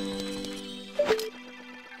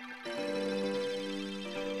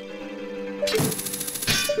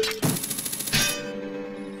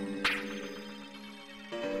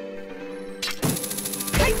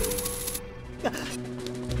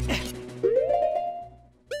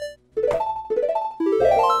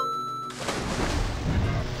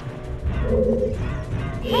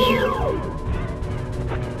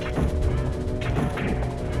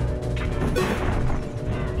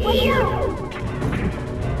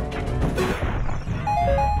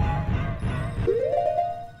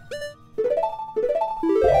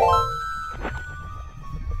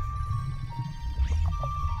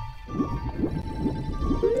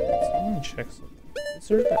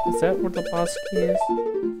 Is that where the boss key is?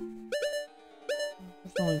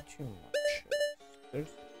 There's only too much. There's...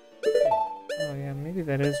 Oh yeah, maybe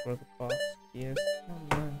that is where the boss key is.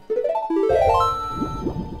 Oh man.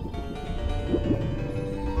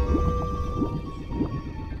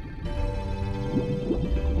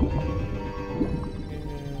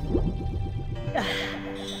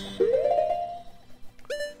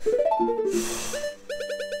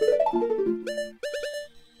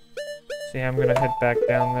 So yeah, I'm gonna head back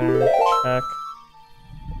down there, check.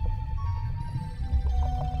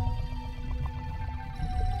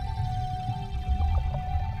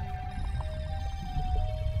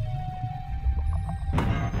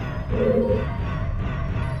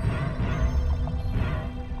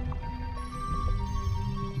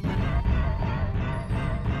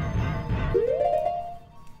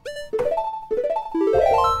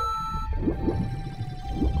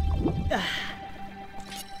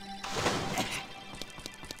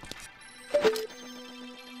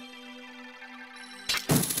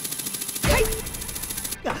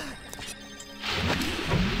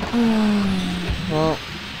 Well.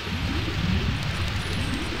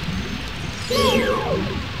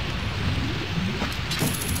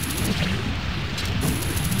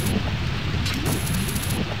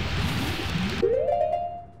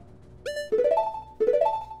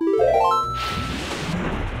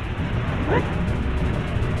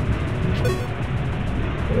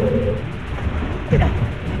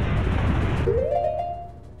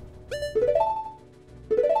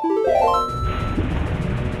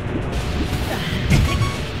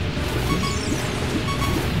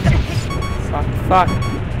 Fuck.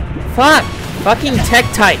 Fuck! Fucking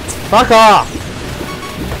Tektites! Fuck off!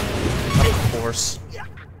 Of course.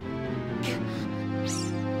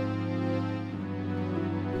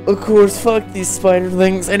 Of course, fuck these spider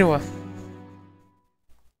things. Anyway.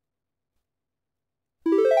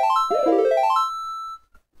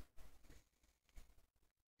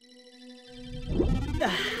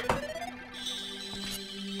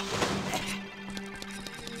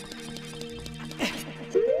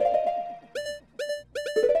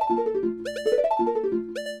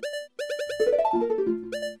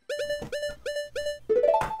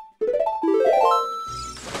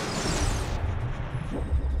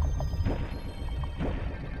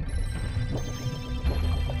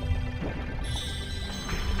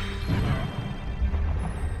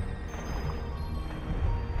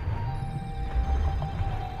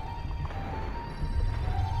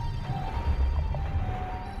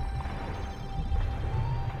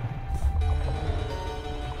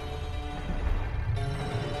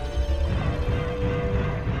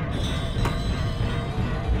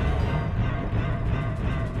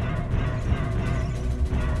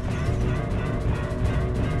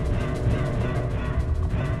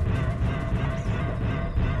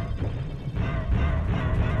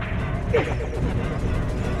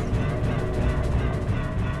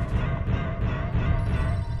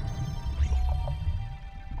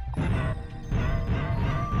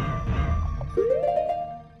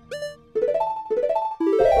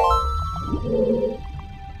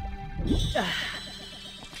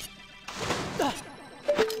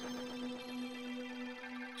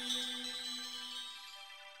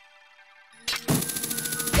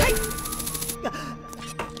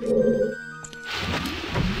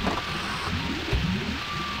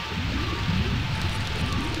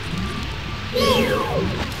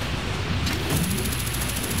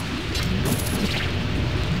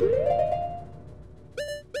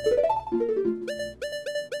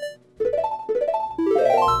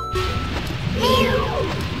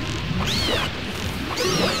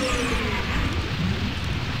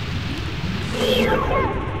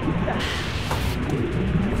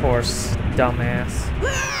 Of course, dumbass.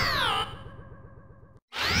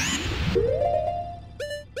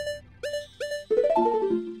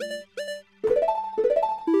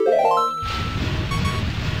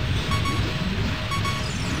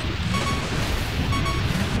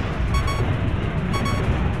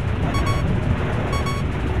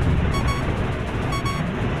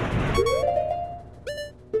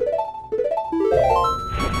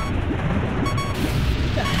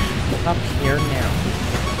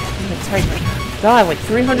 Tektite. God, like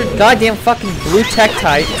 300 goddamn fucking blue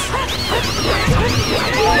Tektites.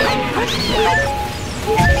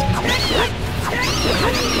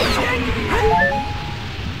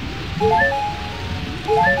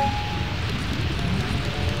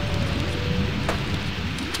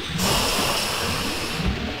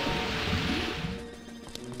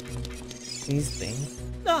 These things.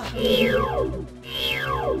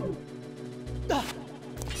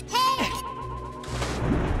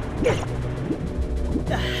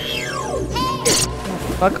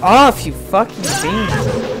 Fuck off, you fucking thing.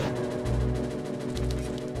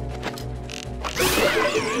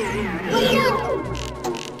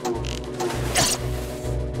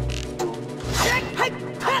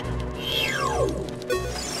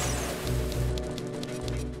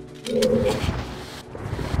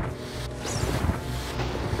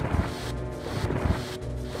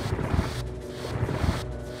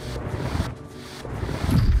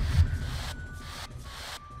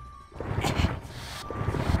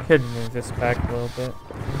 Could move this back a little bit.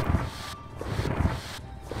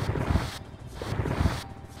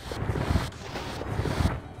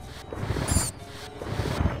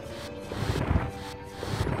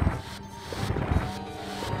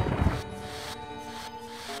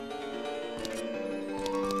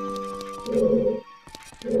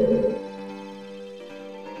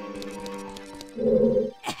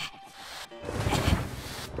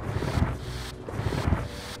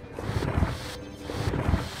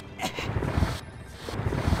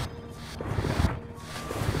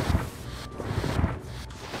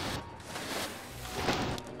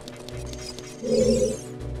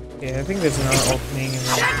 Yeah, I think there's another opening in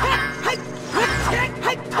there.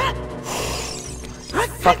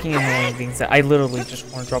 Fucking annoying things that I literally just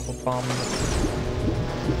want to drop a bomb in the...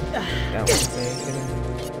 That one's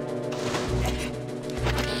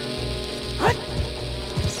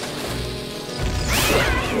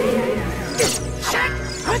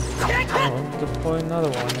Oh, deploy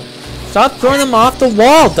another one. Stop throwing them off the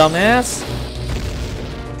wall, dumbass!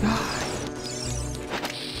 God.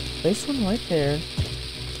 Place one right there.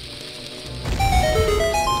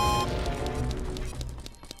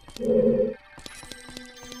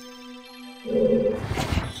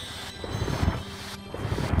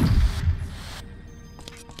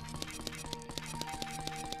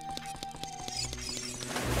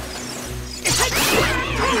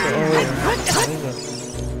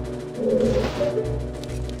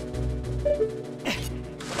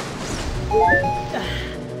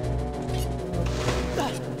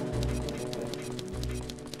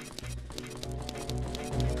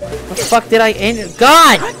 The fuck did I end it?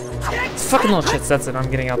 God! It's fucking little shits, that's it.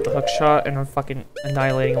 I'm getting out the hook shot and I'm fucking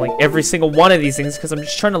annihilating like every single one of these things because I'm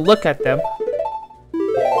just trying to look at them.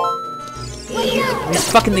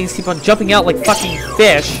 These fucking things keep on jumping out like fucking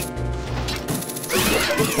fish.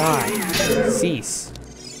 Die. Cease.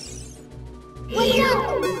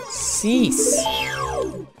 Cease.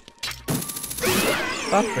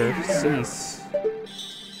 Fucker, cease.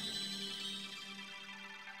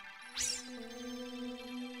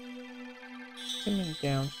 Coming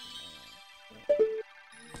down.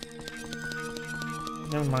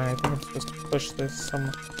 Never mind, I think I'm supposed to push this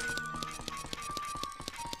somewhere.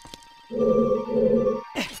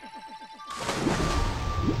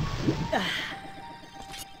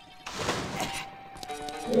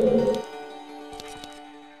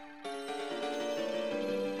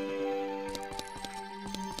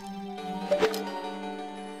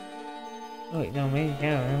 Oh, wait, no, maybe,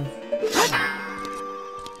 yeah.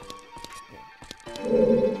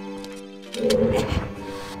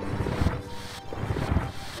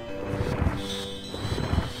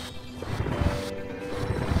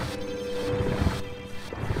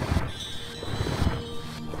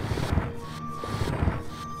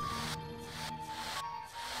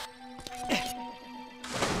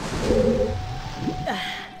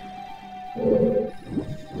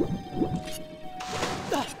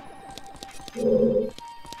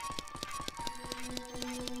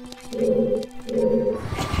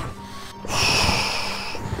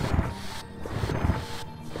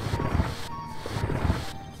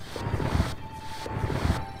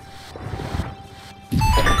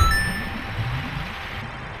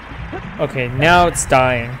 Okay, now it's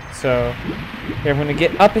dying, so yeah, I'm gonna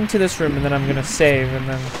get up into this room and then I'm gonna save and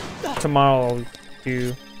then tomorrow I'll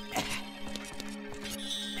do...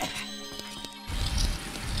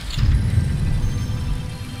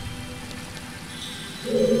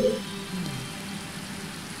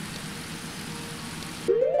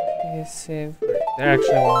 Okay, save...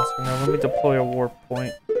 Actually, let me deploy a warp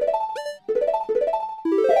point.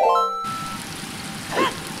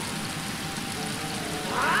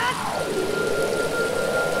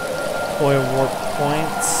 deploy warp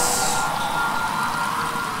points.